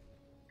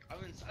 I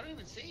don't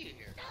even see you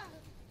here.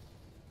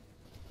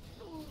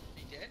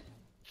 You dead?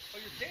 Oh,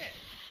 you're dead.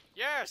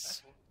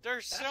 Yes!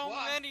 There's so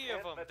why. many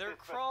of them. They're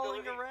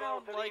crawling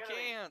around like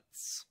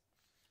ants.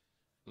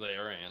 They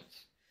are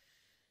ants.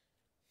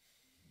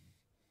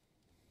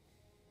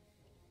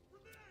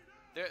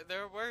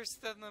 They're worse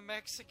than the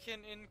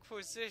Mexican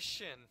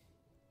Inquisition.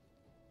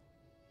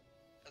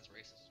 That's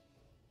racist.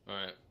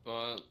 Alright,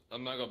 well,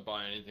 I'm not gonna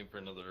buy anything for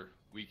another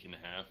week and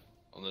a half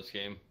on this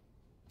game.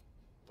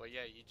 Well,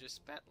 yeah, you just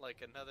spent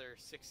like another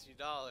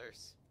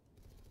 $60.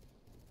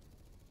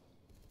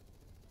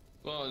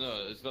 Well,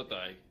 no, it's not that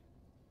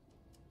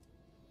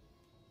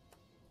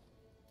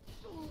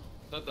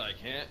I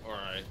can't or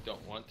I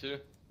don't want to.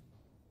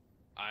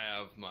 I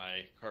have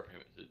my car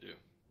payment to do.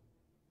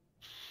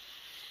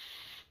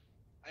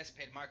 I just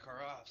paid my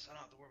car off, so I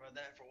don't have to worry about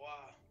that for a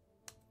while.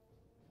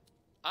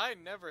 I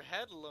never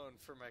had a loan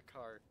for my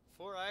car,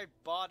 for I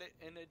bought it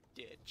in a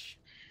ditch.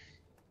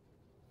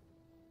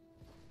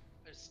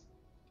 I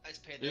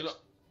just paid that.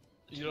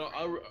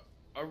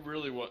 I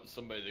really want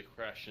somebody to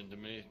crash into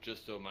me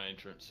just so my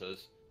insurance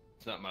says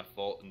it's not my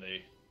fault and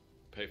they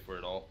pay for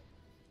it all.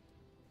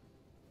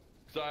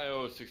 Because I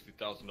owe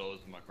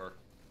 $60,000 in my car.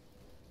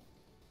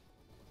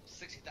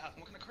 60,000.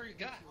 What kind of car you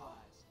got?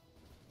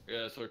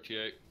 Yeah, it's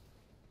RT8.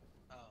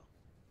 Oh.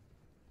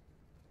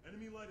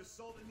 Enemy light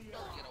assault in the air.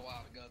 Get a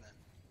while to go then.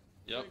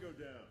 Yep. Tango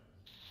down.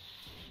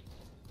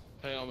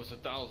 Pay almost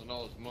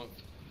 $1,000 a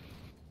month.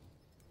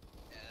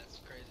 Yeah, that's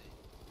crazy.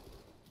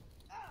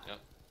 Yep.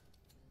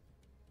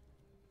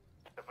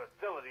 The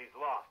facility's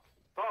lost.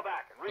 Fall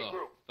back and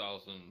regroup.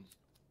 Thousands.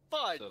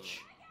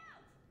 Fudge!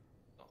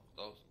 Oh,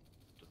 thousands.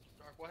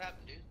 Dark, what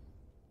happened, dude?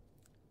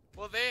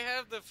 Well, they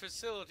have the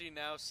facility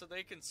now, so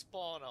they can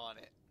spawn on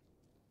it.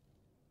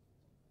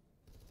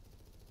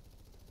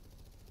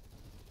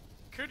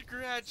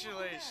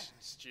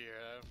 Congratulations,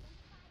 Gio.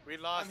 We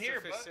lost I'm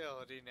here, the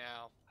facility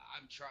now.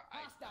 I'm trying.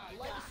 Hostile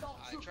light assault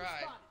I trooper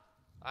tried. spotted.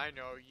 I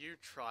know, you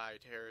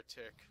tried,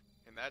 heretic.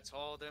 And that's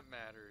all that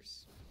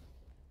matters.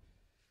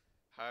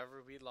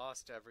 However, we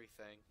lost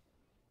everything.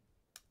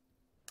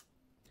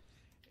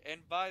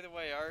 And by the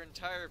way, our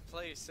entire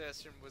play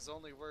session was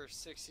only worth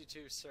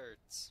 62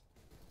 certs.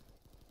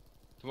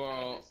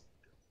 Tomorrow.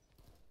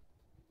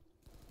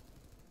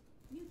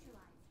 Neutralized.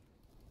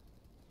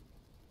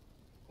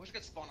 I wish I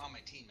could spawn on my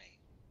teammate.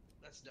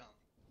 That's dumb.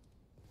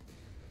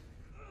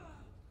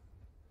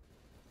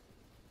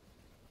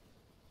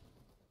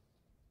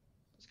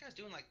 This guy's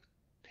doing like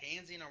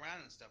pansying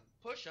around and stuff.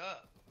 Push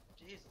up.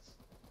 Jesus.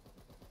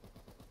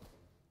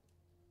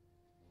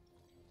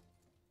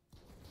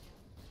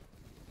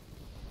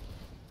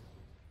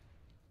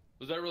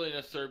 Was that really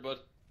necessary, bud?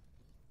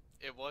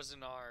 It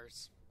wasn't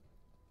ours.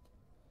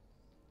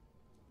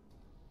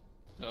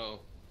 No.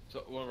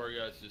 So one of our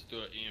guys just do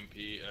an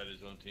EMP at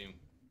his own team.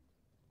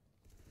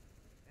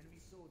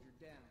 Enemy soldier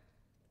down.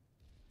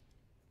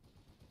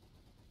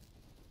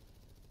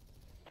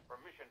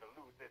 Permission to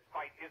lose this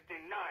fight is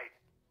denied.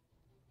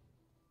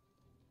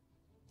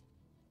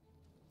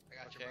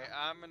 I got you, Okay, bro.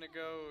 I'm gonna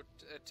go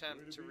Way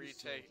attempt to to be,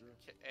 retake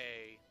soldier.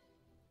 A.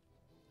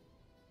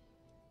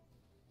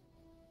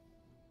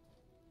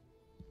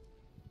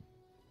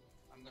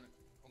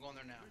 I'm going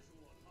there now.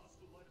 Visual on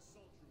hostile light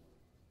assault trooper.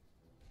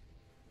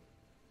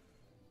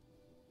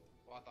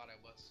 Well, I thought I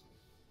was.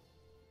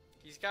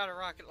 He's got a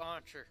rocket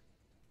launcher.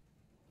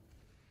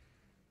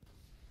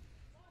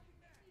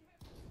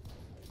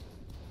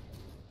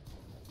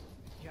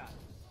 Got it.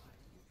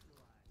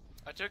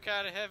 I took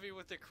out a heavy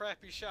with a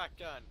crappy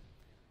shotgun.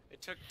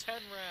 It took 10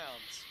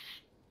 rounds.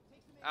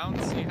 I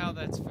don't see how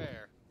that's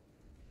fair.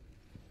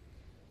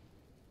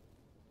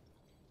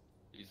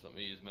 Please let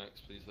me use Max.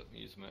 Please let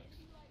me use Max.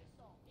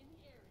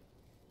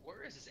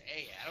 Where is this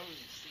A? I don't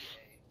even see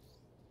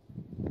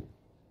A.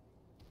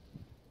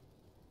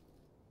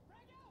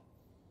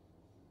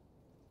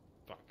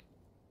 Fuck.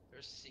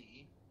 There's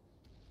C.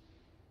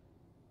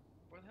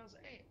 Where the hell's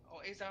A?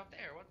 Oh, A's out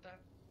there. What the?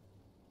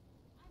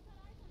 I've got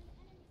eyes on an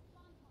enemy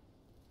spawn point.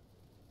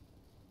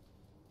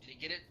 Did you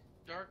get it,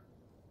 Dark?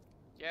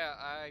 Yeah,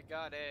 I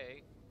got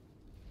A.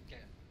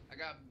 Okay. I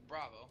got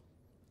Bravo.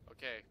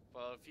 Okay,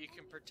 well, if you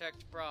can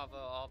protect Bravo,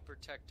 I'll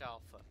protect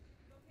Alpha.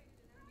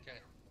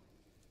 Okay.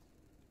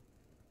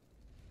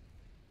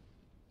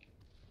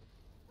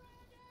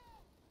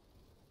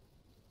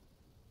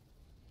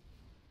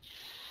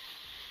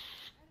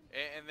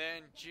 And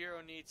then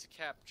Jiro needs to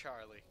cap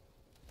Charlie.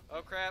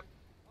 Oh crap.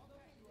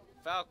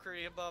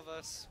 Valkyrie above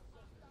us.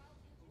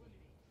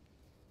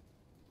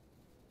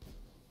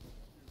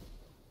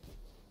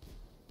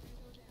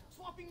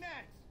 Swapping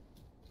mags.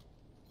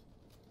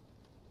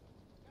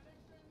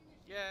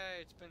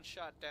 Yay, it's been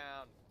shot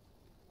down.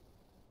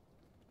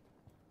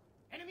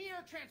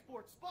 air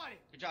transport spotted.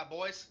 Good job,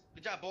 boys.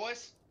 Good job,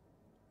 boys.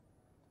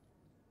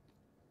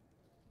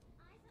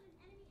 Eyes on an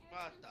enemy air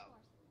What the?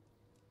 transport.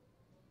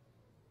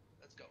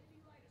 Let's go.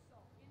 Enemy light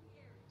assault in the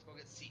area. Let's go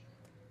get C.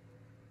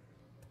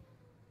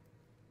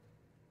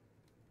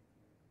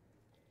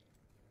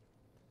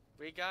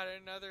 We got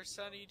another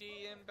Sunny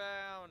D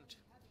inbound.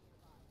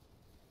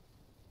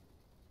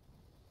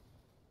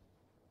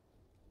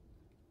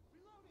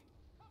 Reloading.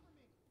 Cover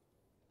me.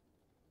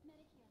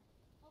 Medic here.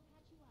 I'll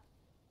patch you up.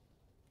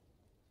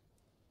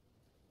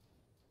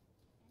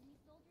 Enemy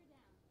soldier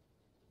down.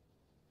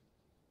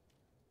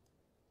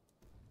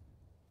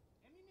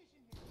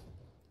 Ammunition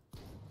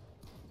here.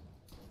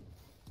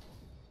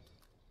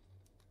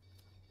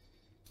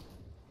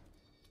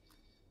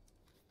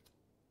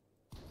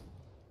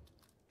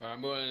 Alright,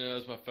 I'm going in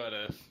as my fat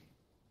ass.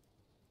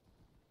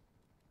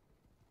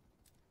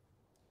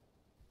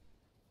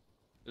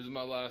 This is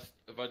my last.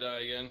 If I die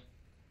again,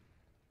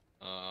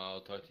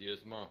 I'll talk to you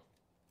tomorrow.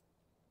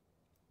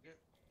 Good.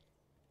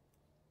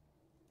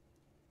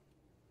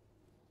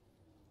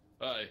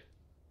 Bye.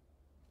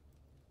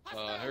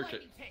 Hostile Haircut.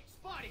 lightning tank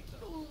spotted.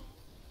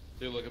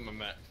 Take a look at my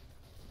map.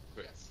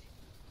 Quick. Got C.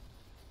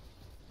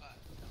 What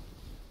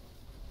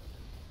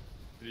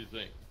do you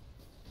think?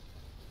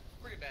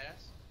 Pretty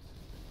badass.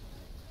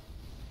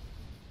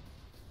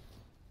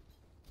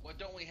 What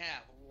don't we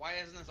have? Why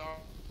isn't this our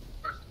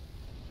first?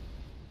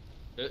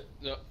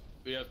 No,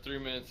 we have 3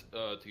 minutes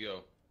to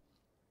go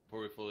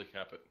before we fully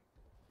cap it.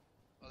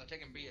 Oh, they're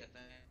taking B, I think.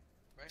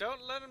 Right?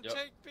 Don't let him Yep.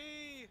 take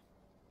B.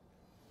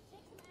 Take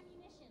some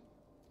ammunition.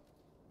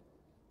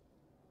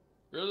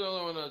 You're the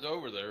only one that's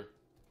over there.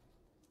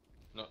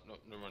 No,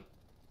 never mind.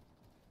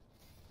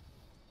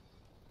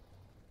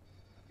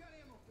 I've got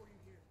ammo for you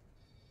here.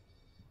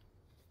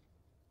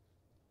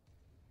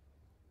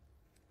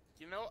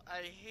 You know,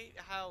 I hate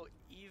how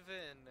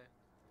even.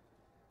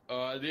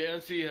 The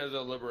NC has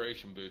a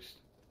liberation boost.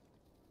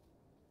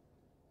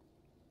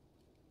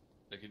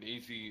 They can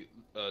easily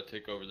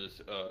take over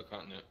this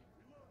continent.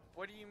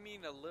 What do you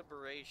mean a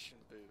liberation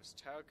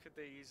boost? How could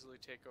they easily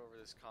take over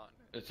this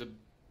continent? It's a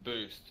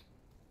boost.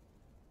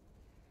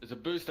 It's a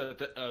boost that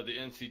the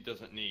NC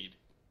doesn't need.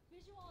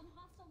 Visual on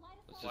hostile light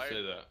Let's assault. just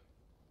say that.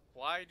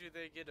 Why do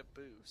they get a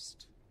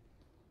boost?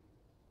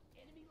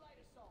 Enemy light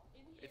assault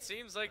in the It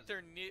seems like the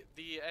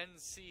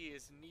NC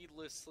is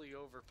needlessly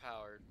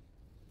overpowered.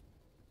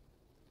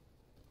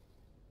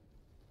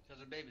 Because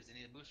they're babies, they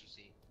need a booster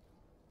C.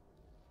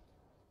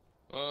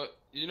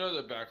 You know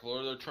they're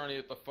backlord. They're trying to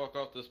get the fuck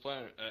off this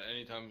planet at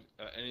any time,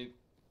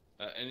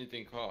 at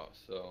anything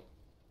cost. So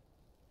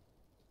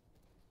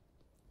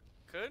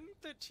Couldn't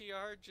the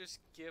TR just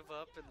give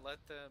up and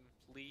let them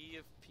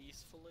leave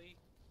peacefully?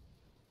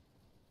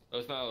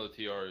 that's not how the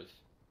TR is.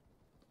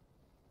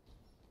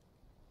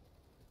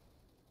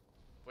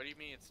 What do you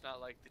mean it's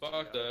not like the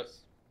Fuck that. TRs?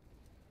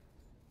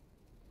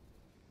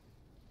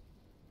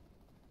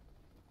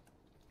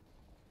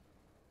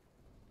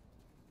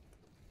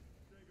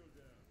 Tango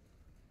down.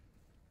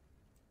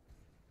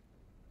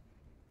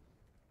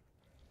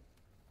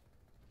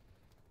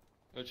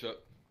 Good shot.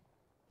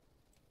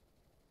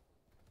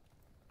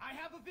 I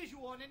have a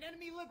visual on an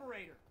enemy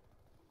liberator.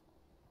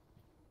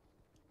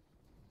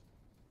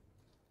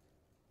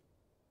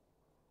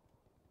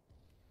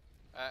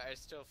 I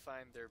still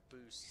find their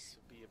boosts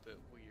to be a bit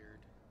weird.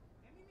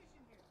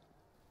 Ammunition here.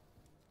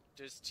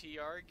 Does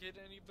TR get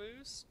any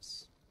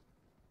boosts?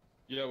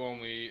 Yeah, when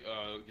we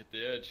get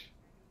the edge.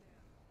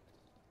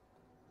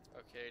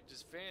 Okay,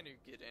 does Vanu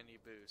get any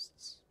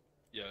boosts?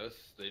 Yes,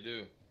 they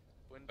do.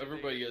 When do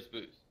Everybody they... gets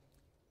boost.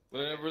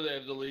 Whenever they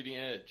have the leading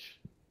edge.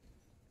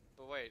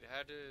 But wait,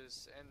 how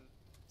does...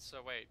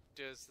 So wait,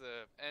 does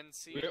the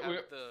NC We- have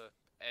the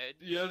edge?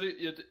 You have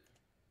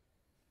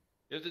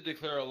to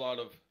declare a lot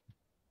of.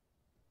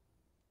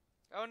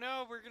 Oh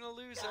no, we're gonna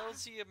lose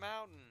LC a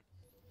mountain.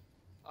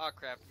 Aw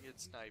crap, we get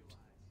sniped.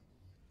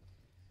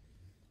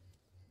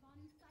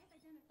 Bombing site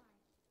identified.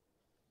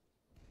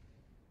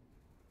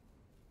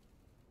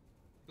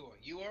 Who are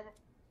you, Orb?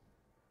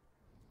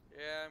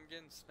 Yeah, I'm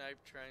getting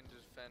sniped trying to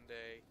defend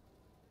A.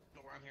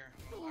 No, I'm here.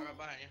 I'm right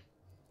behind you.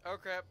 Oh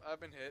crap, I've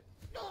been hit.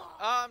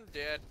 I'm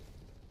dead.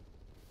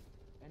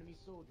 Enemy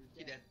soldier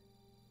He dead.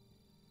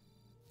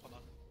 Hold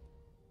on.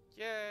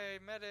 Yay,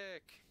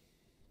 medic.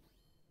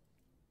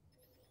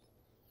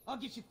 I'll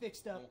get you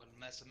fixed No up. one can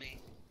mess with me.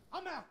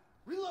 I'm out.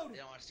 They Reloading.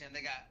 don't understand.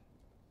 They got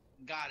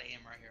aim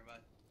right here, bud.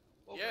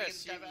 Oh,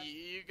 Yes, get the tab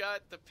you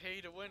got the pay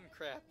to win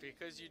crap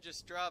because you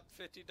just dropped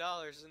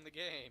 $50 in the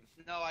game.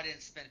 out. No, I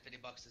didn't spend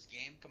 $50 this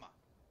game. Come on.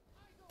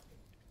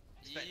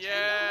 Spent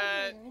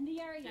Yeah. Liberator in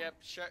the area. Yep,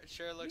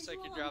 sure looks like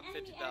you Visual on dropped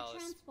enemy $50. air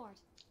transport.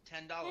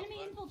 $10, Enemy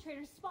bud. infiltrator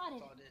That's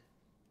spotted. all I did.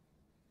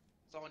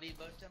 That's all I need,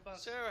 bud. $10.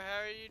 So, how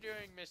are you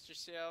doing, Mr.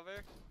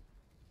 Silver?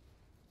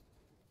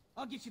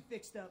 I'll get you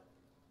fixed up.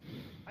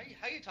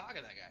 How you talking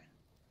to that guy?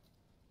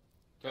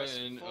 Press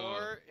And,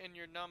 4 in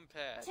your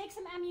numpad. Take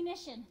some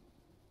ammunition.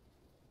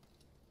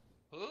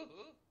 Who?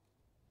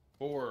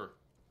 4.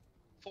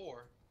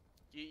 4.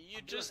 You I'm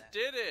doing just that.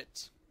 did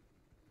it.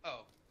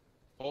 Oh.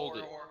 Hold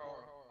it.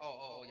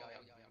 Oh, yeah.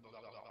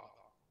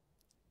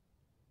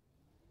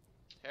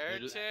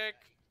 Heretic,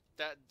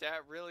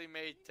 that really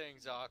made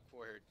things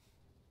awkward.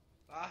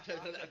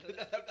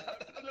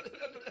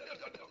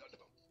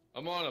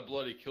 I'm on a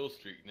bloody kill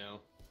streak now.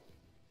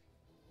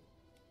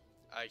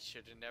 I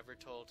should have never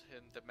told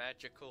him the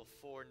magical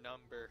 4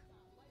 number.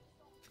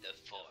 The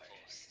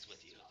force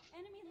with you.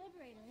 Enemy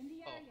liberator in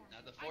the Oh, area. now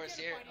the force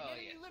here. Identified Oh an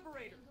enemy yeah.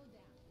 liberator.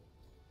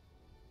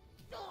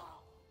 Go down.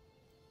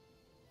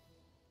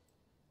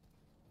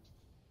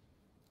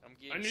 I'm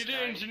getting I need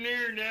an sniped.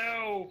 engineer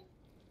now!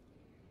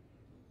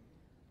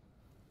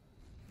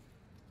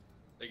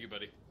 Thank you,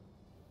 buddy.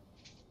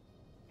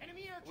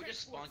 Enemy air We're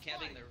just spawn transport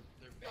camping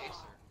their base.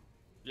 Or...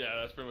 Yeah,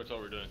 that's pretty much all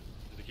we're doing.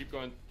 They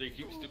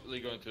keep stupidly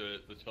going to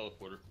the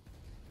teleporter.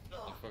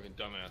 Those fucking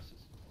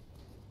dumbasses.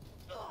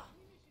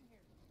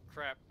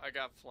 Crap, I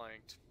got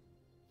flanked.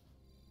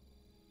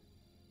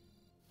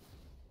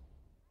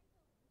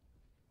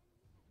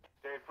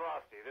 Stay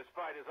frosty. This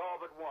fight is all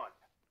but won.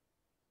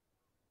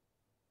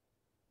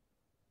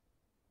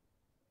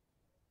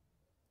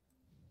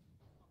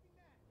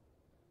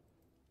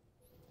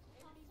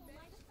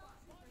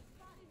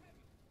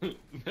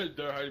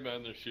 They're hiding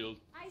behind their shield.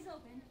 Eyes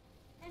open.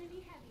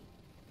 Enemy heavy.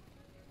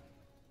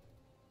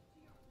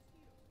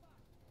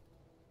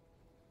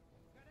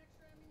 Got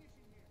extra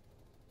ammunition here.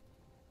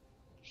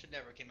 Should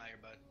never came out here,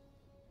 bud.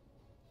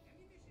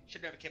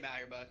 Should never came out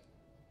here, bud.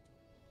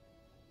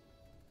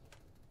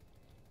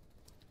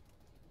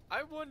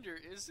 I wonder,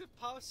 is it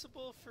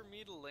possible for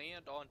me to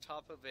land on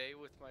top of A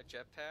with my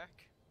jetpack?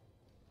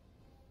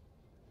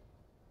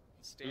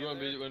 Stand You're gonna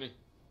there? beat it, Winnie.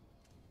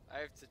 I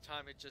have to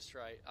time it just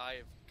right. I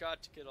have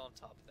got to get on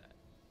top of that.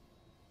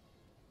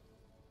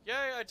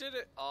 Yay, I did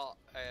it! Oh,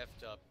 I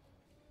effed up.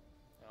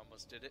 I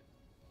almost did it.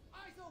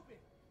 Eyes open.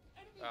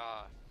 Enemy.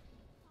 Ah,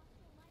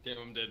 Damn,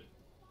 I'm dead.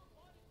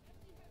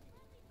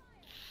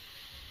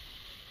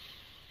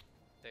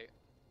 they.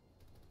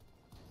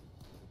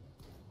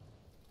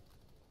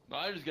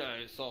 I just got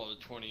a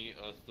solid 20,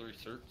 3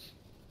 certs.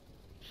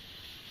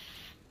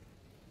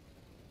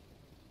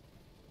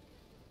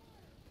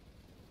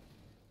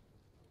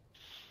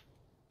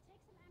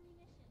 Take some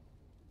ammunition.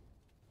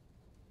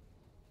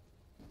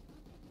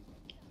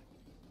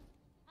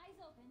 Eyes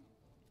open.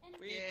 Enemy.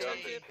 We Yay.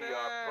 took it WTR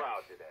back!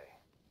 proud today.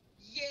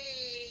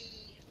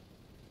 Yay!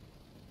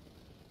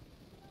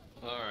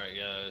 Alright,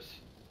 guys.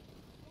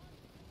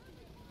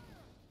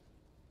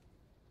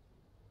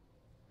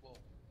 Whoa.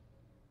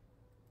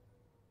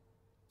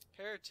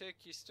 Heretic,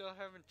 you still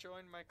haven't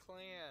joined my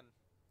clan.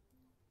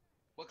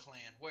 What clan?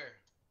 Where?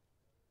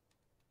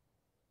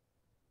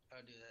 How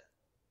do I do that?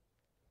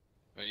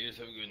 Alright, you guys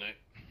have a good night.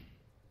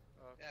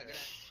 Yeah, Okay.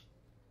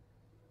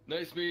 good.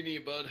 Nice meeting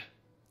you, bud.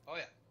 Oh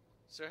yeah.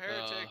 So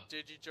Heretic,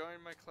 did you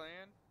join my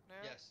clan now?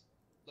 Yes.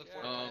 Look Yay.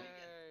 forward to it again.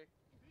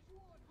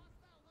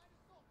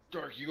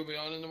 Dark, you gonna be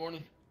on in the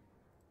morning?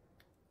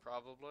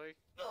 Probably.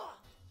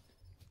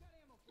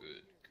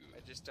 Good, I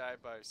good. just died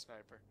by a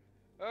sniper.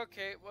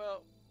 Okay,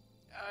 well,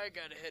 I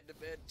gotta head to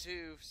bed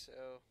too, so...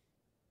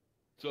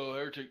 So,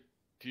 Heretic,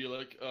 do you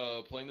like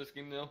playing this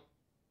game now?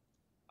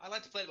 I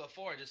like to play it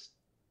before. Just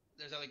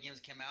there's other games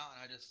that came out,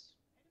 and I just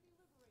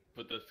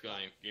Put this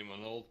game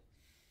on hold?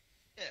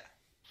 yeah.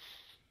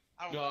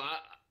 I don't No, know.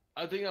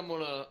 I think I'm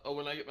gonna,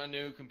 when I get my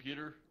new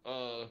computer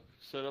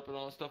set up and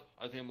all that stuff,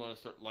 I think I'm gonna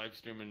start live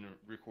streaming and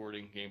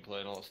recording gameplay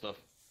and all that stuff.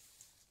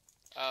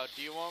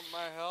 Do you want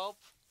my help?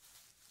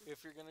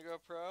 If you're gonna go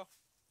pro?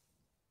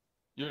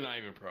 You're not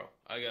even pro.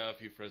 I got a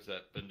few friends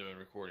that been doing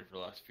recording for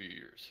the last few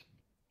years.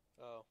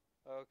 Oh,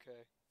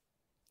 okay.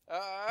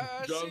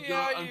 I Joke, see joke,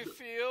 how I'm you jo-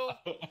 feel.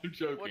 I'm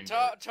joking. Well,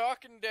 Dark.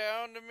 talking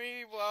down to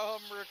me while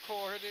I'm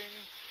recording.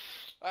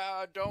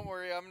 Don't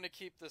worry, I'm gonna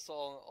keep this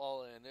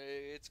all in.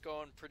 It's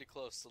going pretty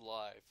close to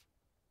live.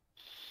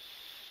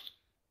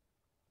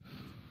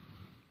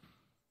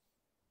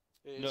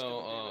 It's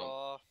No, gonna be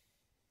raw.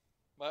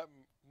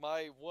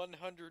 My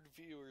 100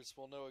 viewers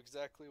will know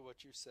exactly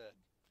what you said.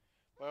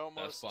 My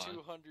almost That's fine.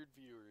 200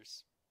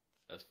 viewers.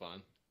 That's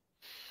fine.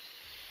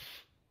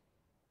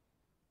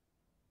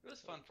 It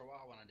was fun for a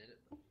while when I did it.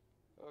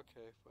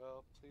 Okay,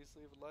 well, please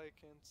leave a like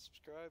and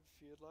subscribe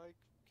if you'd like.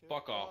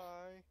 Fuck off.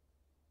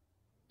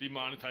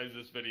 Goodbye. Demonetize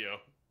this video.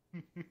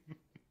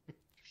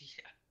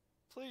 Yeah.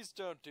 Please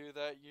don't do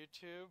that,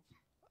 YouTube.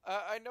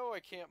 I know I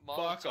can't Fuck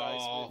monetize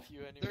off. with you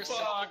anymore. They're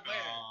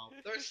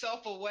self-aware. They're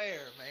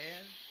self-aware,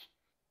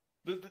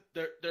 man.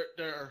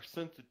 They're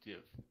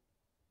sensitive.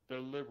 They're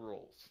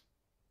liberals.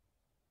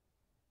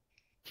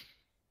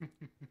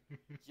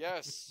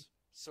 Yes.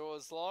 So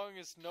as long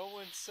as no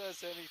one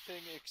says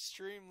anything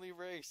extremely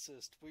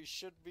racist, we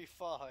should be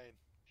fine.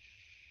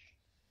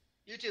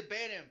 YouTube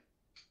ban him.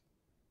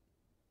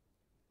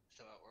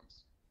 So how it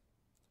works.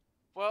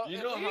 Well, You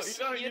at know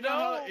least, how you know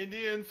how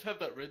Indians have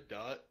that red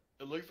dot?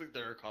 It looks like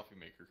they're a coffee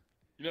maker.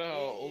 You know how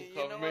old you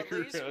coffee know, maker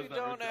at least has we that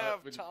don't red have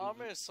dot, which is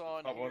Thomas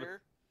on hot water?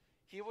 here.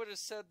 He would have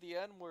said the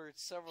N-word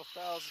several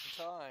thousand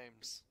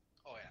times.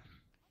 Oh yeah.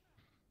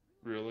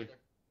 Really?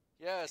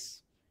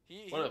 Yes.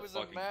 He What a was a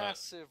fucking cunt.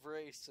 massive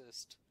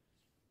racist.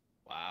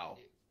 Wow.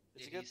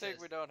 It's a He good thing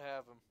says- we don't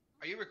have him.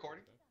 Are you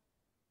recording?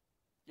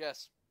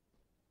 Yes.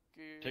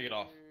 Take it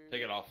off.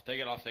 Take it off. Take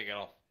it off. Take it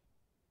off.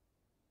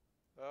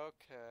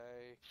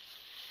 Okay.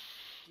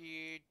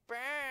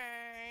 Goodbye.